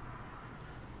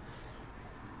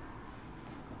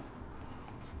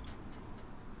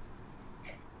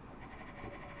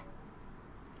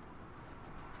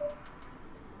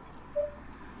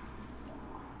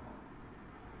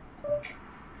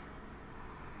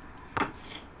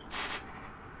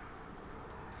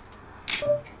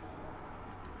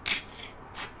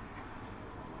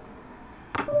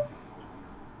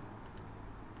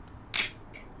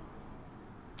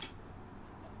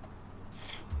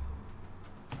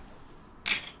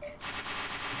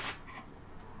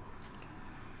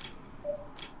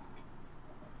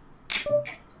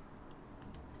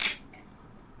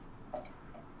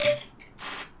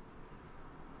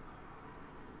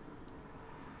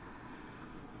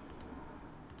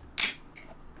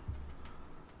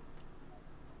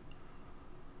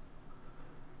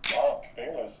 Wow,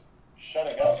 Baylor's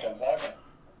shutting out Gonzaga.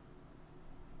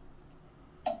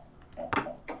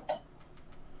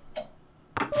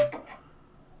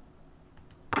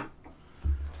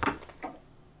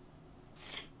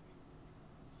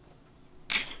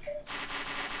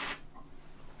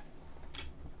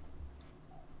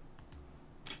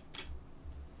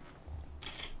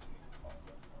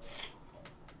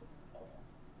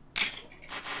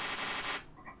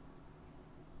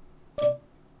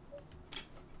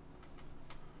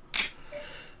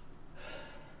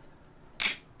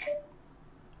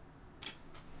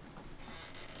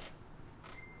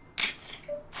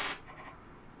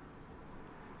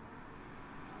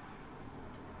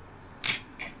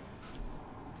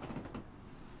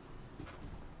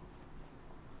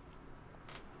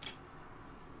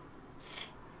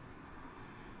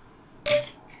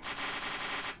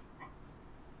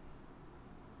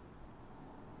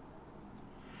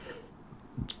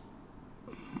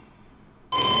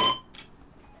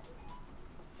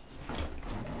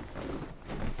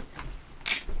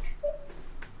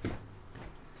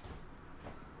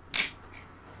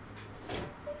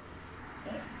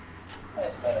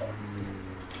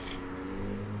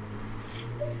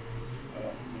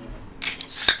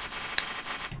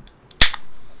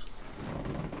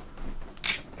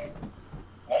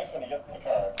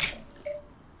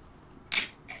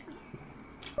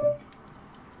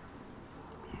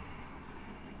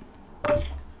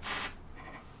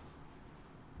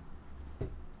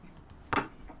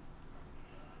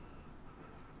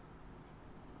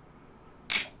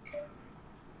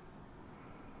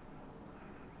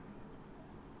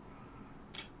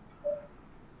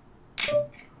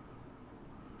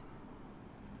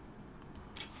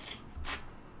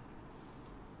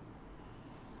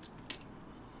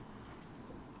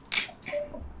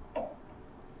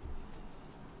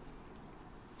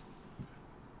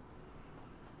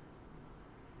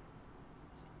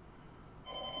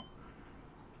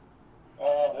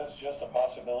 it's just a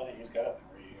possibility he's got a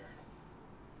 3 here.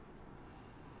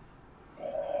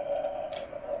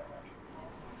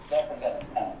 Nothing's out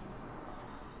of town.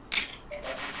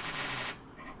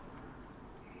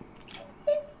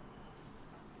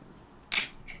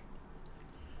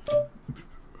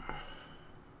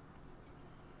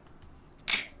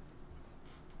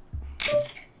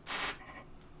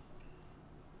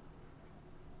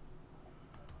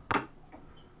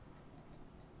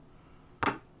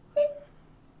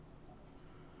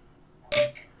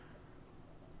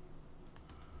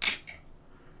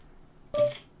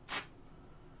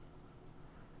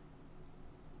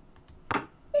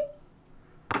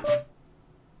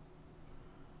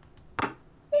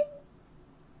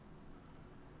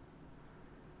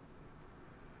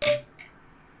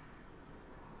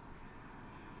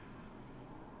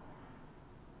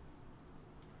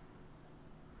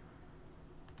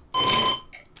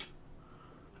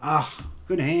 Ah,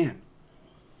 good hand.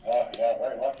 Oh, yeah,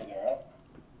 very lucky there, huh?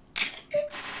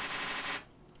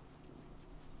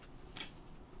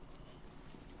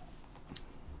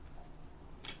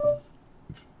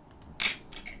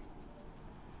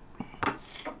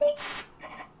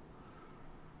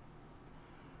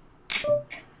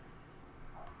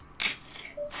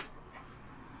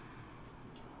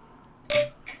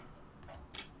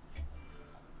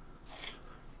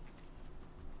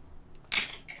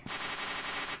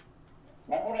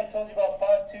 Remember when I told you about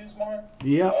 5-2s, Mark?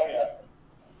 Yep. Oh, yeah.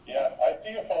 Yeah, I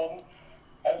see you folding.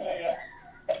 I see you.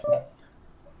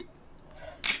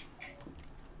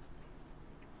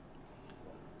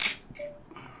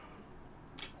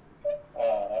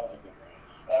 Oh, that was a good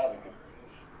raise. That was a good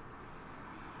raise.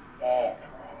 Oh,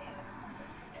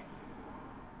 crap.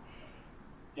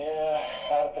 Yeah,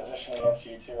 out of position against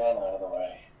you two. I'm out of the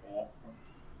way. Yeah.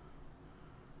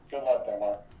 Good luck there,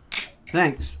 Mark.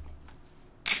 Thanks.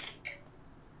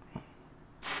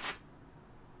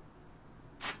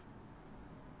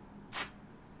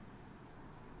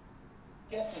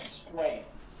 Gets us straight.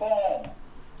 Boom.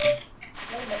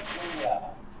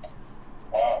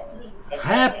 Wow.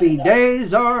 Happy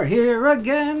days are here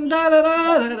again. Da da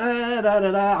da da da da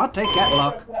da da. I'll take that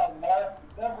luck.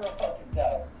 Never a fucking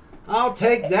doubt. I'll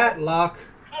take that luck.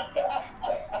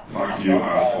 Fuck you,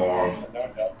 asshole. No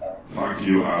doubt. Fuck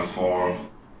you, asshole.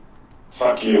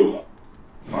 Fuck you.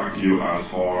 Fuck you,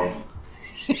 asshole.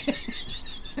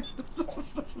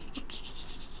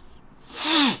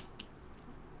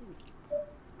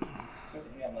 Good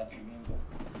hand like he means it.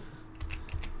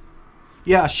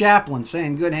 Yeah, Chaplin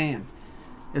saying good hand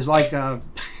is like a.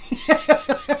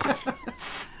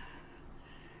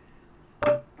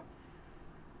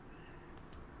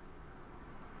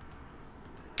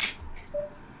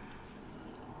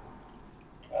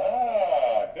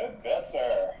 Ah, good bet,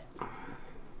 sir.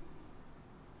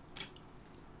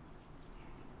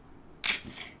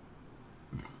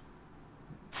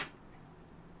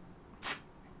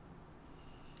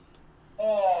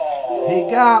 Oh.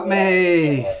 He got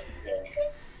me.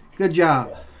 Good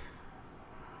job.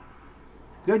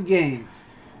 Good game.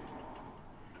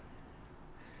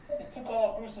 He took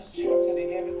all of Bruce's chips and he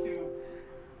gave it to.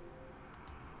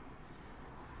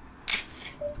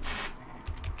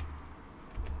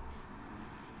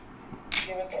 He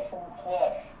gave it to Fruit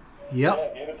Flush. Yep.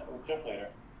 Yeah, gave it to the chip leader.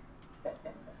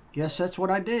 Yes, that's what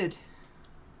I did.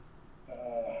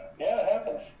 Yeah, it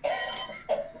happens.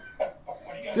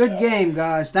 What do you got Good now? game,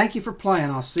 guys. Thank you for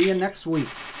playing. I'll see you next week.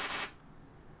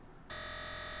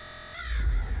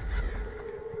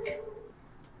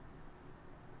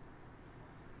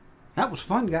 That was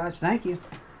fun, guys. Thank you.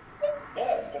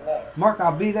 Yeah, it's a good night. Mark,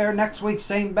 I'll be there next week.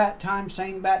 Same bat time,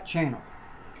 same bat channel.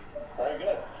 Very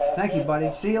good. Sounds Thank you, good.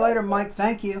 buddy. See you later, Mike.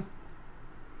 Thank you.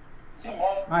 See you,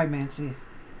 Mark. All right, man. See you.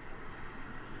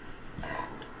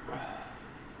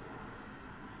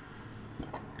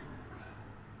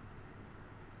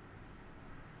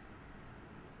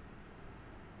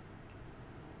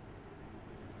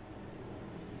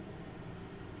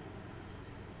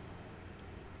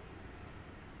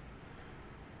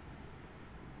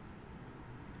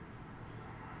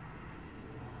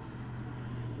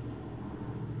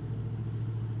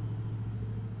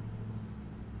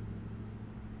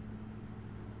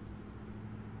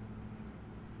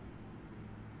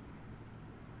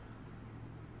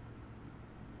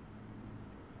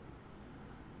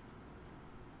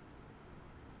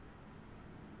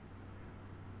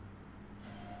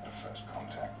 First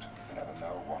contact. You never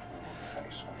know what we will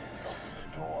face when we open the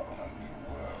door on a new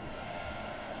world.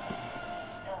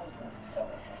 Thousands of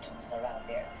solar systems around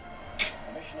here.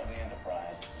 The mission of the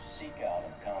Enterprise is to seek out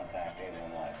and contact alien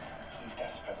life. We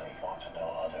desperately want to know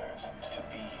others, to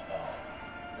be known.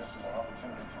 this as an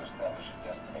opportunity to establish a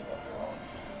destiny of their own.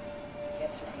 We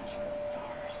get to reach for the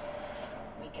stars.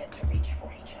 We get to reach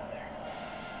for each other.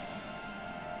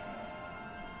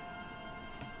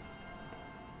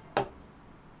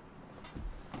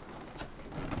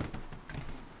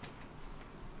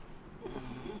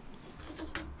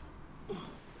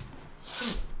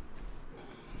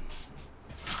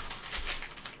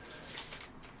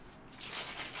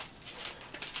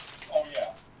 Oh yeah,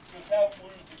 because how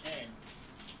blues the game.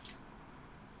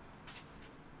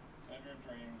 Live your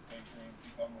dreams, make dreams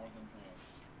become more than dreams.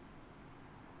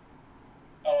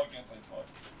 Elegantly put.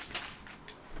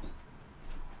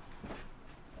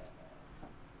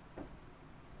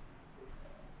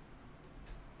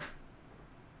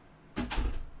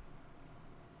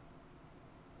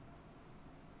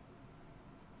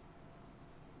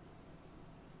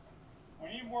 We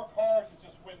need more cards to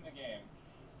just win the game.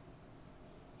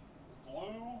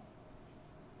 Blue,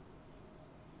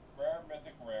 rare,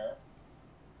 mythic, rare.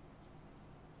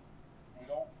 We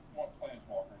don't want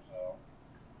planeswalkers though.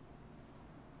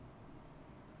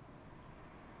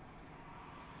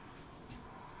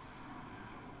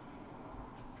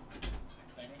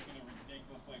 Taking to the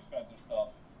ridiculously expensive stuff.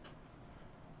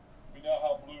 We know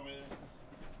how blue is.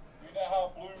 We know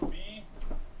how blue be.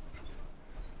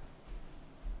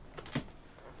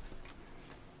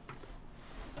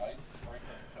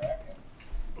 Icebreaker Kraken.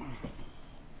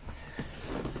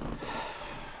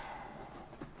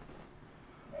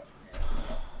 Magic Mirror,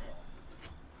 not real.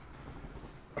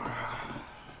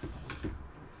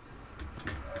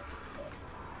 That's just stuff.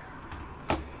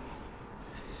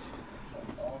 Shut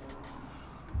daughters.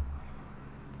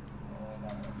 Oh,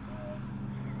 not like that.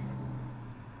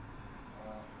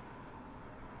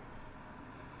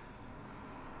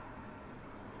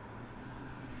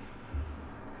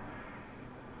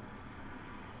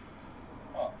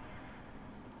 Huh.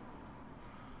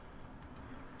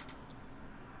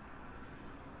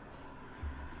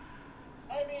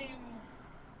 I mean,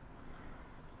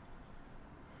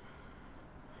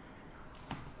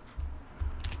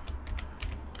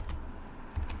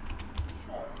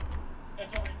 sure.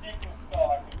 It's a ridiculous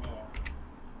spell I can do.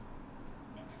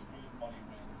 Mythic's smooth, money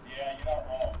wins. Yeah, you're not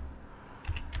wrong.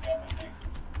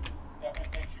 Definitely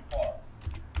takes you far.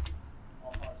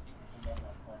 Draw cards equal to the number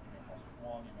of cards you may plus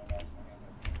one. You may maximum hands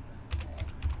as you miss the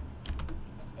hands.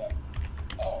 That's that.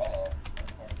 Oh, hello.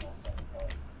 Card draw 7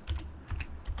 cards.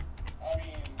 I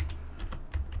mean,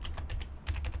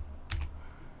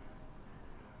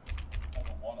 that's a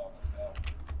 1 on this go.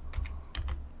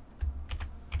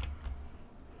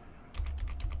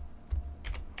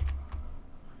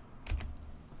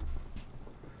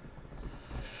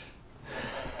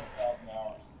 $1,000.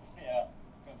 Yeah,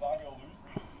 Gonzaga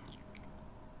loses.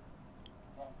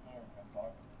 Not familiar with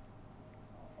Gonzaga.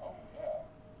 Oh, yeah.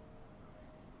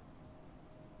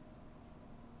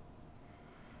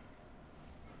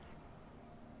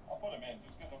 I'll put him in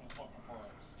just because I'm just looking for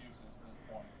excuses at this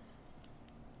point.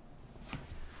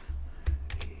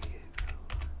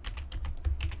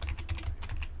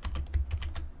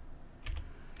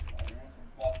 Here are some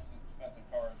busted expensive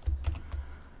cards.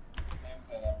 Things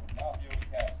that I would not be able to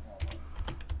cast normally.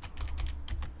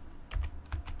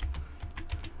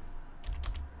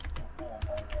 Go full on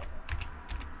card record.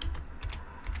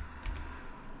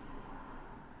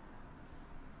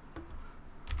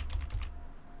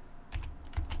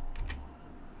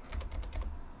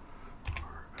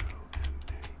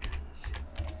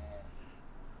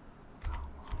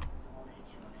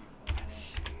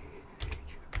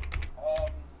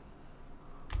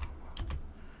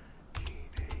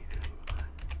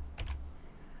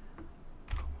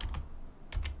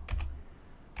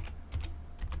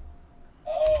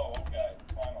 Oh, okay.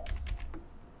 Finals.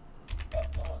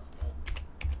 Godzilla's good.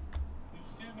 Did you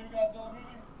see the new Godzilla movie?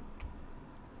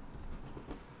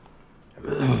 I'm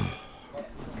not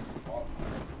even sure if you watched it.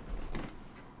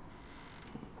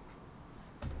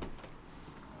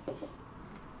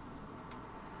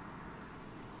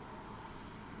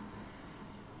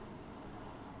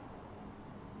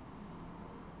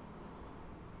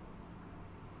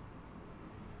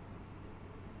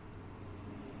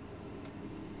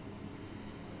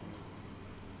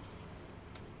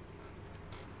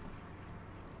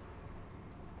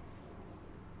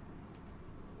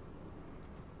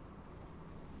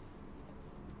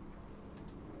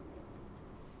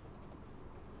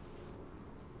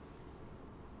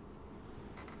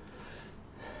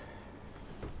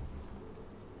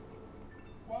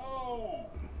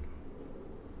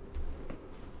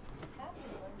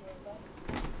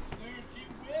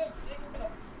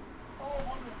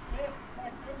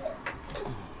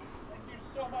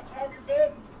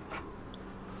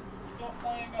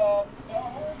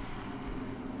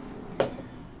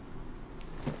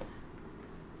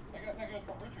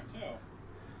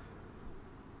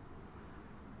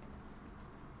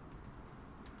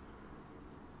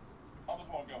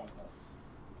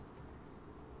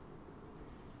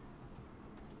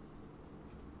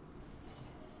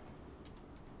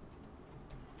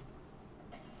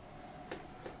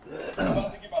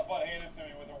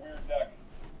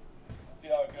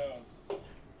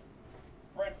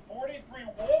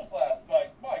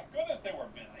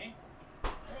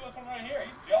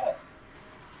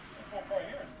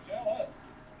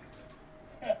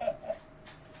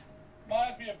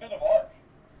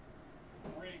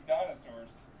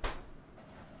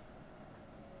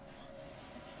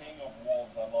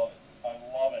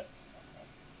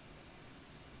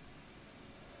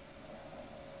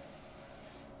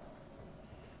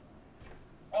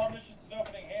 Omniscience and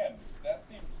opening hand. That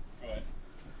seems good.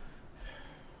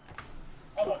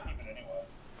 I won't keep it anyway.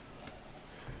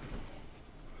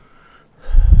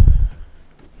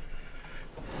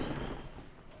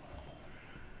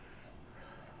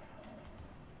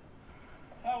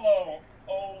 Hello,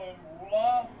 Olin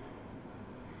Rula.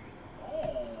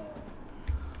 Oh,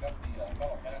 got the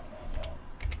metal gas on the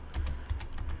house.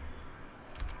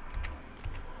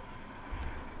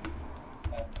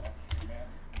 Have an extra man.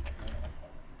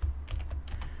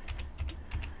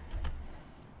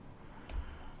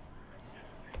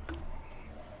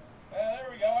 There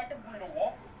we go. I can breed a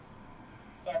wolf.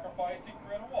 Sacrifice and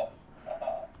create a wolf.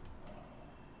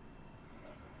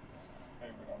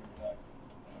 Favorite on the deck.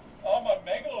 Oh, my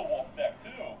Megalo Wolf deck, too.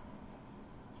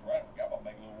 That's right, I forgot about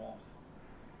Megalo Wolves.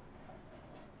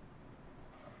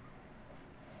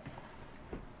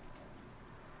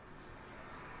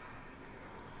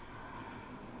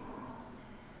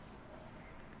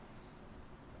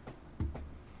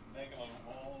 Megalo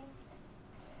Wolves.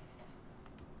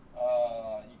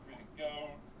 You create a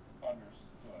goat.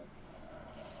 Understood.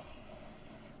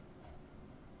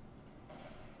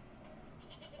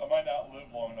 I might not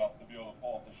live long enough to be able to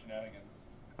pull off the shenanigans.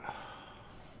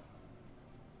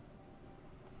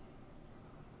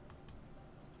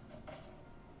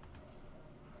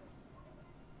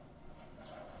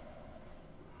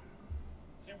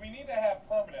 See, we need to have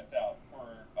permanents out for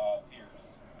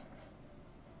tiers.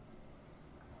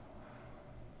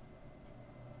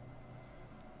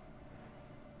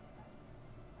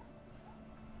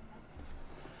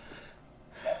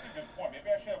 That's a good point. Maybe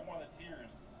I should have one of the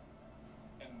tiers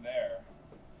in there.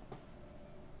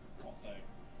 We'll see.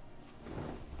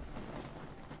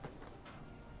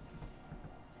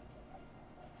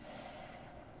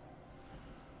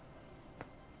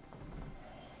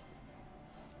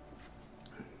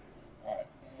 Alright,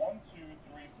 1, 2,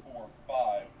 3, 4,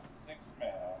 5, 6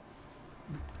 mana.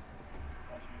 1,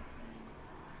 2, 3,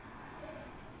 5,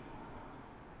 6.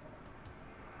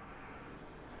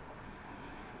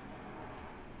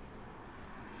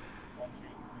 One,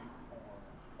 two, three, 4,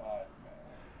 5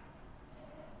 mana.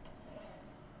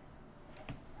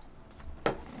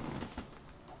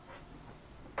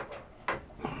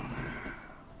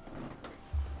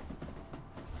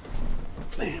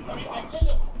 Damn, I mean, I could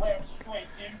just ramp straight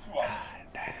into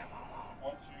Omniscience.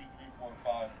 1, 2, 3, 4,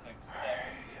 5, 6, 7.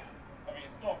 I mean,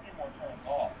 it's still a few more turns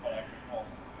off, but I could draw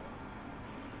something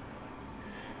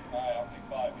good. Alright, I'll take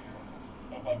 5 here.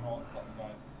 Hope I draw something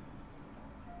nice.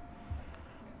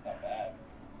 It's not bad.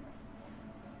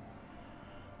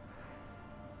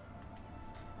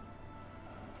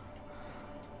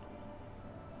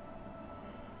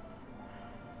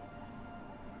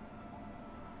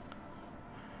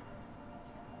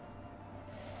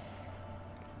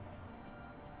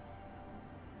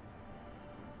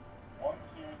 One,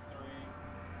 two, 3,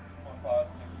 4, 5,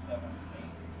 6, 7, 8.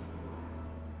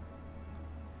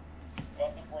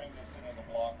 About to bring this in as a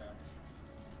blocker.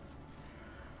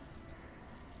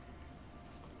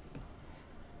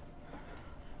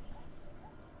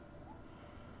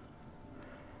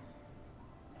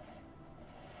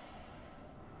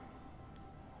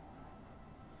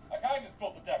 I kind of just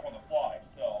built the deck on the fly,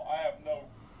 so I have no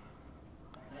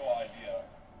real idea.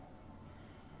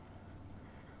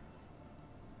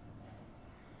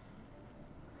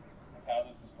 Of how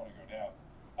this is going to go down.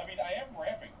 I mean, I am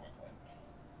ramping quickly.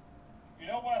 You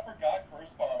know what? I forgot Curse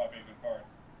Spire might be a good card.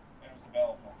 Enters the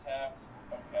battlefield tapped.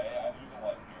 Okay, I lose a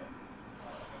life here.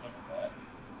 Good look at that.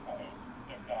 I hope.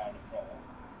 If not, I'm in trouble.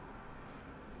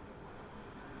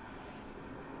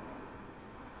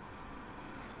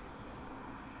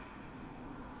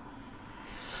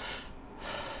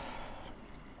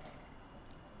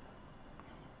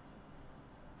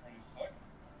 Pretty slick.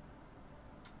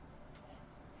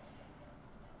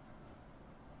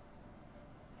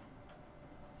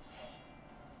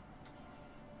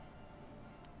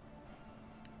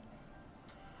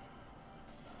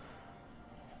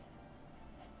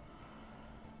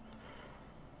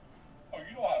 Oh,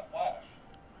 you know how to flash.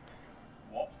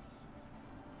 Whoops.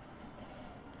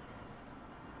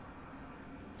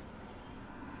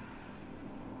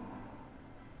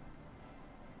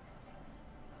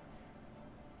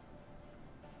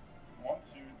 One,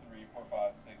 2, 3, 4,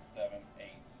 5, 6, 7, 8,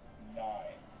 9.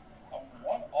 I'm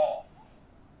 1 off.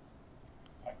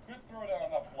 I could throw down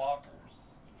enough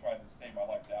blockers to try to save my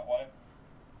life that way.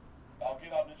 I'll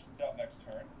get Omniscience out next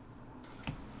turn.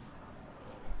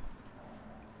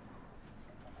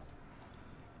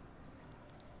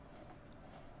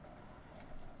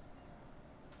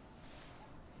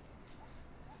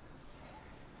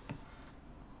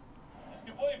 It's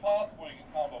completely possible you can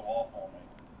combo off on me.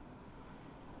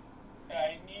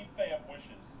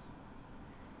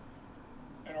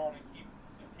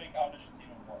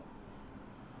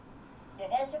 So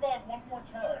if I survive one more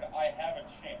turn, I have a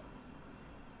chance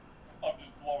of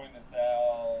just blowing this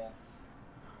out.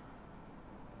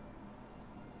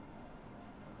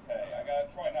 Okay, I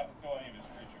gotta try not to kill any of his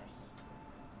creatures.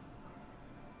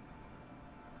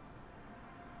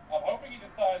 I'm hoping he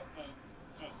decides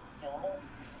to just durable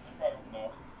to try to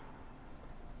no.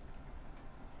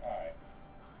 Alright.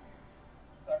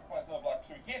 Sacrifice another block.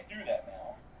 So we can't do that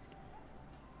now.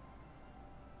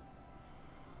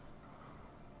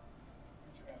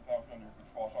 Creature has battlefield under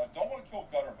control. So I don't want to kill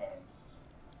Gutter Bones.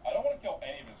 I don't want to kill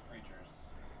any of his creatures.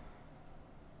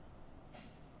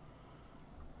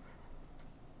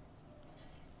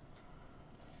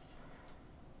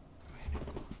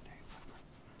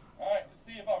 Alright, let's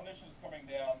see if Omniscience coming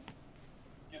down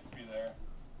gets me there.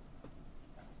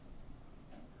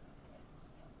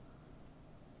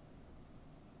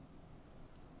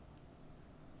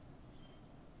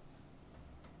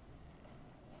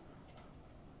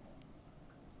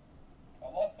 I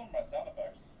lost some of my sound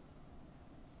effects.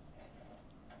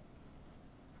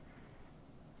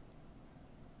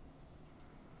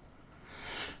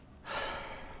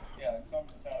 Yeah, like some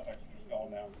of the sound effects are just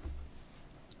gone now.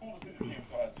 It's cool to see this game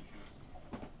still has issues.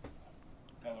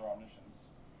 Another Omniscience.